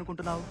వస్తుందని ఎందుకు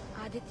అనుకుంటున్నావు?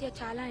 ఆదిత్య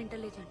చాలా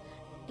ఇంటెలిజెంట్.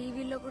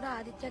 టీవీలో కూడా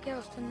ఆదిత్యకే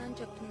వస్తుందని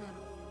చెప్తున్నారు.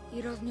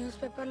 ఈ రోజు న్యూస్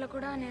పేపర్ లో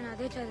కూడా నేను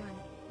అదే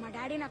చదివాను. మా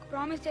డాడీ నాకు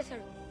ప్రామిస్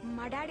చేశాడు.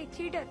 మా డాడీ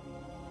చీటర్.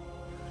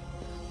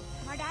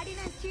 మా డాడీ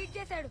నన్ను చీట్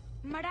చేశాడు.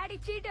 మా డాడీ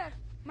చీటర్.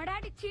 మా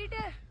డాడీ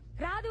చీటర్.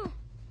 రాదు,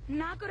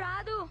 నాకు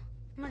రాదు.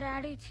 మా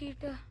డాడీ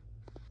చీటర్.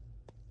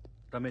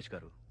 రమేష్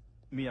గారు,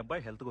 మీ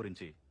అబ్బాయి హెల్త్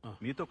గురించి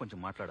మీతో కొంచెం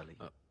మాట్లాడాలి.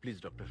 Please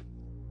doctor.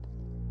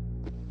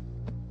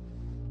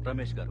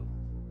 రమేష్ గారు,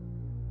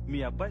 మీ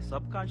అబ్బాయి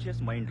సబ్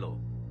కాన్షియస్ మైండ్ లో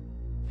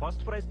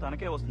ఫస్ట్ ప్రైజ్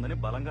తనకే వస్తుందని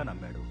బలంగా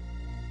నమ్మాడు.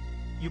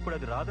 ఇప్పుడు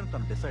అది రాదని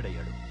తను డిసైడ్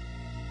అయ్యాడు.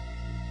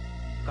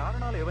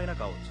 కారణాలు ఏవైనా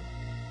కావచ్చు.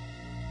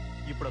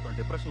 ఇప్పుడు అతను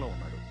డిప్రెషన్ లో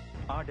ఉన్నాడు.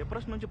 ఆ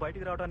డిప్రెషన్ నుంచి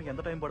బయటికి రావడానికి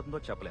ఎంత టైం పడుతుందో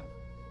చెప్పలేం.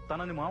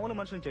 తనని మామూలు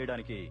మనిషిని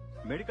చేయడానికి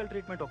మెడికల్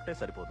ట్రీట్మెంట్ ఒకటే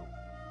సరిపోదు.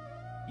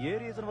 ఏ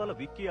రీజన్ వల్ల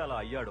విక్కీ అలా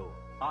అయ్యాడో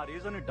ఆ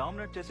రీజన్ ని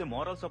డామినేట్ చేసే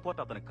మోరల్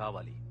సపోర్ట్ అతనికి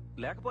కావాలి.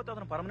 లేకపోతే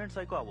అతను పర్మనెంట్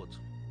సైకో అవ్వచ్చు.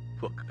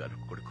 ఒక్కగాను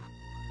కొడుకు,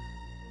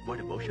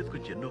 వాడి భవిష్యత్తు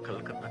గురించి ఎన్నో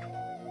కలలు కన్నాను.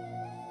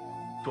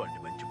 వాడిని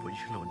మంచి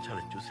పొజిషన్ లో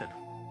ఉంచాలని చూశాను.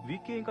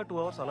 విక్కీ ఇంకా 2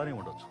 hours అలానే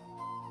ఉండొచ్చు.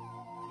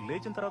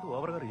 లేచిన తర్వాత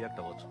ఓవర్ గా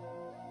రియాక్ట్ అవ్వచ్చు.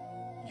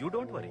 You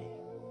don't worry.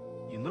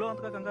 ఇందులో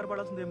అంతగా కంగారు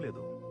పడాల్సిందేం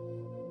లేదు.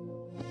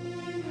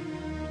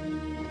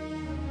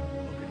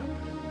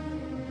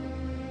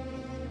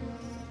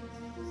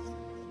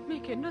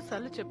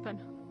 మీకెన్నోసార్లు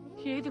చెప్పాను,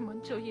 ఏది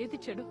మంచో ఏది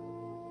చెడు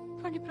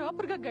వాడిని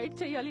ప్రాపర్ గా గైడ్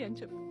చేయాలి అని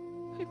చెప్పి.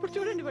 ఇప్పుడు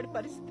చూడండి వాడి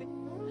పరిస్థితి.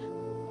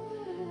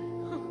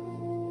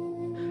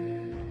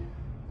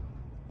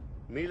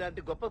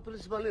 మీలాంటి గొప్ప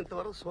ప్రిన్సిపాల్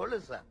ఇంతవరకు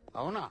చూడలేదు సార్.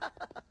 అవునా?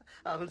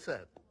 అవును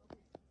సార్.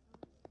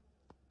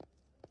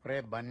 రే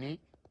బన్నీ,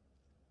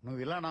 నువ్వు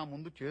ఇలా నా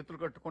ముందు చేతులు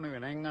కట్టుకుని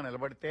వినయంగా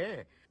నిలబడితే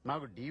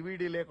నాకు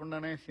DVD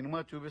లేకుండానే సినిమా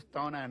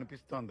చూపిస్తామని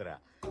అనిపిస్తోందిరా.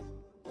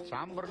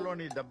 సాంబర్లో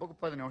నీ దెబ్బకు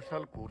 10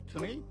 నిమిషాలు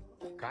కూర్చుని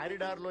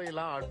కారిడార్ లో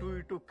ఇలా అటు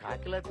ఇటు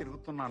కాకిలా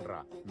తిరుగుతున్నాను రా.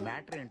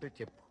 మ్యాటర్ ఏంటో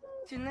చెప్పు.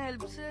 చిన్న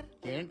హెల్ప్ సార్.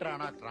 ఏంట్రా,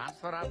 నా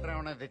ట్రాన్స్ఫర్ ఆర్డర్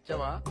ఏమైనా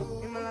తెచ్చావా?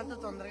 మిమ్మల్ని అంత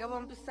తొందరగా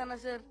పంపిస్తానా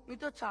సార్?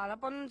 మీతో చాలా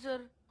పని ఉంది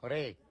సార్.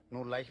 ఒరే,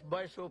 నువ్వు లైఫ్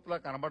బాయ్ సోప్ లా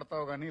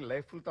కనబడతావు గానీ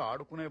లైఫ్ తో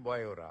ఆడుకునే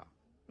బాయ్ రా.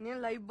 నేను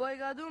లైఫ్ బాయ్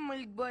కాదు,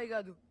 మిల్క్ బాయ్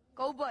కాదు,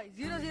 కౌ బాయ్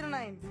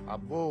 009.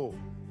 అబ్బో,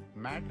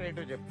 మ్యాటర్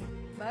ఏంటో చెప్పు.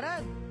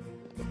 భరత్.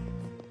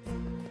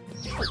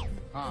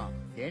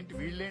 ఏంటి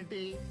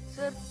వీళ్ళేంటి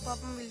సార్?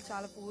 పాపం వీళ్ళు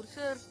చాలా poor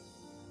sir.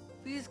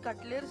 Fee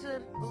కట్టలేరు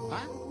sir.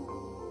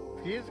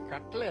 Fee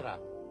కట్టలేరా?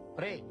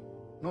 రే,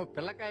 నువ్వు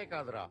పిల్లకాయ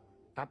కాదురా,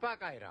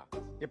 టపాకాయరా.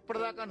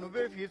 ఇప్పటిదాకా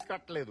నువ్వే ఫీజు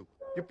కట్టలేదు,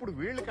 ఇప్పుడు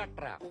వీళ్ళు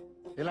కట్టరా?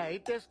 ఇలా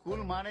అయితే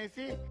స్కూల్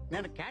మానేసి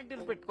నేను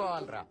క్యాంటీన్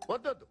పెట్టుకోవాలరా.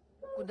 వద్దొద్దు.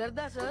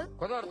 కుదరదా సార్?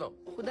 కుదరదు.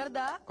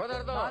 కుదరదా?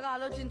 కుదరదు. బాగా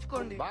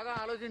ఆలోచించుకోండి. బాగా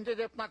ఆలోచించే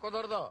చెప్తున్నా,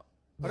 కుదరదు.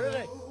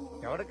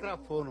 ఎవరికి రా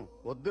ఫోను?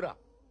 వద్దురా,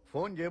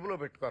 ఫోన్ జేబులో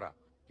పెట్టుకోరా.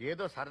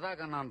 ఏదో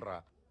సరదాగా అన్నాను రా.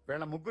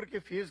 వీళ్ళ ముగ్గురికి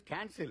ఫీజు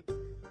క్యాన్సిల్.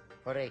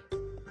 ఒరే,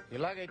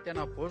 ఇలాగైతే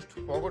నా పోస్ట్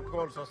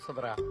పోగొట్టుకోవాల్సి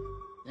వస్తుందిరా.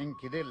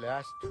 ఇంకిదే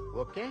లాస్ట్.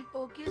 ఓకే?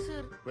 Okay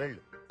sir.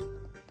 వెళ్ళు.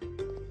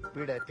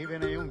 వీడి అతి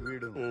వినయం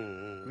వీడు.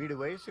 వీడి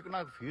వయసుకు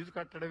నాకు ఫీజు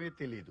కట్టడమే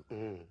తెలీదు.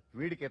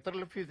 వీడికి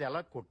ఇతరుల ఫీజు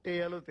ఎలా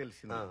కొట్టేయాలో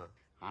తెలిసింది.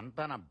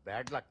 అంతా నా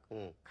బ్యాడ్ లక్,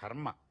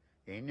 కర్మ.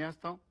 ఏం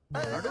చేస్తాం,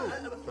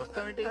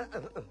 చూస్తామేంటి?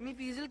 మీ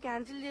ఫీజులు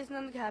క్యాన్సిల్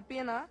చేసినందుకు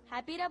హ్యాపీనా?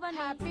 హ్యాపీరా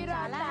బన్నీ. హ్యాపీరా,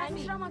 చాలా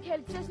థ్యాంక్స్ రా happy. మాకు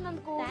హెల్ప్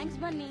చేసినందుకు. థ్యాంక్స్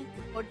బన్నీ.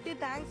 ఒట్టి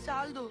థ్యాంక్స్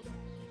చాలదు,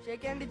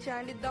 షేక్ హ్యాండ్ ఇచ్చి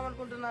హ్యాండ్ ఇద్దాం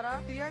అనుకుంటున్నారా?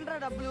 తీయండి రా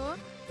డబ్బులు.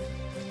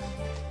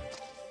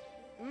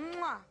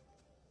 మ్వా.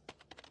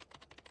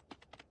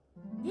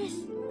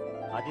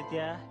 Aditya,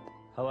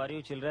 how are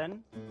you children?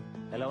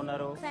 ఎలా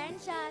ఉన్నారు? Fine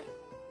sir.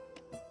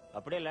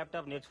 అప్పుడే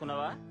ల్యాప్టాప్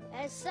నేర్చుకున్నావా?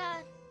 Yes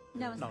sir.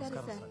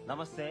 నమస్కారం సార్.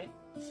 నమస్తే.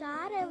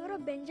 సార్ ఎవరో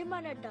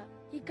బెంజమిన్ అట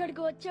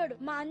ఇక్కడికి వచ్చాడు,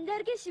 మా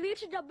అందరికి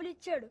స్వీట్స్ డబ్బులు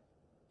ఇచ్చాడు,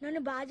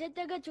 నన్ను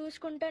బాధ్యతగా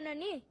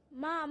చూసుకుంటానని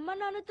మా అమ్మ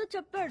నాన్నతో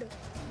చెప్పాడు.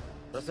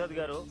 ప్రసాద్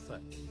గారు,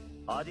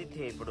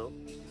 ఆదిత్య ఇప్పుడు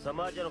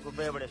సమాజానికి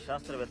ఉపయోగపడే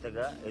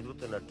శాస్త్రవేత్తగా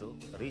ఎదుగుతున్నట్టు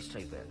రిజిస్టర్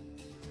అయిపోయాడు.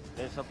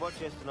 నేను సపోర్ట్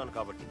చేస్తున్నాను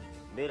కాబట్టి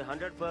మీరు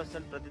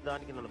 100% ప్రతి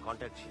దానికి నన్ను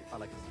కాంటాక్ట్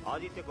చేయాలి.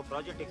 ఆదిత్య ఒక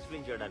ప్రాజెక్ట్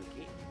ఎక్స్ప్లెయిన్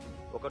చేయడానికి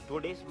ఒక 2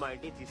 days మా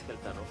ఇంటికి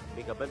తీసుకెళ్తాను.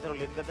 మీకు అభ్యంతరం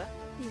లేదు కదా?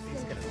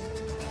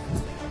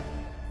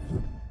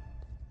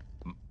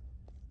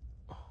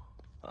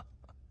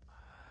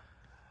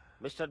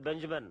 మిస్టర్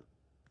బెంజమిన్,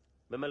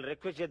 మిమ్మల్ని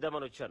రిక్వెస్ట్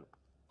చేద్దామని వచ్చాను.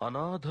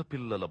 అనాథ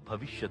పిల్లల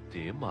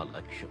భవిష్యత్తే మా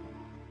లక్ష్యం.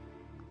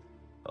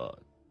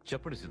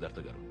 చెప్పండి సిద్ధార్థ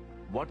గారు,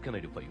 what can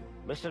I do for you?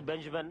 Mister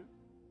Benjamin,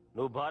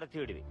 నువ్వు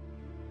భారతీయుడివి.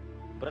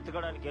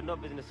 బ్రతకడానికి ఎన్నో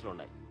బిజినెస్లు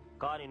ఉన్నాయి,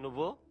 కానీ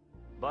నువ్వు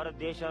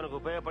భారతదేశానికి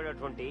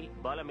ఉపయోగపడేటువంటి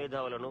బాల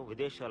మేధావులను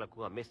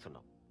విదేశాలకు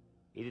అమ్మేస్తున్నావు.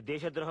 ఇది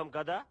దేశద్రోహం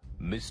కదా?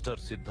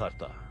 మిస్టర్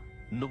సిద్ధార్థ,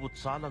 నువ్వు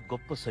చాలా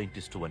గొప్ప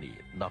సైంటిస్టు అని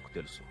నాకు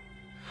తెలుసు.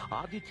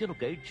 ఆదిత్యను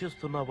గైడ్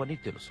చేస్తున్నావని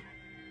తెలుసు.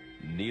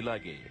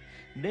 నీలాగే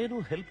నేను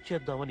హెల్ప్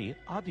చేద్దామని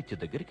ఆదిత్య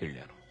దగ్గరికి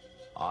వెళ్ళాను.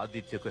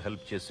 ఆదిత్యకు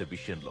హెల్ప్ చేసే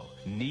విషయంలో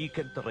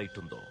నీకెంత రైట్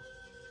ఉందో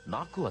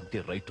నాకు అంతే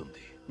రైట్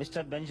ఉంది.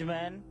 మిస్టర్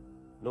బెంజమిన్,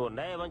 నువ్వు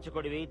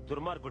న్యాయవంచకుడివి,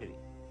 దుర్మార్గుడివి.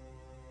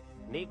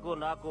 నీకు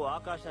నాకు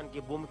ఆకాశానికి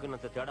భూమికి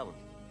ఉన్నంత తేడా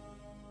ఉంది.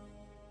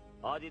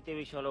 ఆదిత్య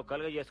విషయంలో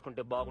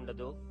కలుగజేసుకుంటే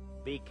బాగుండదు.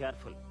 Be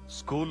careful.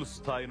 స్కూల్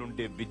స్థాయి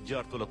నుండే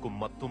విద్యార్థులకు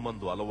మత్తు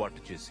మందు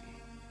అలవాటు చేసి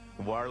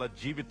వాళ్ల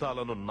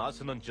జీవితాలను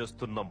నాశనం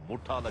చేస్తున్న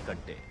ముఠాల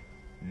కంటే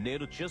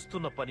నేను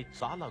చేస్తున్న పని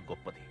చాలా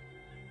గొప్పది.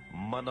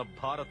 మన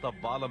భారత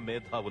బాల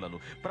మేధావులను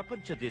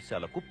ప్రపంచ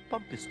దేశాలకు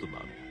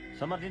పంపిస్తున్నాను.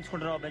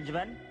 సమర్థించుకుంటున్నావు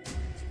బెంజమిన్?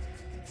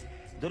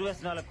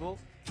 దుర్వ్యసనాలకు,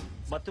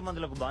 మత్తు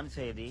మందులకు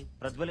బానిసయ్యేది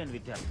ప్రతిభలేని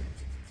విద్యార్థులు.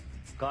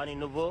 కానీ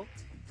నువ్వు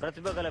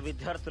ప్రతిభ గల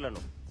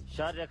విద్యార్థులను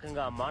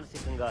శారీరకంగా,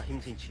 మానసికంగా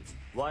హింసించి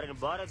వారిని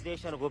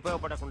భారతదేశానికి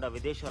ఉపయోగపడకుండా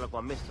విదేశాలకు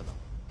అమ్మేస్తున్నావు.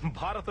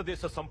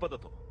 భారతదేశ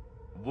సంపదతో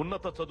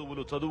ఉన్నత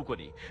చదువులు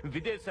చదువుకొని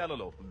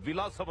విదేశాలలో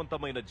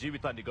విలాసవంతమైన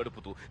జీవితాన్ని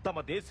గడుపుతూ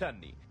తమ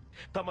దేశాన్ని,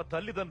 తమ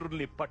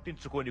తల్లిదండ్రుల్ని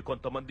పట్టించుకోని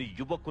కొంతమంది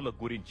యువకుల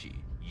గురించి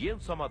ఏం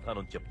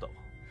సమాధానం చెప్తావు?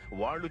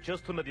 వాళ్ళు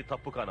చేస్తున్నది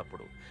తప్పు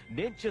కానప్పుడు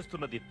నేను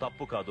చేస్తున్నది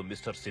తప్పు కాదు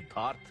మిస్టర్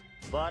సిద్ధార్థ్.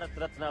 భారత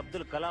రత్న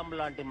అబ్దుల్ కలాం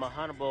లాంటి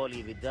మహానుభావులు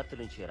ఈ విద్యార్థుల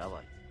నుంచి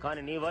రావాలి.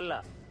 కానీ నీ వల్ల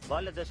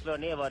బాల్య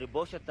దశలోనే వారి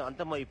భవిష్యత్తు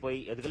అంతమైపోయి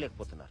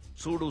ఎదగలేకపోతున్నారు.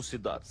 చూడు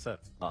సిద్ధార్థ్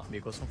సార్,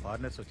 మీకోసం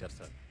ఫారినర్స్ వచ్చారు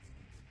సార్.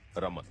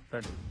 రమ్మన్.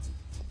 రండి.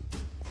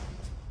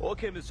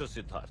 Okay mister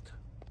Siddharth,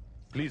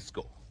 please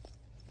go.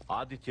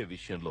 Aditya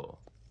విషయంలో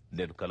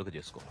నేను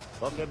కలుగజేసుకో.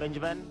 Okay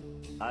Benjamin,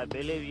 I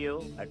believe you,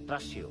 I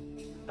trust you.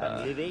 I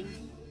am living.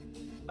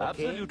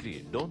 Absolutely,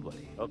 don't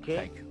worry. Okay.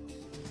 Thank you.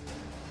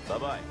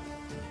 Bye-bye.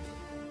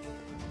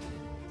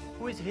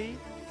 Who is he?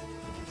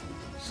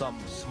 Some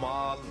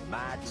small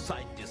mad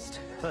scientist.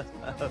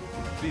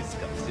 Please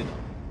come sit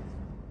down.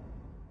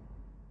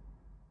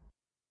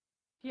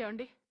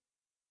 ఏమండి,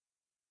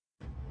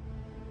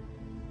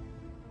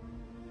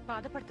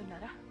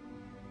 బాధపడుతున్నారా?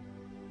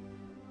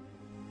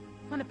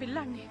 మన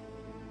పిల్లాన్ని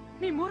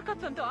మీ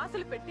మూర్ఖత్వంతో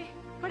ఆశలు పెట్టి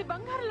వాడి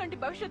బంగారం లాంటి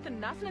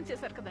భవిష్యత్తును నాశనం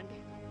చేశారు కదండి.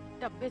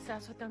 డబ్బే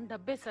శాశ్వతం,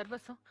 డబ్బే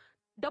సర్వస్వం,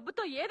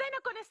 డబ్బుతో ఏదైనా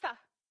కొనేస్తా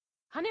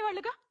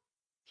అనేవాళ్ళుగా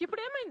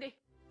ఇప్పుడేమైంది?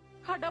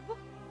 ఆ డబ్బు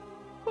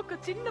ఒక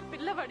చిన్న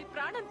పిల్లవాడి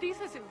ప్రాణం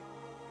తీసేసింది.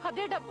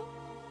 అదే డబ్బు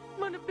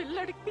మన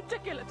పిల్లడికి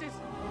పిచ్చకేలా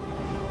చేసింది.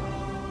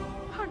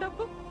 ఆ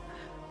డబ్బు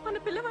మన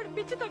పిల్లవాడి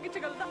పిచ్చి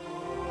తగ్గించగలదా?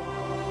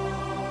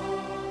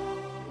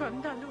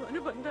 బంధాలు,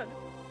 అనుబంధాలు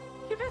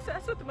ఇవే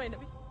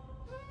శాశ్వతమైనవి.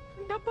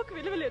 డబ్బుకు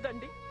విలువ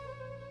లేదండి.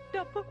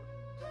 డబ్బు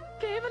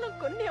కేవలం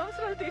కొన్ని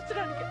అవసరాలు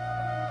తీర్చడానికి.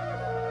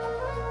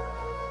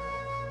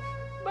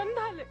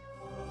 బంధాలే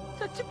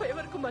చచ్చిపోయే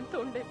వరకు మనతో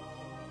ఉండేవి,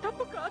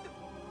 డబ్బు కాదు.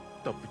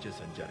 తప్పు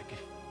చేశాను జానకి.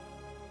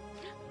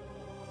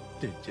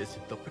 నేను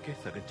చేసిన తప్పుకే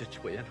సగం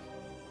చచ్చిపోయాను.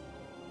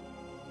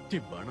 నీ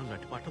బాణం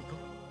లాంటి మాటలతో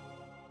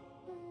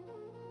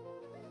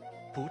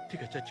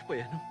పూర్తిగా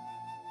చచ్చిపోయాను.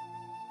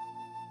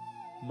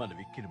 మన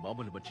విక్కిని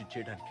మామూలు మనిషిని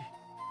చేయడానికి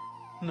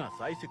నా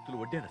సాయి శక్తులు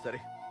వడ్డైనా సరే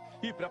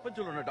ఈ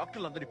ప్రపంచంలో ఉన్న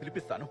డాక్టర్లందరినీ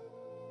పిలిపిస్తాను.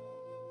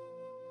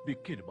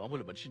 విక్కిని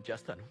మామూలు మనిషిని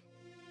చేస్తాను.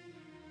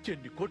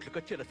 ఎన్ని కోట్లు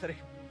ఖర్చైనా సరే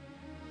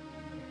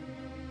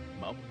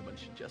మామూలు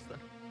మనిషిని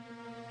చేస్తాను.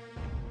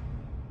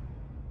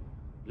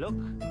 Look,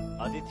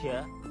 Aditya,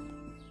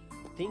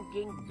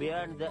 thinking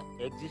beyond the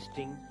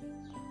existing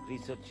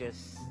researches.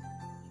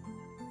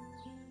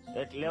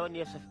 At 11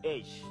 years of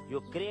age,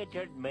 you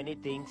created many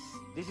things.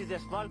 This is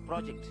a small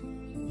project.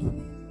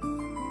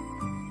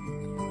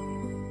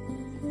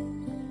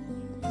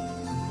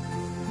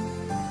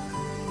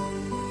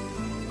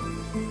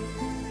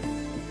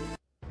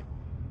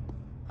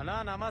 అన్నా,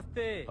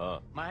 నమస్తే.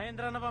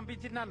 మహేంద్రన్న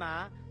పంపించిందన్న.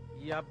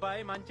 ఈ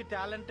అబ్బాయి మంచి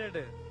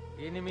టాలెంటెడ్.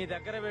 ఈయన మీ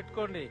దగ్గర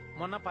పెట్టుకోండి.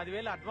 మొన్న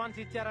 10,000 అడ్వాన్స్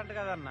ఇచ్చారంట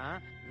కదన్నా,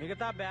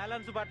 మిగతా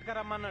బ్యాలెన్స్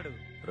పట్టుకరమ్మన్నాడు.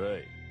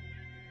 రేయ్,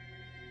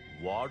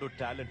 వాడు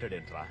టాలెంటెడ్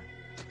ఏంట్రా?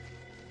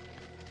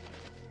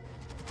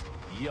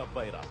 ఈ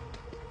అబ్బాయి రా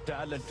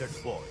టాలెంటెడ్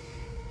బాయ్.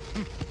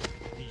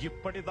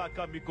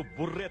 ఇప్పటిదాకా మీకు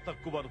బుర్రే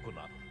తక్కువ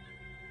అనుకున్నాను,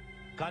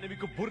 కానీ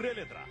మీకు బుర్రే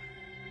లేదురా.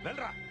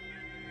 వెళ్ళరా.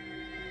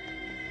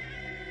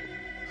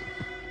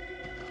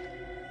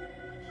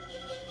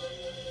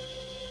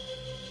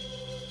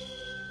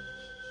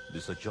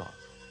 This is John.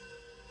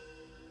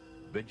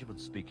 Benjamin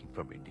speaking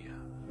from India.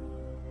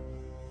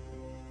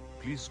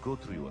 Please go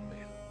through your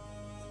mail.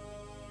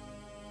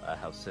 I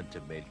have sent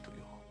a mail to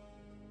you.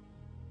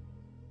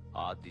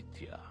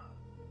 Aditya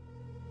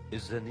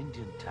is an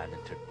Indian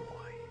talented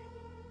boy.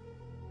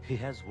 He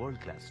has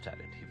world-class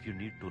talent. If you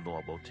need to know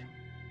about him,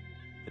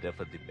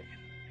 refer the mail.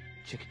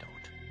 Check it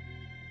out.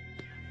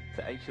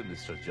 Thank you,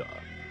 Mr.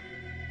 John.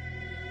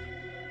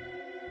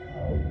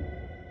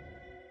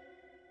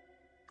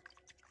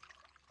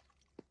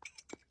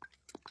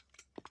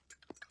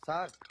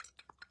 Sir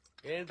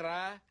ఏంట్రా?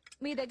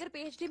 మీ దగ్గర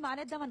PhD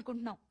మానేద్దాం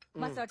అనుకుంటున్నాం.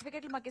 మా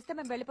సర్టిఫికెట్లు మాకు ఇస్తే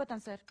మేము వెళ్ళిపోతాం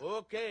sir.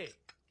 Okay,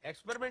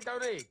 experiment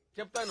అవునే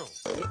చెప్తాను.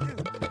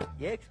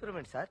 ఏ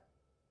ఎక్స్పెరిమెంట్ సార్?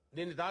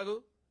 దీన్ని తాగు.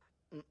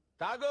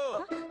 తాగు.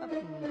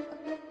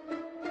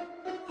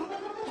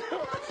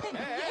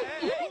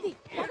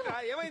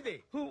 ఏమైంది?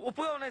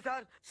 ఉప్పుగా ఉన్నాయి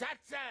sir.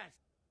 Success,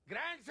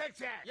 grand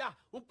success. Yeah,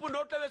 ఉప్పు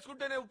నోట్లో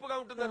వేసుకుంటేనే ఉప్పుగా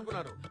ఉంటుంది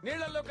అనుకున్నారు.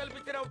 నీళ్లలో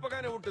కల్పించినా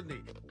ఉప్పుగానే ఉంటుంది.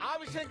 ఆ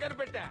విషయం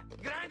కనిపెట్టా.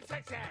 Grand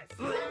success.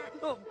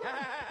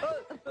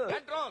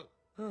 కంట్రోల్.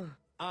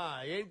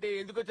 ఏంటి,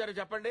 ఎందుకు వచ్చారో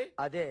చెప్పండి.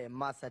 అదే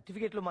మా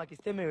సర్టిఫికెట్లు మాకు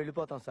ఇస్తే మేము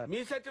వెళ్ళిపోతాం సార్. మీ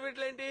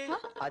సర్టిఫికెట్లు ఏంటి?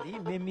 అది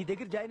మేము మీ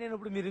దగ్గర జాయిన్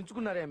అయినప్పుడు మీరు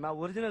ఉంచుకున్నారే మా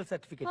ఒరిజినల్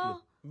సర్టిఫికెట్లు.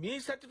 మీ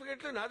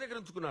సర్టిఫికెట్లు నా దగ్గర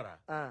ఉంచుకున్నారా?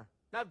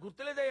 నాకు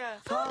గుర్తులేదయ్యా,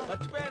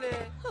 మర్చిపోయానే.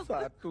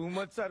 సార్ టూ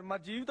మచ్ సార్, మా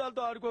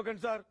జీవితాలతో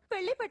ఆడుకోకండి సార్.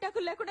 పెళ్లి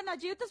పెట్టాకులు లేకుండా నా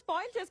జీవితం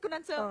స్పాయిల్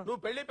చేసుకున్నాను సార్.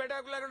 నువ్వు పెళ్లి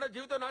పెట్టాకులు లేకుండా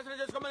జీవితం నాశనం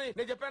చేసుకోమని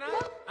నేను చెప్పానా?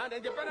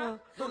 నేను చెప్పానా?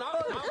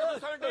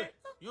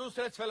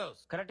 Useless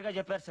fellows. కరెక్ట్ గా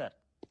చెప్పారు సార్.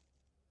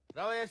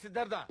 రావయ్య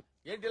సిద్ధార్థ,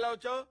 ఏంటి ఇలా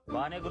వచ్చావు?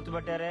 బానే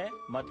గుర్తుపట్టారే,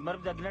 మతి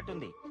మరుపు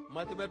తగ్గినట్టుంది.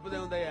 మతి మెరుపుదే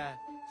ఉందయ్యా.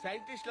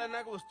 సైంటిస్టులు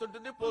అన్నాక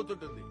వస్తుంటుంది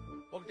పోతుంటుంది.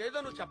 ఒకటేదో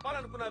నువ్వు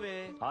చెప్పాలనుకున్నావే.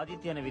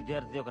 ఆదిత్య అనే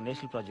విద్యార్థి ఒక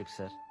నేషనల్ ప్రాజెక్ట్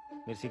సార్.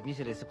 మీరు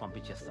సిగ్నేచర్ వేసి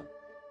పంపించేస్తాం.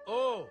 ఓ,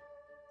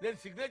 నేను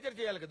సిగ్నేచర్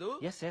చేయాలి కదా?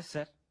 Yes yes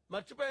sir.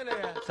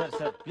 మర్చిపోయానయ్యా. Sir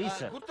sir please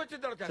sir.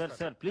 గుర్తొచ్చిన తర్వాత సార్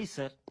సార్ ప్లీజ్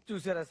సార్.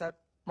 చూసారా సార్,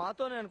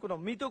 మాతోనే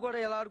అనుకున్నాం, మీతో కూడా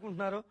ఎలా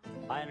ఆడుకుంటున్నారు.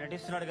 ఆయన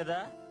నటిస్తున్నాడు కదా,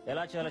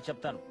 ఎలా చేయాలో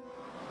చెప్తాను.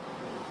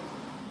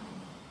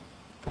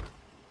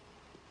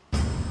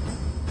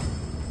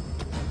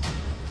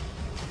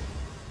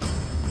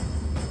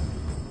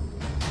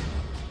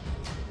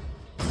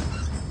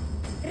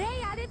 రే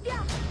ఆదిత్య,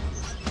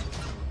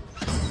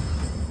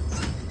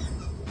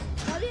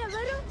 అది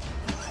ఎవరు?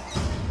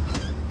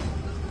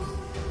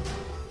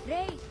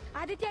 రే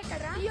ఆదిత్య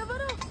ఎక్కడ్రా?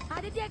 ఎవరు?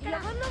 ఆదిత్య ఎక్కడ?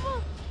 నువ్వు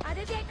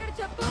ఆదిత్య ఎక్కడ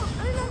చెప్పు.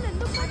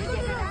 ఆదిత్య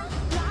ఎక్కడ?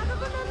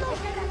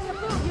 ఎక్కడ్రా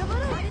చెప్పు.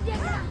 ఎవరు? ఆదిత్య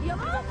ఎక్కడ?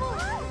 ఎవరు నువ్వు?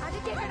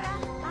 ఆదిత్య ఎక్కడ్రా?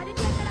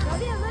 ఆదిత్య ఎక్కడ?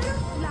 అది ఎవరు?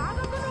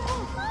 లాగకు నువ్వు.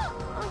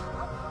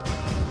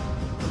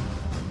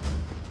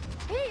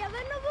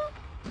 ఎవరు నువ్వు?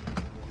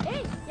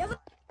 ఎవరు?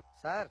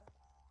 సార్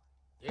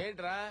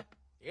ఏంట్రా?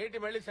 ఏంటి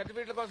మళ్ళీ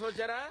సర్టిఫికెట్ల కోసం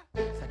వచ్చారా?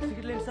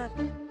 సర్టిఫికెట్లు ఏంటి సార్?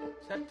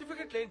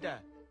 సర్టిఫికెట్లు ఏంటా?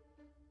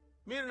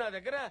 మీరు నా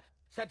దగ్గర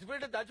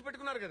సర్టిఫికెట్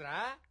దాచిపెట్టుకున్నారు కదరా?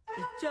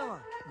 ఇచ్చావా?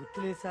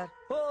 గుర్తులేదు సార్.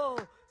 ఓ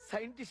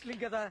సైంటిస్టులు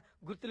కదా,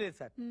 గుర్తులేదు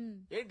సార్.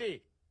 ఏంటి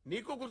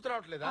నీకు గుర్తు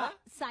రావట్లేదా?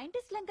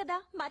 సైంటిస్ట్లం కదా,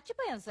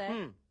 మర్చిపోయాం సార్.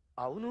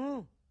 అవును,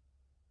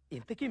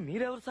 ఇంతకీ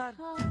మీరెవరు సార్?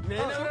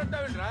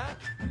 నేనెవరంటావేంట్రా?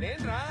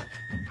 నేనురా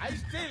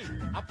ఐస్టిల్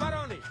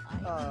అప్పారావుని.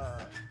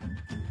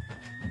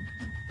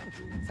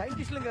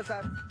 సైంటిస్టులు కదా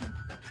సార్,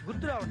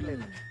 గుర్తు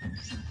రావట్లేదు.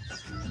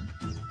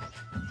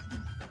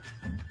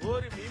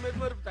 ఓరి మీ మీద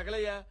వరకు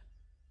తగలయ్యా.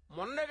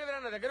 మొన్నే కదా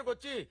నా దగ్గరకు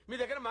వచ్చి మీ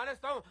దగ్గర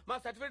మానేస్తాం, మా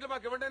సర్టిఫికెట్లు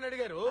మాకు ఇవ్వండి అని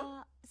అడిగారు.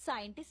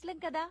 సైంటిస్ట్లం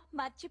కదా,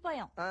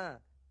 మర్చిపోయాం.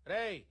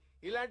 రేయ్,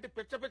 ఇలాంటి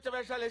పిచ్చ పిచ్చ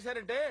వేషాలు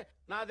వేశారంటే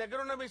నా దగ్గర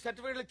ఉన్న మీ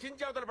సర్టిఫికెట్లు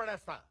చించి అవతల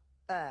పడేస్తా.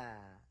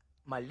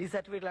 మళ్ళీ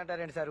సర్టిఫికెట్లు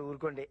అంటారండి సార్,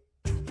 ఊరుకోండి.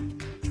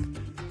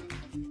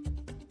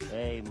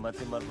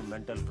 మతి మరుపు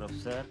మెంటల్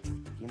ప్రొఫెసర్,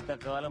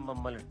 ఇంతకాలం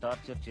మమ్మల్ని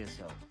టార్చర్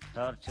చేశావు.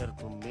 టార్చర్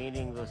కు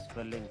మీనింగ్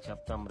స్పెల్లింగ్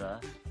చెప్తాం రా,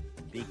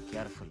 బీ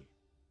కేర్ఫుల్.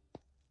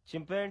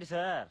 చింపేయండి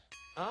సార్.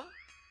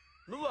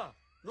 నువ్వా?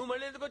 నువ్వు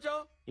మళ్ళీ ఎందుకు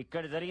వచ్చావు?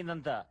 ఇక్కడ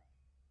జరిగిందంతా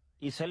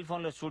ఈ సెల్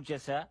ఫోన్ లో షూట్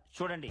చేసా,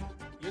 చూడండి.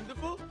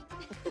 ఎందుకు?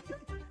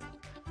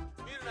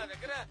 మీరు నా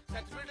దగ్గర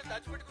సర్టిఫికెట్లు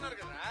దాచిపెట్టుకున్నారు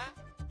కదా,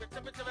 పిచ్చ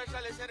పిచ్చ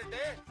వేషాలు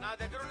వేశారంటే నా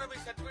దగ్గర ఉన్న మీ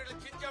సర్టిఫికెట్లు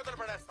చించి అవతల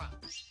పడేస్తా.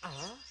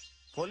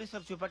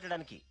 పోలీసులకు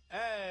చూపెట్టడానికి.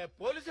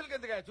 పోలీసులకి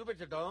ఎందుకు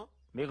చూపించడం?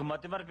 మీకు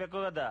మతి మరపు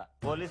ఎక్కువ కదా,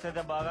 పోలీసు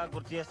అయితే బాగా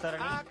గుర్తు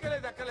చేస్తారని.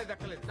 అక్కలేదు అక్కలేదు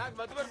అక్కలేదు, నాకు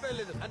మతి మరపే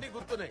లేదు, అన్ని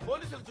గుర్తున్నాయి.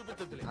 పోలీసులు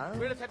చూపించొద్దులే,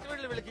 వీళ్ళ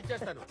సర్టిఫికెట్లు వీళ్ళకి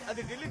ఇచ్చేస్తాను,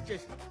 అది డిలీట్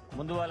చేసి.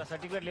 ముందు వాళ్ళ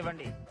సర్టిఫికెట్లు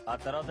ఇవ్వండి, ఆ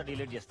తర్వాత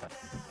డిలీట్ చేస్తాను.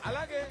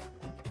 అలాగే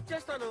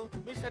ఇచ్చేస్తాను,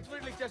 మీ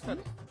సర్టిఫికెట్లు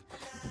ఇచ్చేస్తాను,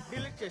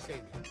 డిలీట్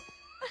చేసేయండి.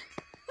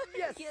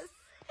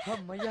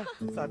 అమ్మయ్యా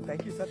sir,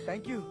 thank you sir,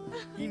 thank you.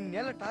 ఈ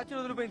నెల torture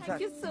వదిలిపోయింది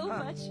sir.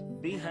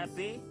 Be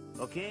happy.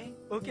 Okay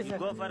Okay, sir.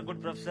 Go for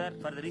good professor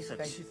for the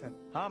research. Thank you sir.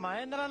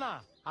 Mahindra అన్న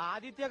ఆ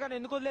ఆదిత్య గారిని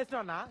ఎందుకు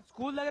వదిలేసినావు అన్న?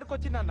 స్కూల్ దగ్గరకు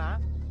వచ్చిందన్నా.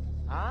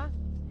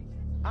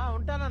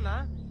 ఉంటానన్నా.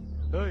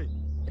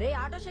 రే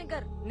ఆటో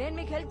శంకర్, నేను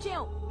మీకు హెల్ప్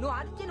చేయం. నువ్వు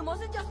ఆదిత్యని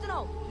మోసం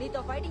చేస్తున్నావు.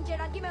 నీతో ఫైటింగ్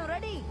చేయడానికి మేము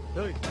రెడీ.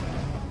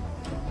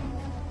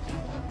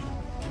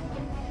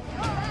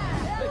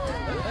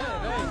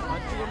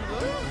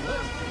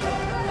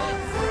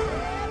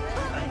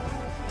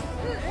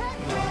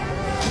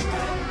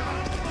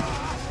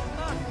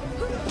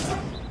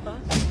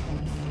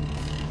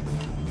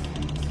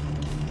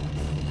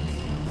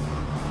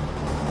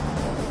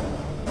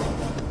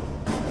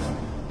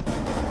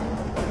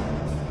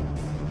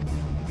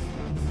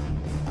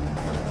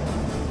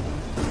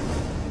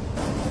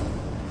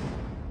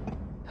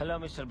 హలో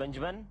మిస్టర్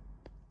బెంజమిన్,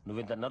 నువ్వు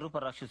ఇంత నరుప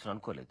రాక్షసుని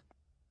అనుకోలేదు.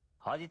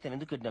 ఆదిత్యని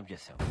ఎందుకు కిడ్నాప్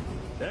చేశావు?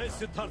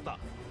 Siddhartha,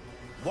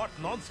 what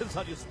non sense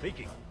are you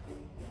speaking?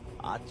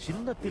 ఆ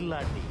చిన్న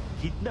పిల్లాన్ని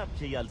కిడ్నాప్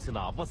చేయాల్సిన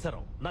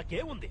అవసరం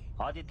నాకేముంది?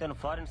 ఆదిత్యను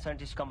ఫారిన్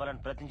సైంటిస్ట్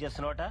కమ్మాలని ప్రయత్నం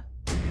చేస్తున్నావట.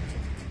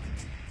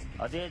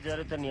 అదే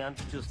జరిగితే నీ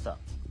అంత చూస్తా.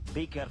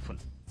 Be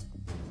careful.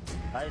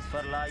 As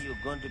for law you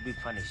going to be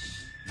punish.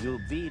 You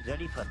be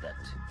ready for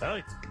that.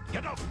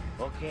 Get out.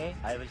 Okay,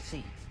 I will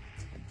see.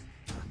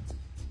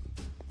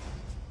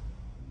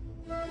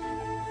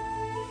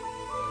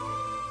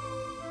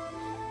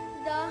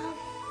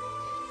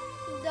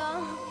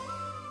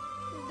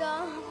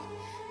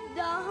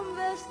 దాహం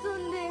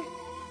వేస్తుంది.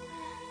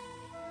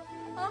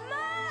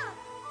 అమ్మా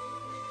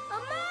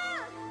అమ్మా,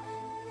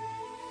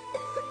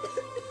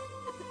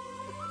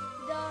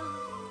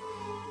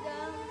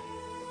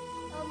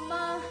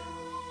 అమ్మా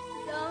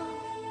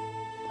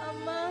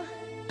అమ్మా,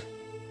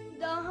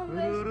 దాహం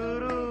వేస్తుంది.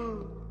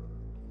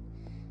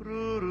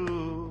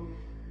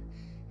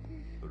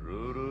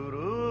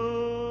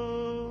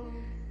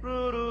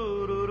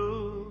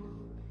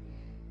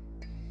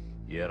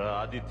 ఎరా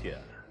ఆదిత్య,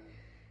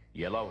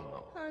 ఎలా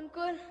ఉన్నావు?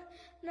 అంకుల్,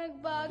 నాకు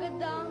బాగా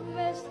దాహం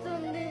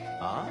వేస్తుంది.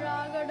 ఆ?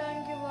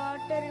 త్రాగడానికి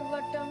వాటర్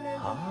ఇవ్వటం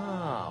లేదు.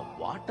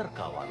 వాటర్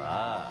కావాలా?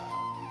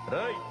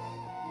 రై,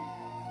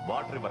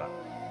 వాటర్ ఇవ్వరా?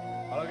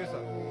 అలాగే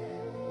సార్.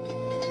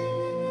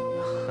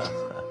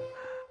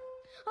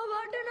 ఆ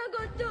వాటర్ నాకు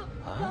వద్దు.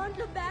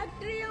 దాంట్లో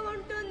బ్యాక్టీరియా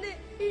ఉంటుంది.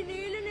 ఈ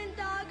నీళ్లు నేను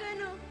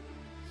తాగాను.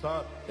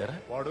 సార్,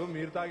 వాడు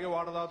మీరు తాగే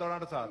వాటర్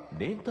తాగుతాడంట సార్.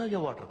 నేను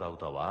తాగే వాటర్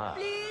తాగుతావా?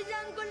 ప్లీజ్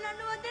అంకుల్,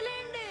 నన్ను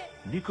వదిలేయండి.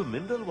 నీకు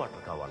మినరల్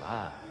వాటర్ కావాలా?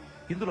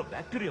 ఇందులో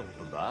బ్యాక్టీరియా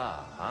ఉంటుందా?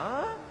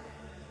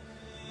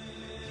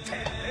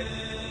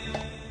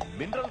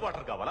 మినరల్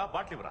వాటర్ కావాలా?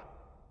 బాటిల్ ఇవ్వరా,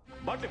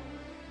 బాటిల్.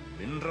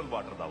 మినరల్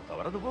వాటర్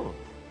తాగుతావరా నువ్వు?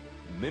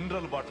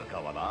 మినరల్ వాటర్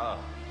కావాలా?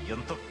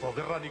 ఎంత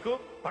పొగర్రా నీకు?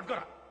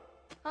 పట్టుకోరా.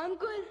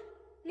 అంకుల్,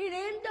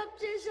 నేనేం తప్పు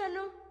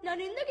చేశాను?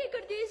 నన్ను ఎందుకు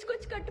ఇక్కడ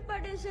తీసుకొచ్చి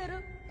కట్టుపడేశారు?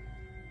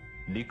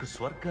 నీకు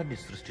స్వర్గాన్ని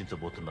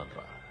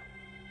సృష్టించబోతున్నానురా.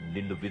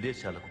 నిన్ను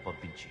విదేశాలకు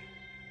పంపించి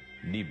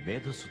నీ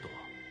మేధస్సుతో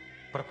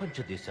ప్రపంచ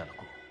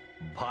దేశాలకు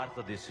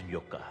భారతదేశం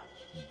యొక్క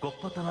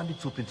గొప్పతనాన్ని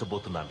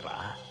చూపించబోతున్నానురా.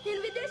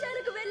 నేను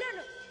విదేశాలకు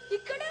వెళ్ళాను,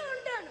 ఇక్కడే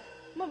ఉంటాను.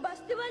 మా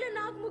బస్తీ వాళ్ళు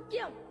నాకు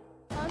ముఖ్యం.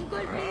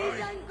 అంకుల్,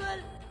 ప్లీజ్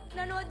అంకుల్,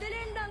 నన్ను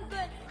వదిలేండి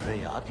అంకుల్. రే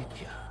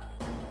ఆదిత్య,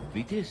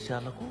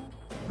 విదేశాలకు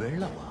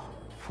వెళ్ళవా?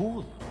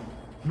 ఫూల్,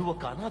 నువ్వు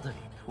ఒక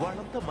అనాథని.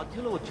 వాళ్ళంతా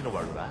మధ్యలో వచ్చిన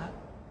వాడురా.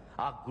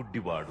 ఆ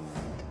గుడ్డివాడు,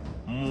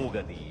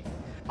 మూగది,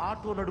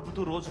 ఆటో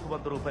నడుపుతూ రోజుకు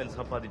 100 రూపాయలు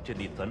సంపాదించే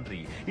నీ తండ్రి,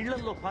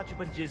 ఇళ్లలో పాచి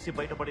పని చేసి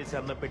బయటపడేసి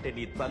అన్నం పెట్టే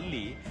నీ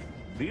తల్లి,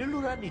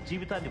 వీళ్ళురా నీ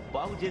జీవితాన్ని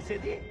బాగు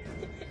చేసేది.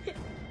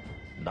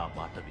 నా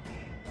మాట విని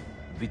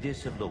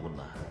విదేశంలో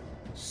ఉన్న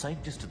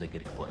సైంటిస్ట్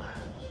దగ్గరికి పోరా.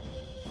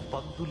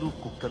 పందులు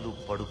కుక్కలు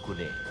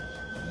పడుకునే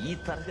ఈ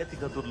తరగతి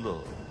గదుల్లో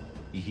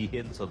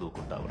ఏం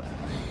చదువుకుంటావురా?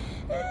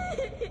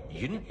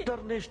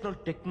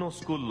 ఇంటర్నేషనల్ టెక్నో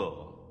స్కూల్లో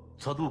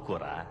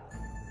చదువుకోరా.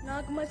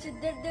 నాకు మా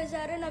సిద్ధార్థ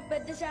సారే నాకు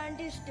పెద్ద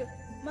సైంటిస్ట్.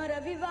 మా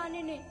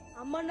రవివాణిని,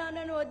 అమ్మ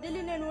నాన్నను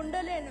వదిలి నేను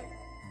ఉండలేను.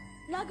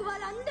 నాకు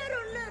వాళ్ళందరూ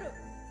ఉన్నారు.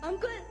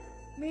 అంకుల్,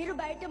 మీరు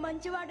బయట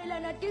మంచివాడిలా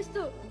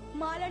నటిస్తూ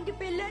మాలాంటి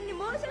పిల్లల్ని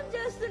మోసం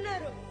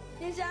చేస్తున్నారు.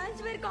 నేను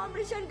సైన్స్ ఫేర్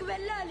కాంపిటీషన్ కి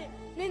వెళ్ళాలి.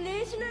 నేను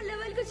నేషనల్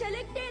లెవెల్ కు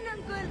సెలెక్ట్ అయ్యాను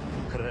అంకుల్.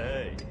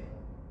 రేయ్,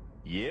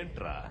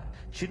 ఏంట్రా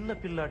చిన్న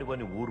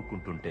పిల్లాడివని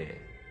ఊరుకుంటుంటే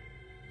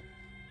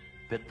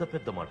పెద్ద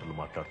పెద్ద మాటలు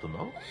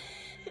మాట్లాడుతున్నావు?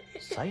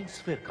 సైన్స్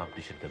ఫేర్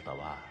కాంపిటీషన్కి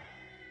వెళ్తావా?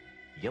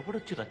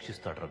 ఎవడొచ్చి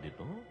రక్షిస్తాడ్రా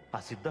నిన్ను? ఆ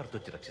సిద్ధార్థ్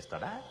వచ్చి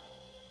రక్షిస్తాడా?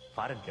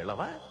 ఫారెన్కి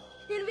వెళ్ళవా?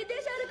 నేను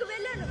విదేశాలకు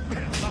వెళ్ళాను.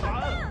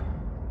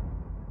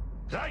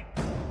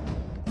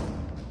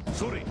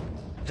 సూరి,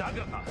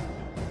 జాగ్రత్త,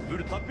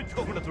 వీడు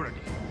తప్పించుకోకుండా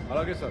చూడండి.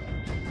 అలాగే సార్.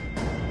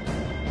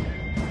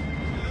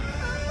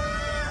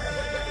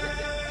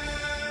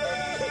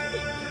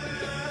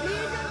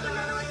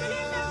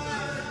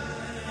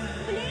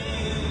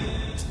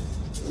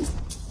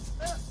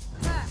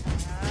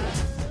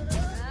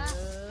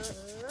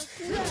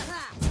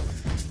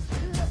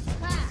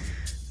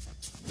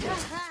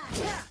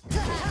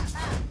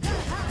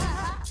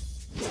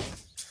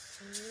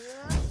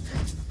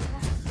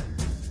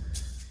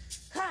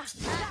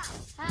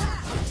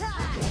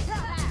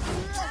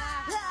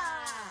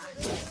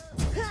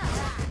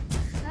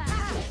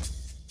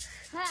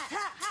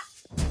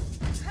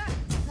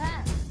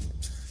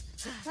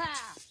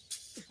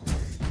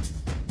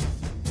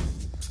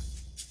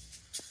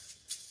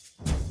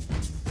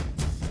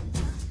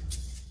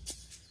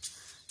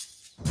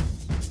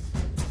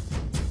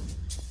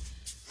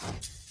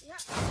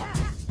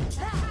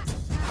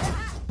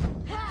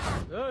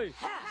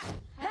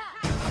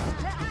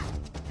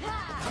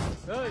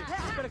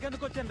 ఇక్కడికి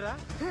ఎందుకు వచ్చాను రా?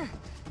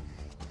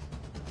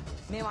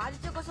 మేము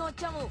ఆదిత్య కోసం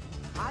వచ్చాము.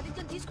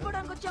 ఆదిత్యం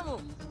తీసుకోవడానికి వచ్చాము.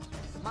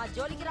 మా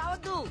జోలికి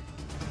రావద్దు.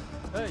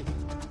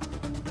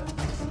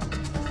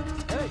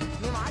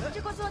 మేము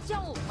ఆదిత్య కోసం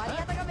వచ్చాము.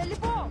 మర్యాదగా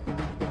వెళ్ళిపో.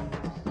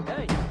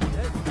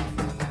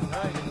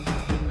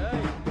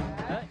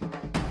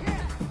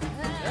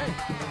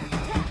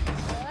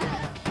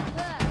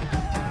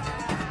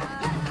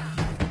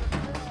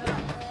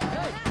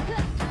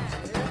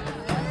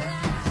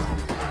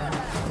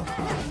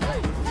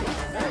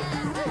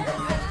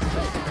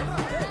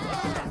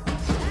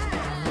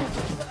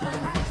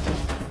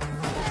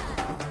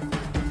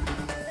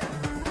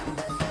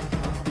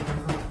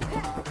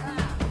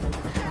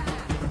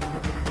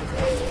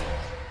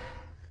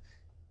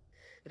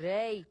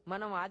 రేయ్,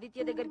 మనం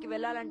ఆదిత్య దగ్గరికి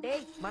వెళ్ళాలంటే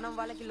మనం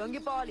వాళ్ళకి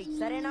లొంగిపోవాలి.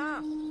 సరేనా?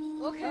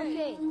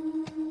 ఓకే.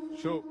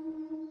 షో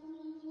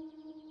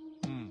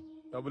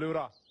డబ్బులు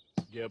ఇవ్వరా.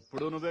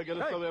 ఎప్పుడు నువ్వే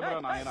గెలుస్తావేమరా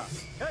నాయనా.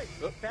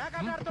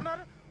 పేకాట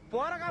ఆడుతున్నారు.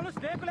 పోరగాళ్ళు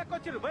స్నేక్ లెక్క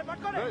వచ్చారు. పోయి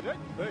పట్టుకోండి.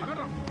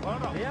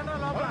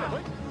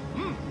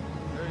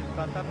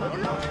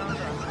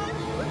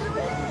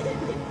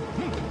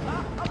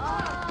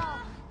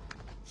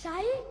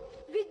 సాయి,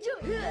 విజ్జు,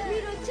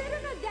 మీరు వచ్చారు.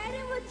 నాకు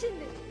ధైర్యం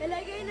వచ్చింది.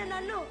 ఎలాగైనా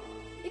నన్ను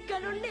ఇక్కడ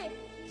నుండి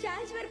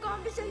ఛాన్స్ ఫేర్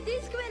కాంపిటీషన్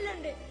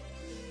తీసుకువెళ్ళండి.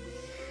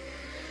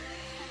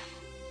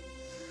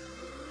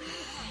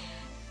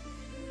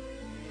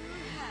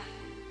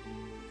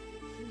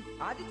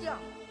 Aditya,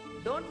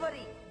 don't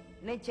worry.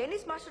 నేను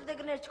చైనీస్ మాస్టర్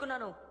దగ్గర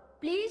నేర్చుకున్నాను.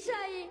 ప్లీజ్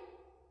సాయి.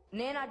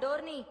 నేను ఆ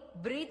డోర్ ని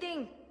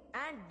బ్రీతింగ్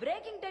అండ్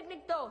బ్రేకింగ్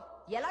టెక్నిక్ తో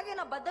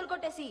ఎలాగైనా బద్దలు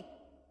కొట్టేసి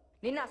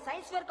నిన్న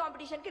సైన్స్ ఫేర్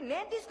కాంపిటీషన్ కి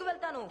నేను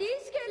తీసుకువెళ్తాను.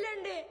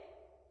 తీసుకెళ్ళండి.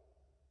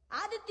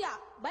 ఆదిత్య,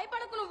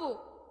 భయపడకు. నువ్వు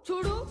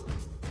చూడు,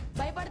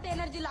 భయపడితే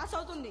ఎనర్జీ లాస్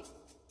అవుతుంది.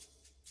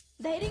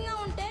 ధైర్యంగా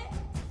ఉంటే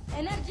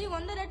ఎనర్జీ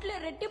 100 రెట్లు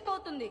రెట్టింపు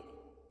అవుతుంది.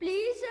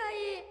 Please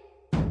Sai.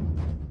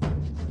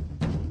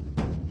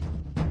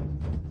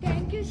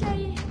 Thank you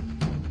Sai.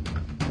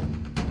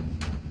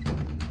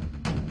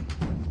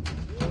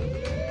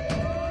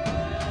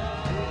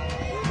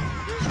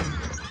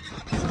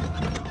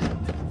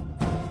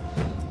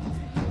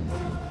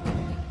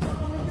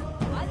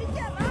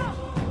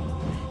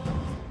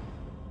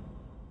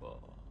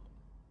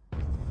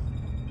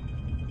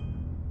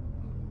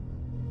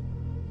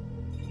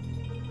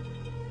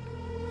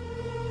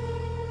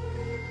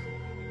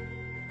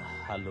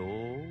 Hello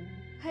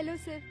hello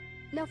sir,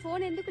 నా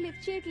ఫోన్ ఎందుకు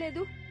లిఫ్ట్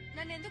చేయట్లేదు?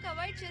 నన్ను ఎందుకు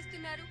అవాయిడ్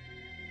చేస్తున్నారు?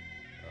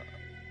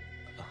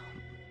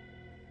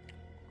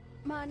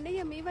 మా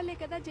అన్నయ్య మీ వల్లే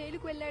కదా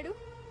జైలుకు వెళ్ళాడు.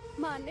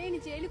 మా అన్నయ్యని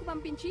జైలుకు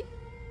పంపించి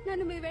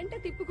నన్ను మీ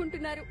వెంట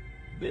తిప్పుకుంటున్నారు.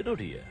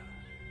 బెనోడియా,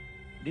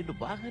 నిన్ను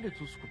బాగానే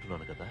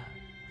చూసుకుంటున్నాను కదా.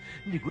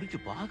 నీ గురించి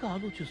బాగా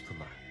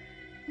ఆలోచిస్తున్నా.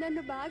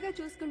 నన్ను బాగా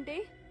చూసుకుంటే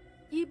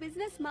ఈ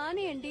బిజినెస్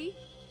మానేయండి.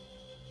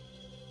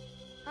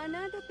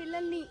 అనాథ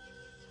పిల్లల్ని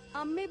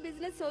అమ్మే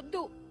బిజినెస్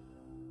వద్దు.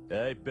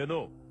 ఏయ్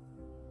బెనో,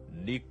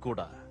 నీకు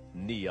కూడా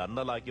నీ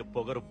అన్నలాగే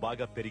పొగరు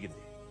బాగా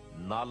పెరిగింది.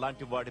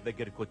 నాలాంటి వాడి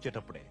దగ్గరికి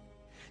వచ్చేటప్పుడే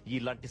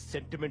ఇలాంటి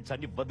సెంటిమెంట్స్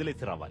అన్ని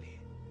వదిలేసి రావాలి.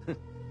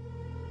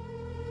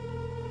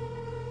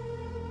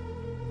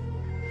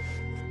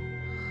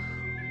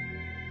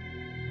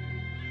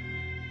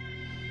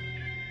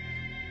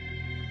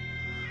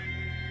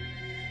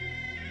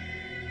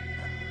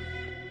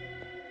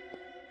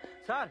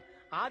 సార్,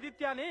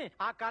 ఆదిత్యాని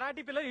ఆ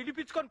కరాటీ పిల్లలు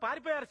ఇడిపించుకొని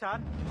పారిపోయారు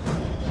సార్.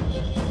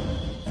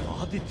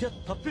 ఆదిత్య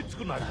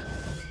తప్పించుకున్నాడా?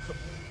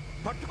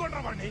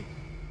 పట్టుకోండి వాడిని.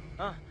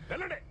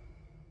 వెళ్ళండి.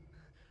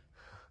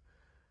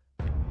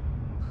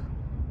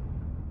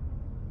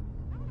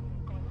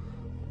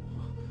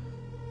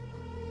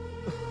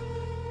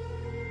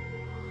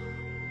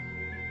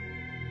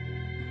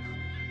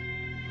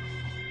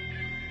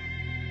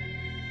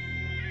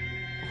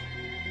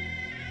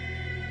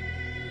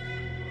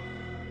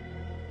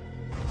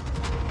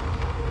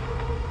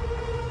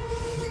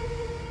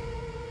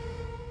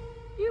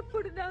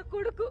 ఇప్పుడు నా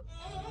కొడుకు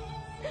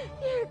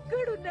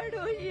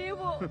ఎక్కడున్నాడో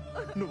ఏమో.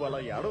 నువ్వు అలా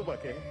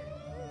ఏడవబాకే.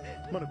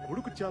 మన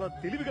కొడుకు చాలా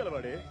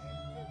తెలివిగలవాడే.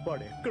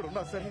 వాడు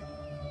ఎక్కడున్నా సరే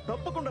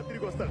తప్పకుండా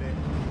తిరిగి వస్తాడే.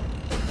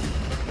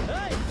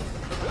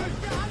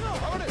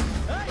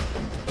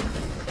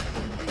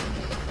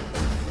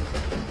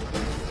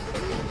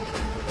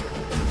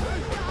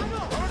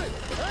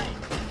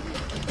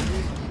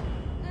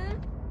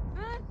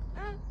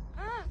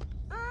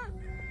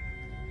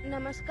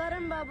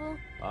 నమస్కారం బాబు.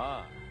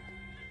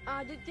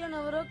 ఆదిత్యను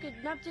ఎవరో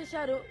కిడ్నాప్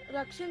చేశారు,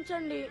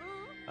 రక్షించండి.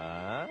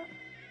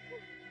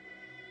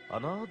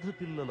 అనాథ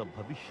పిల్లల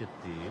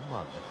భవిష్యత్తే మా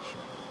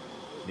లక్ష్యం.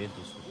 నేను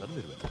చూసుకుంటాను,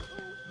 మీరు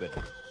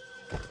వెళ్ళండి.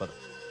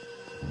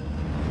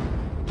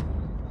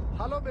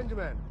 హలో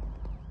బెంజమిన్,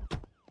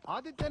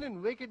 ఆదిత్యని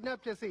నువ్వే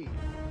కిడ్నాప్ చేసి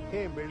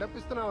ఏం బిల్డప్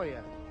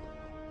ఇస్తున్నావయ్యా?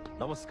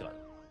 నమస్కారం.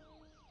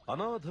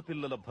 అనాథ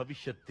పిల్లల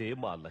భవిష్యత్తే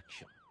మా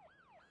లక్ష్యం.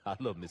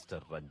 Hello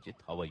mister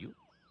Ranjith, how are you?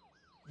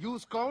 You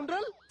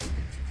scoundrel!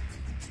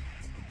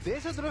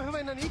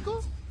 దేశద్రోహమైన నీకు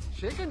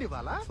షేకండి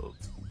ఇవ్వాలా?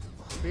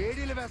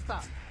 పేడీలు వేస్తా.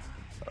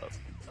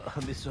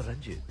 మిస్టర్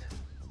రంజిత్,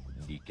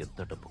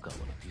 నీకెంత డబ్బు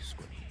కావాలో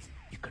తీసుకొని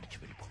ఇక్కడి నుంచి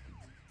వెళ్ళిపో.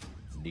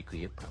 నీకు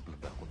ఏ ప్రాబ్లం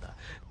రాకుండా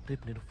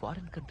రేపు నేను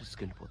ఫారిన్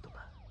కంట్రీస్కి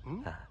వెళ్ళిపోతున్నా.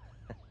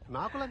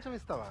 నాకు లంచం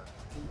ఇస్తావా?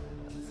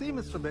 C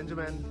mister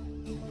Benjamin,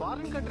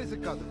 foreign countries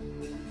కాదు,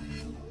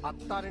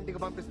 అత్తారింటికి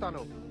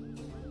పంపిస్తాను.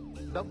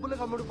 డబ్బులు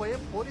కమ్ముడిపోయే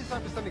పోలీస్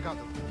ఆఫీసర్ని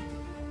కాదు.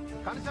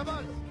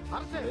 కానిస్టేబుల్,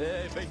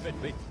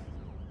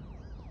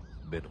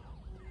 బెను,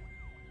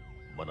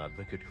 మన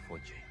అడ్వకేట్ కి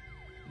ఫోన్ చేయి.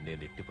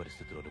 నేను ఎట్టి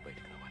పరిస్థితుల్లోనూ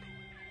బయటకు రావాలి.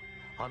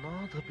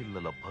 అనాథ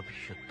పిల్లల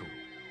భవిష్యత్తు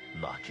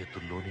నా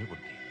చేతుల్లోనే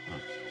ఉంది.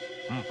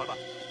 పద.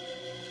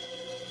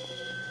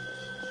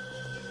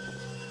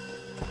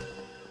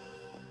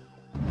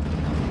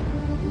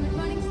 Good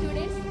morning,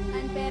 students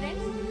and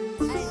parents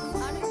and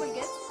honorable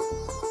guests.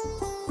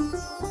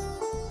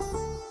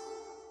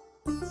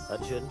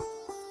 Arjun,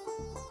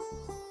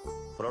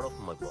 proud of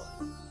my boy.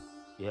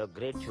 You have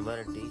great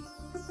humanity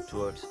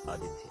towards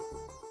Aditya.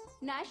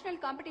 National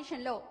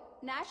competition లో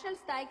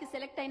నేషనల్ స్థాయికి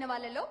సెలెక్ట్ అయిన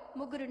వాళ్ళలో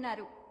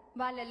ముగ్గురున్నారు.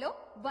 వాళ్ళలో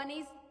one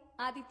is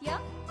Aditya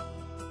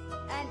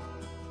and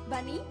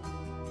Bani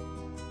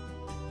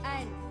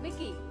and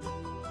wiki.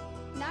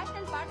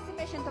 National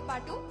participation తో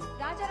పాటు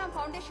Rajaram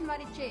foundation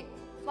వారిచ్చే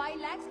 5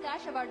 lakhs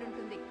cash award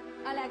ఉంటుంది.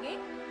 అలాగే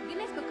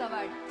Guinness book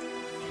award.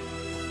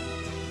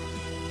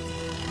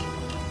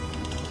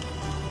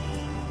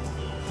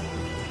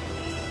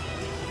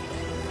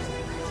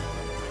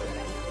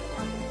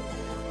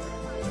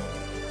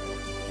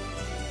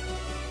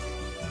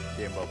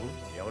 ఏం బాబు,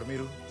 ఎవరు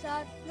మీరు?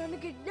 సార్, నన్ను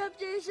కిడ్నాప్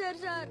చేశారు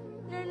సార్.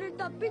 నేను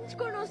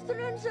తప్పించుకొని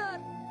వస్తున్నాను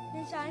సార్.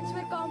 నేను సైన్స్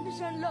ఫేర్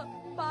కాంపిటీషన్ లో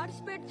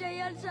పార్టిసిపేట్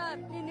చేయాలి సార్.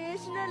 నేను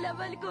నేషనల్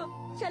లెవెల్ కు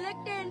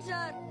సెలెక్ట్ అయ్యాను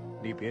సార్.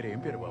 నీ పేరు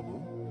ఏం పేరు బాబు?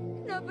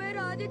 నా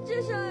పేరు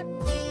Aditya sir.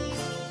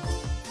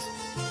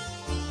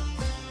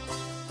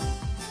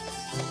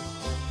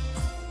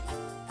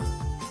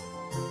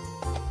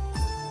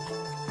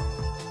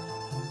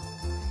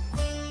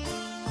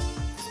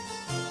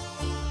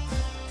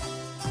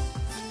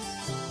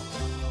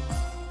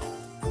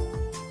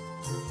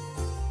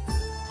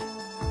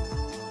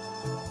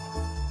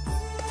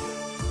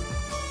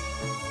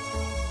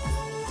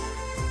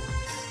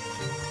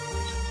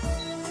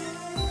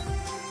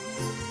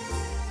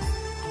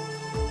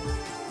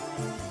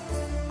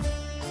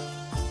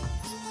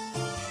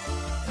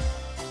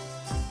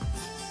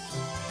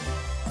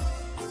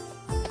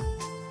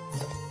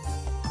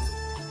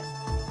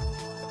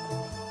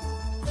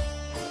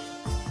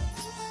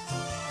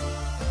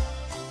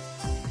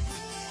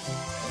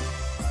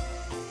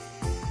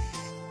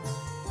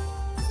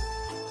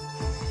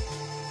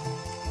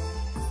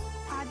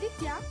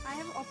 I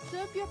have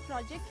observed your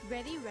project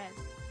very well.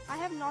 I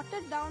have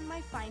noted down my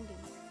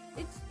findings.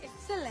 It's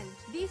excellent.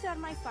 These are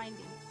my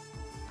findings.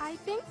 I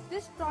think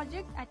this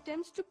project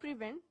attempts to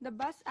prevent the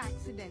bus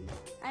accidents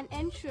and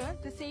ensure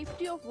the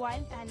safety of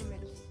wild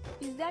animals.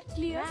 Is that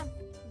clear? Ma'am,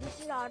 this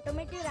is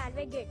automatic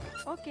railway gate.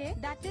 Okay,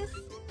 that is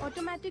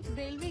automatic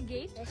railway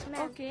gate. Yes,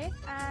 ma'am. Okay,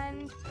 and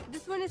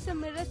this one is a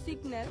mirror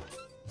signal.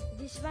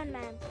 This one,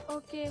 ma'am.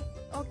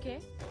 Okay.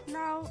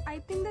 Now, I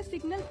think the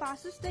signal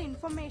passes the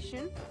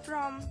information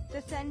from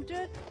the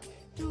center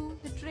to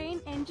the train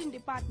engine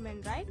department,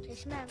 right?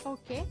 Yes, ma'am.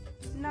 Okay.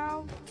 Now,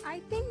 I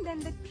think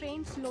then the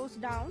train slows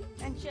down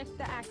and checks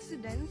the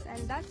accidents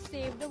and thus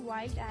save the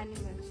wild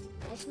animals.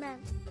 Yes, ma'am.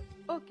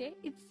 Okay,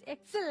 it's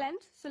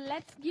excellent. So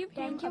let's give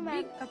him Thank you, a ma'am.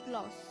 big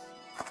applause.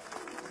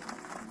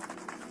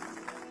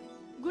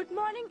 Good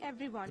morning,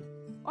 everyone.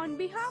 On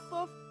behalf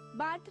of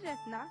Bharat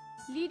Ratna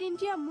Lead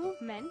India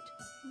movement,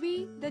 we,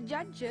 the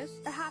judges,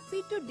 are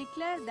happy to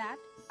declare that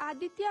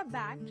Aditya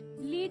bagged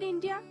Lead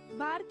India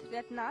Bharat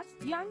Ratna's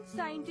Young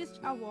Scientist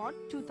Award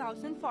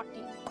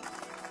 2014.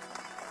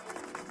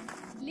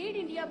 Lead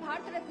India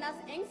భారత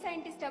Ratna's young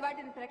scientist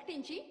అవార్డును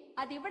ప్రకటించి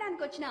అది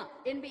ఇవ్వడానికి వచ్చిన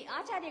NB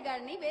ఆచార్య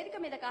గారిని వేదిక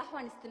మీదకు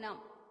ఆహ్వానిస్తున్నాం.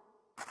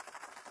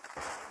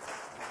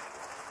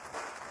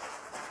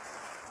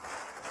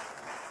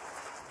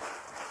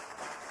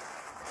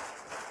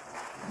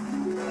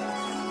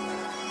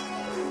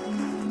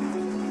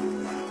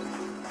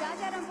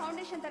 రాజారాం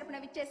ఫౌండేషన్ తరపున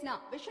విచ్చేసిన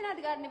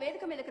విశ్వనాథ్ గారిని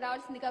వేదిక మీదకు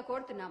రావాల్సిందిగా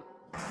కోరుతున్నాం.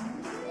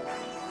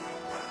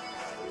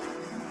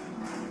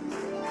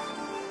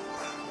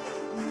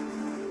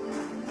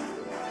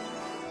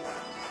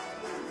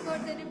 For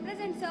the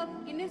representatives of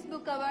Guinness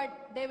Book Award,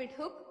 David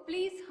Hook,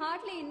 please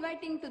heartily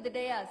inviting to the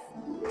dais.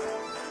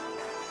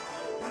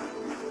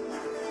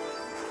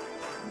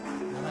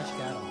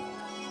 Namaskaram.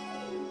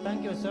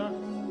 Thank you, sir.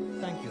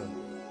 Thank you.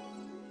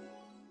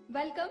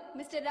 Welcome,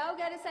 Mr. Rao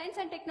Garu, Science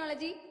and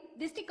Technology,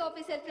 District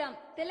Officer from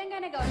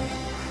Telangana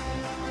Government.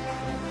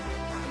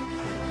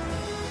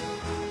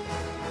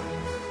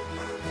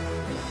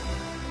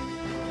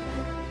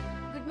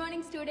 Good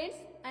morning, students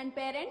and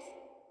parents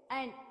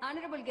and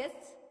honorable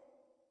guests.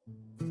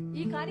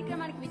 ఈ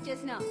కార్యక్రమానికి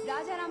విచ్చేసిన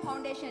Rajaram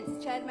foundation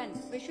chairman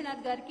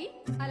Vishwanath గారికి,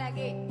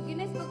 అలాగే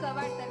Guinness book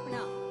award తరపున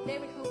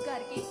David hook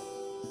గారికి,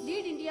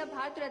 lead India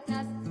భారత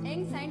Ratna's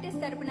young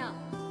scientist తరపున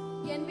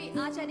NB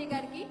ఆచార్య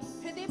గారికి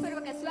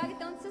హృదయపూర్వక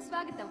స్వాగతం,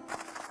 సుస్వాగతం.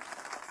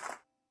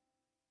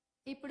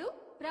 ఇప్పుడు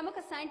ప్రముఖ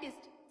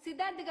సైంటిస్ట్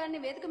సిద్ధార్థ్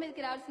గారిని వేదిక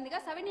మీదకి రావాల్సిందిగా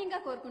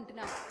సవినీయంగా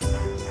కోరుకుంటున్నాం.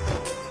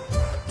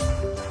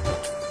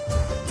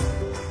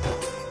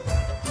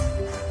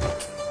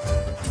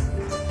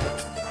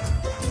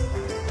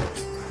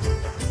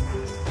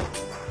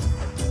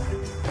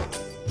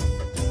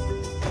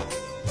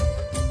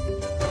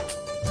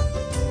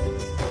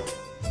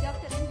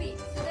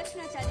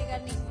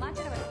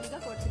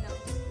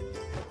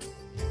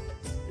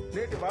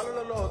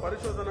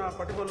 పరిశోధన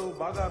పటిమలు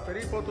బాగా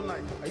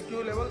పెరిగిపోతున్నాయి. ఐక్యూ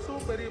లెవెల్స్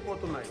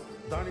పెరిగిపోతున్నాయి.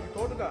 దానికి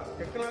తోడుగా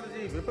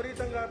టెక్నాలజీ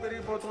విపరీతంగా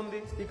పెరిగిపోతుంది.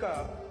 ఇక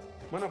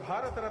మన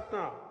భారత రత్న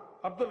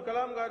అబ్దుల్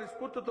కలాం గారి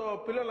స్ఫూర్తితో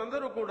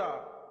పిల్లలందరూ కూడా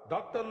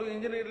డాక్టర్లు,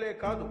 ఇంజనీర్లే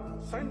కాదు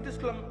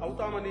సైంటిస్టులం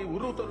అవుతామని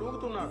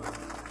ఉర్రూతలూగుతున్నారు.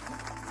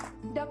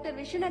 డాక్టర్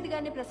విశ్వనాథ్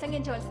గారిని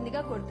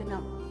ప్రసంగించవలసిందిగా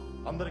కోరుతున్నాం.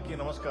 అందరికీ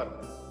నమస్కారం.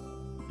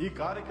 ఈ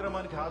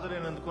కార్యక్రమానికి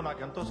హాజరైనందుకు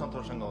నాకెంతో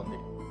సంతోషంగా ఉంది.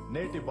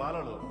 నేటి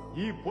బాలలు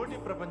ఈ పోటీ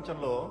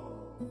ప్రపంచంలో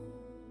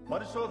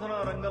పరిశోధన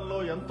రంగంలో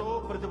ఎంతో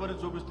ప్రతిభను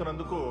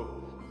చూపిస్తున్నందుకు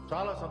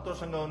చాలా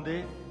సంతోషంగా ఉంది.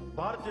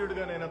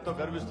 భారతీయుడిగా నేనెంతో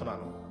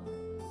గర్విస్తున్నాను.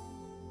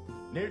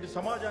 నేటి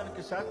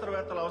సమాజానికి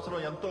శాస్త్రవేత్తల అవసరం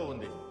ఎంతో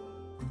ఉంది.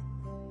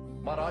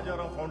 మా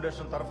రాజారాం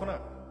ఫౌండేషన్ తరఫున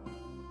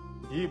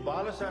ఈ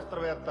బాల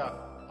శాస్త్రవేత్త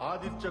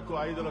ఆదిత్యకు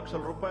 5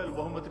 లక్షల రూపాయలు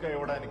బహుమతిగా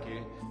ఇవ్వడానికి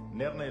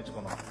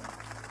నిర్ణయించుకున్నాం.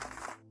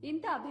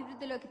 ఇంత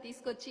అభివృద్ధిలోకి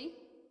తీసుకొచ్చి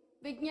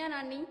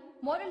విజ్ఞానాన్ని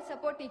మోరల్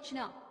సపోర్ట్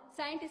ఇచ్చిన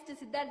సైంటిస్ట్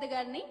సిద్ధార్థ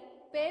గారిని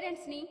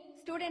పేరెంట్స్ ని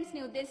స్టూడెంట్స్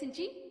ని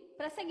ఉద్దేశించి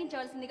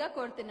ప్రసంగించవలసిందిగా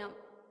కోరుతున్నాం.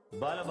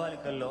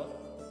 బాలబాలికల్లో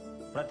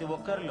ప్రతి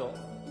ఒక్కరిలో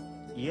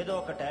ఏదో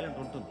ఒక టాలెంట్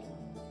ఉంటుంది.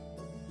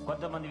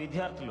 కొంతమంది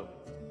విద్యార్థులు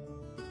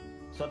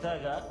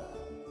స్వతహాగా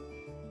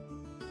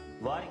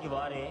వారికి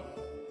వారే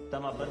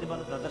తమ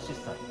ప్రతిభను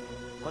ప్రదర్శిస్తారు.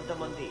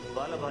 కొంతమంది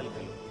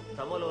బాలబాలికలు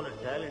తమలో ఉన్న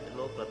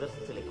టాలెంట్ను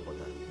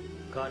ప్రదర్శించలేకపోతారు.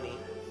 కానీ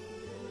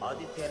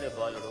ఆదిత్య అనే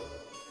బాలుడు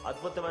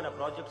అద్భుతమైన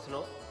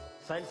ప్రాజెక్ట్స్ను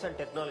సైన్స్ అండ్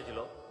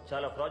టెక్నాలజీలో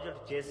చాలా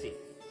ప్రాజెక్ట్ చేసి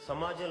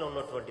సమాజంలో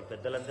ఉన్నటువంటి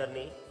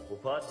పెద్దలందరినీ,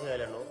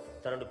 ఉపాధ్యాయులను,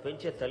 తనను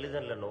పెంచే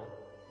తల్లిదండ్రులను,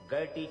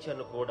 గైడ్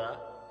టీచర్ను కూడా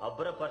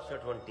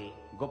అబ్బురపరిచినటువంటి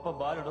గొప్ప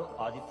బాలుడు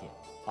ఆదిత్య.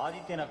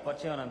 ఆదిత్య నాకు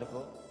పరిచయం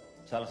అయినందుకు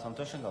చాలా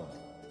సంతోషంగా ఉంది.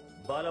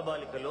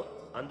 బాలబాలికలు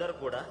అందరూ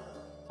కూడా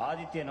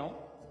ఆదిత్యను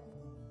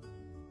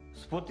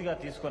స్ఫూర్తిగా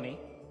తీసుకొని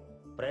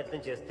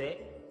ప్రయత్నం చేస్తే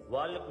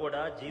వాళ్ళు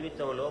కూడా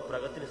జీవితంలో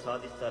ప్రగతిని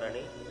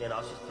సాధిస్తారని నేను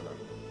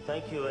ఆశిస్తున్నాను.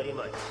 Thank you very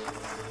much.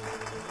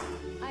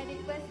 I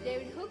request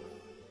David Hook,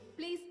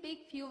 please speak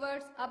few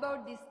words about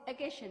this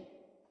occasion.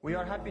 We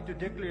are happy to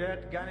declare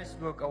Guinness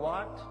Book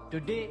Award to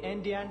the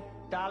Indian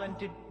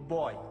talented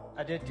boy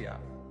Aditya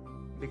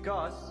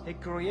because he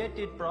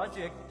created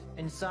project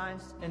in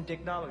science and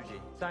technology.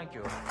 Thank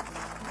you.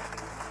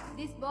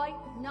 This boy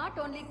not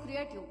only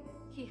creative,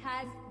 he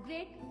has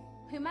great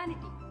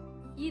humanity.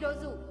 ఈ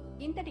రోజు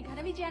ఇంతటి ఘన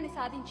విజయాన్ని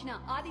సాధించిన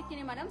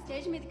ఆదిత్యని మనం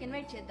stage మీదకి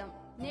invite చేద్దాం.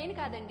 నేను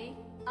కాదండి,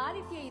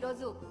 ఆదిత్య ఈ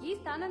రోజు ఈ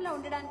స్థానంలో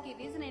ఉండడానికి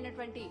రీజన్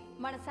అయినటువంటి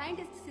మన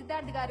సైంటిస్ట్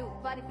సిద్ధార్థ్ గారు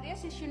వారి ప్రియ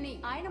శిష్యుల్ని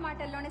ఆయన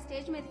మాటల్లోనే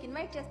స్టేజ్ మీదకి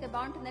ఇన్వైట్ చేస్తే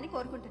బాగుంటుందని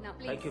కోరుకుంటున్నాం.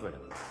 Thank you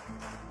madam.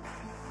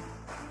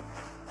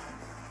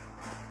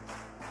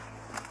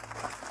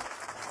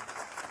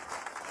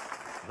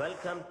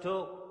 Welcome to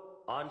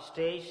on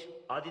stage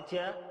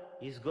Aditya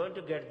is going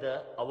to get the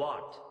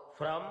award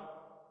from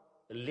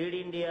Lead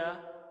India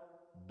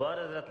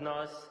Bharat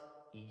Ratna's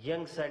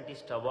Young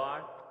Scientist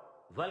Award.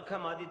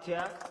 Welcome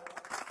Aditya.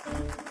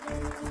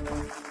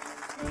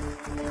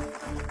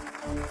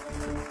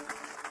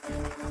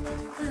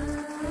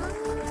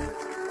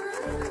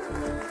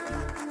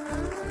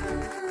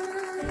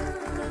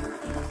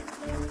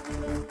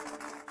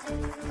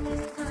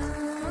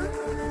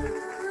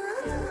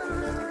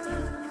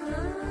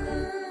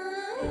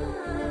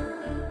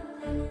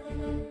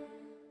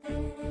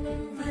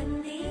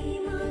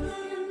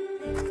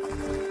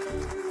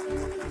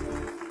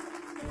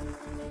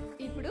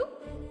 ఇప్పుడు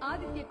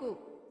ఆదిత్యకు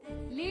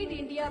lead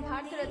India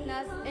Bharat Ratna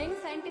young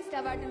scientist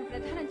అవార్డును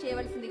ప్రదానం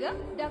చేయవలసిందిగా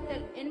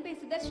డాక్టర్ ఎన్పి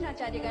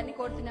సుదర్శనాచార్య గారిని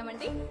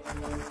కోరుతున్నామండి.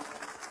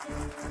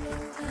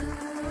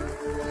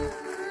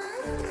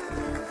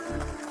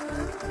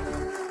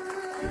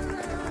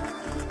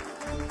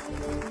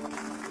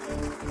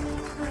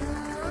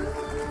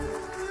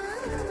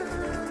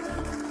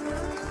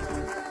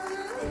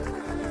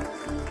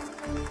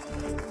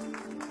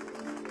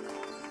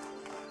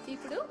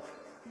 ఇప్పుడు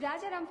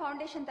రాజారాం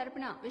ఫౌండేషన్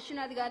తరపున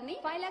విశ్వనాథ్ గారిని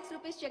 5 lakhs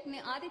రూపీస్ చెక్ ని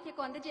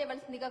ఆదిత్యకు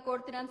అందజేయవలసిందిగా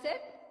కోరుతున్నాం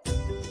sir.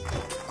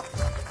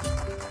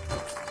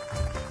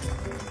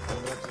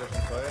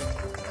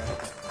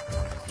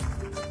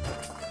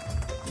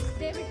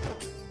 David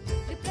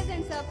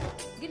represents of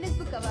Guinness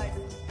book award.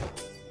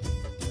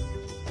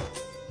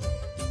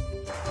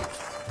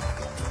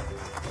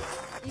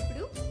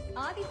 ఇప్పుడు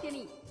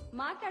ఆదిత్యని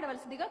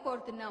మాట్లాడవలసిందిగా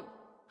కోరుతున్నాం.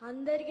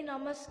 అందరికి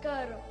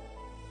నమస్కారం.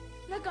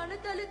 నా కన్న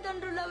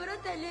తల్లిదండ్రులు ఎవరో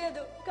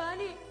తెలియదు,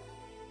 కానీ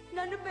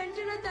నన్ను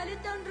పెంచిన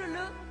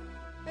తల్లిదండ్రులు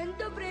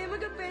ఎంతో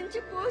ప్రేమగా పెంచి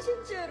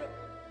పోషించారు.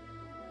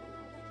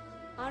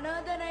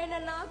 అనాథనైన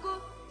నాకు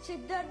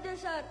సిద్ధార్థ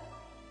సార్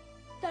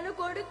తన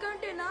కొడుకు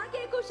కంటే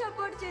నాకే ఎక్కువ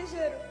సపోర్ట్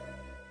చేశారు.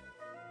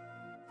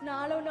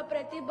 నాలో ఉన్న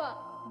ప్రతిభ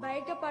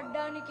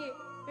బయటపడడానికి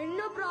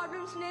ఎన్నో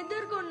ప్రాబ్లమ్స్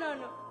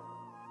ఎదుర్కొన్నాను.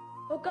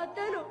 ఒక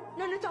అతను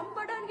నన్ను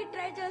చంపడానికి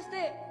ట్రై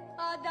చేస్తే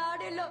ఆ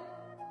దాడిలో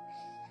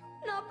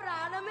నా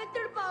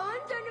ప్రాణమిత్రుడు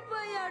పవన్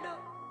చనిపోయాడు.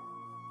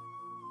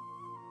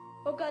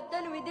 ఒక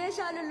అతను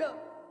విదేశాలలో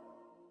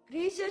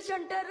రీసెర్చ్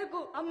సెంటర్కు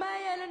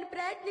అమ్మాయాలని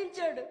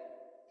ప్రయత్నించాడు.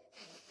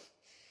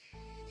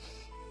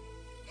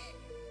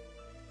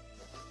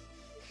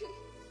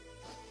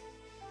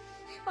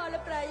 వాళ్ళ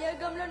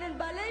ప్రయోగంలో నేను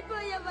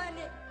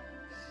బలైపోయేవాని.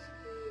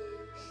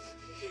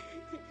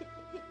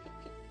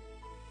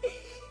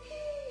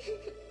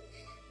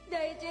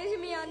 దయచేసి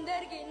మీ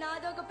అందరికి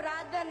నాదొక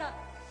ప్రార్థన.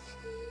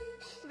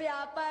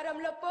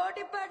 వ్యాపారంలో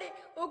పోటీ పడి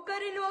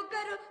ఒకరిని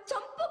ఒకరు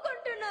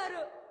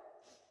చంపుకుంటున్నారు.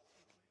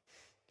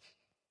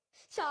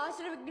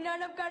 శాస్త్ర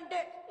విజ్ఞానం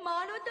కంటే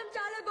మానవత్వం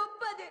చాలా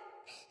గొప్పది.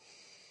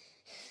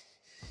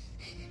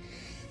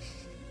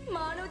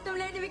 మానవత్వం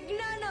లేని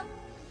విజ్ఞానం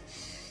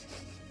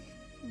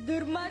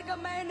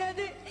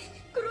దుర్మార్గమైనది,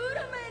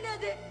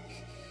 క్రూరమైనది.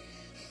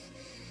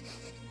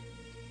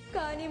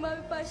 కానీ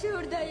మావి పశు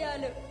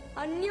హృదయాలు.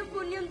 అన్యం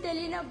పుణ్యం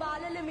తెలియని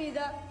బాలల మీద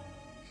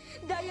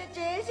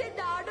దయచేసి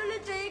దాడులు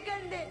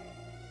చేయకండి.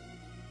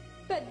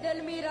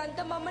 పెద్దలు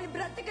మీరంతా మమ్మల్ని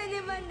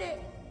బ్రతకనివ్వండి.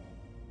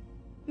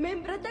 మేం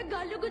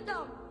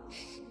బ్రతకగలుగుతాం.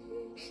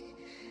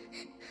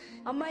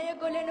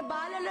 అమ్మాయికు లేని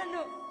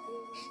బాలలను,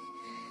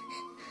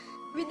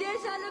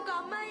 విదేశాలకు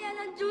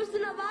అమ్మాయిలను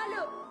చూస్తున్న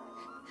వాళ్ళు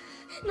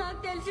నాకు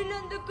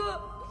తెలిసినందుకు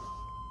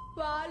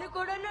వాళ్ళు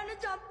కూడా నన్ను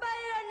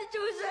చంపాలని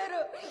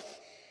చూశారు.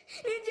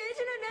 నేను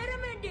చేసిన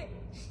నేరం ఏంటి?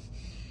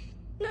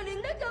 నన్ను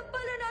ఎందుకు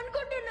చంపాలని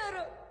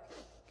అనుకుంటున్నారు?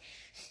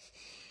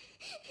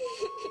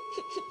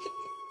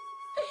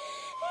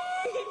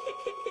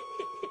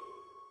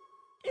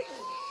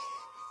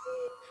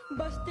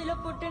 బస్తీలో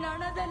పుట్టిన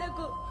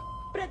అనాథలకు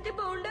ప్రతిభ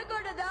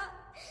ఉండకూడదా?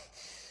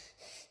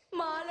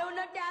 మాలో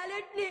ఉన్న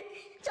టాలెంట్ ని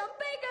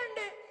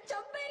చంపేయకండి,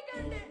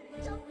 చంపేయకండి,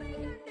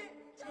 చంపేయకండి,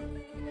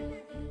 చంపేయకండి.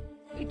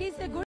 It is a good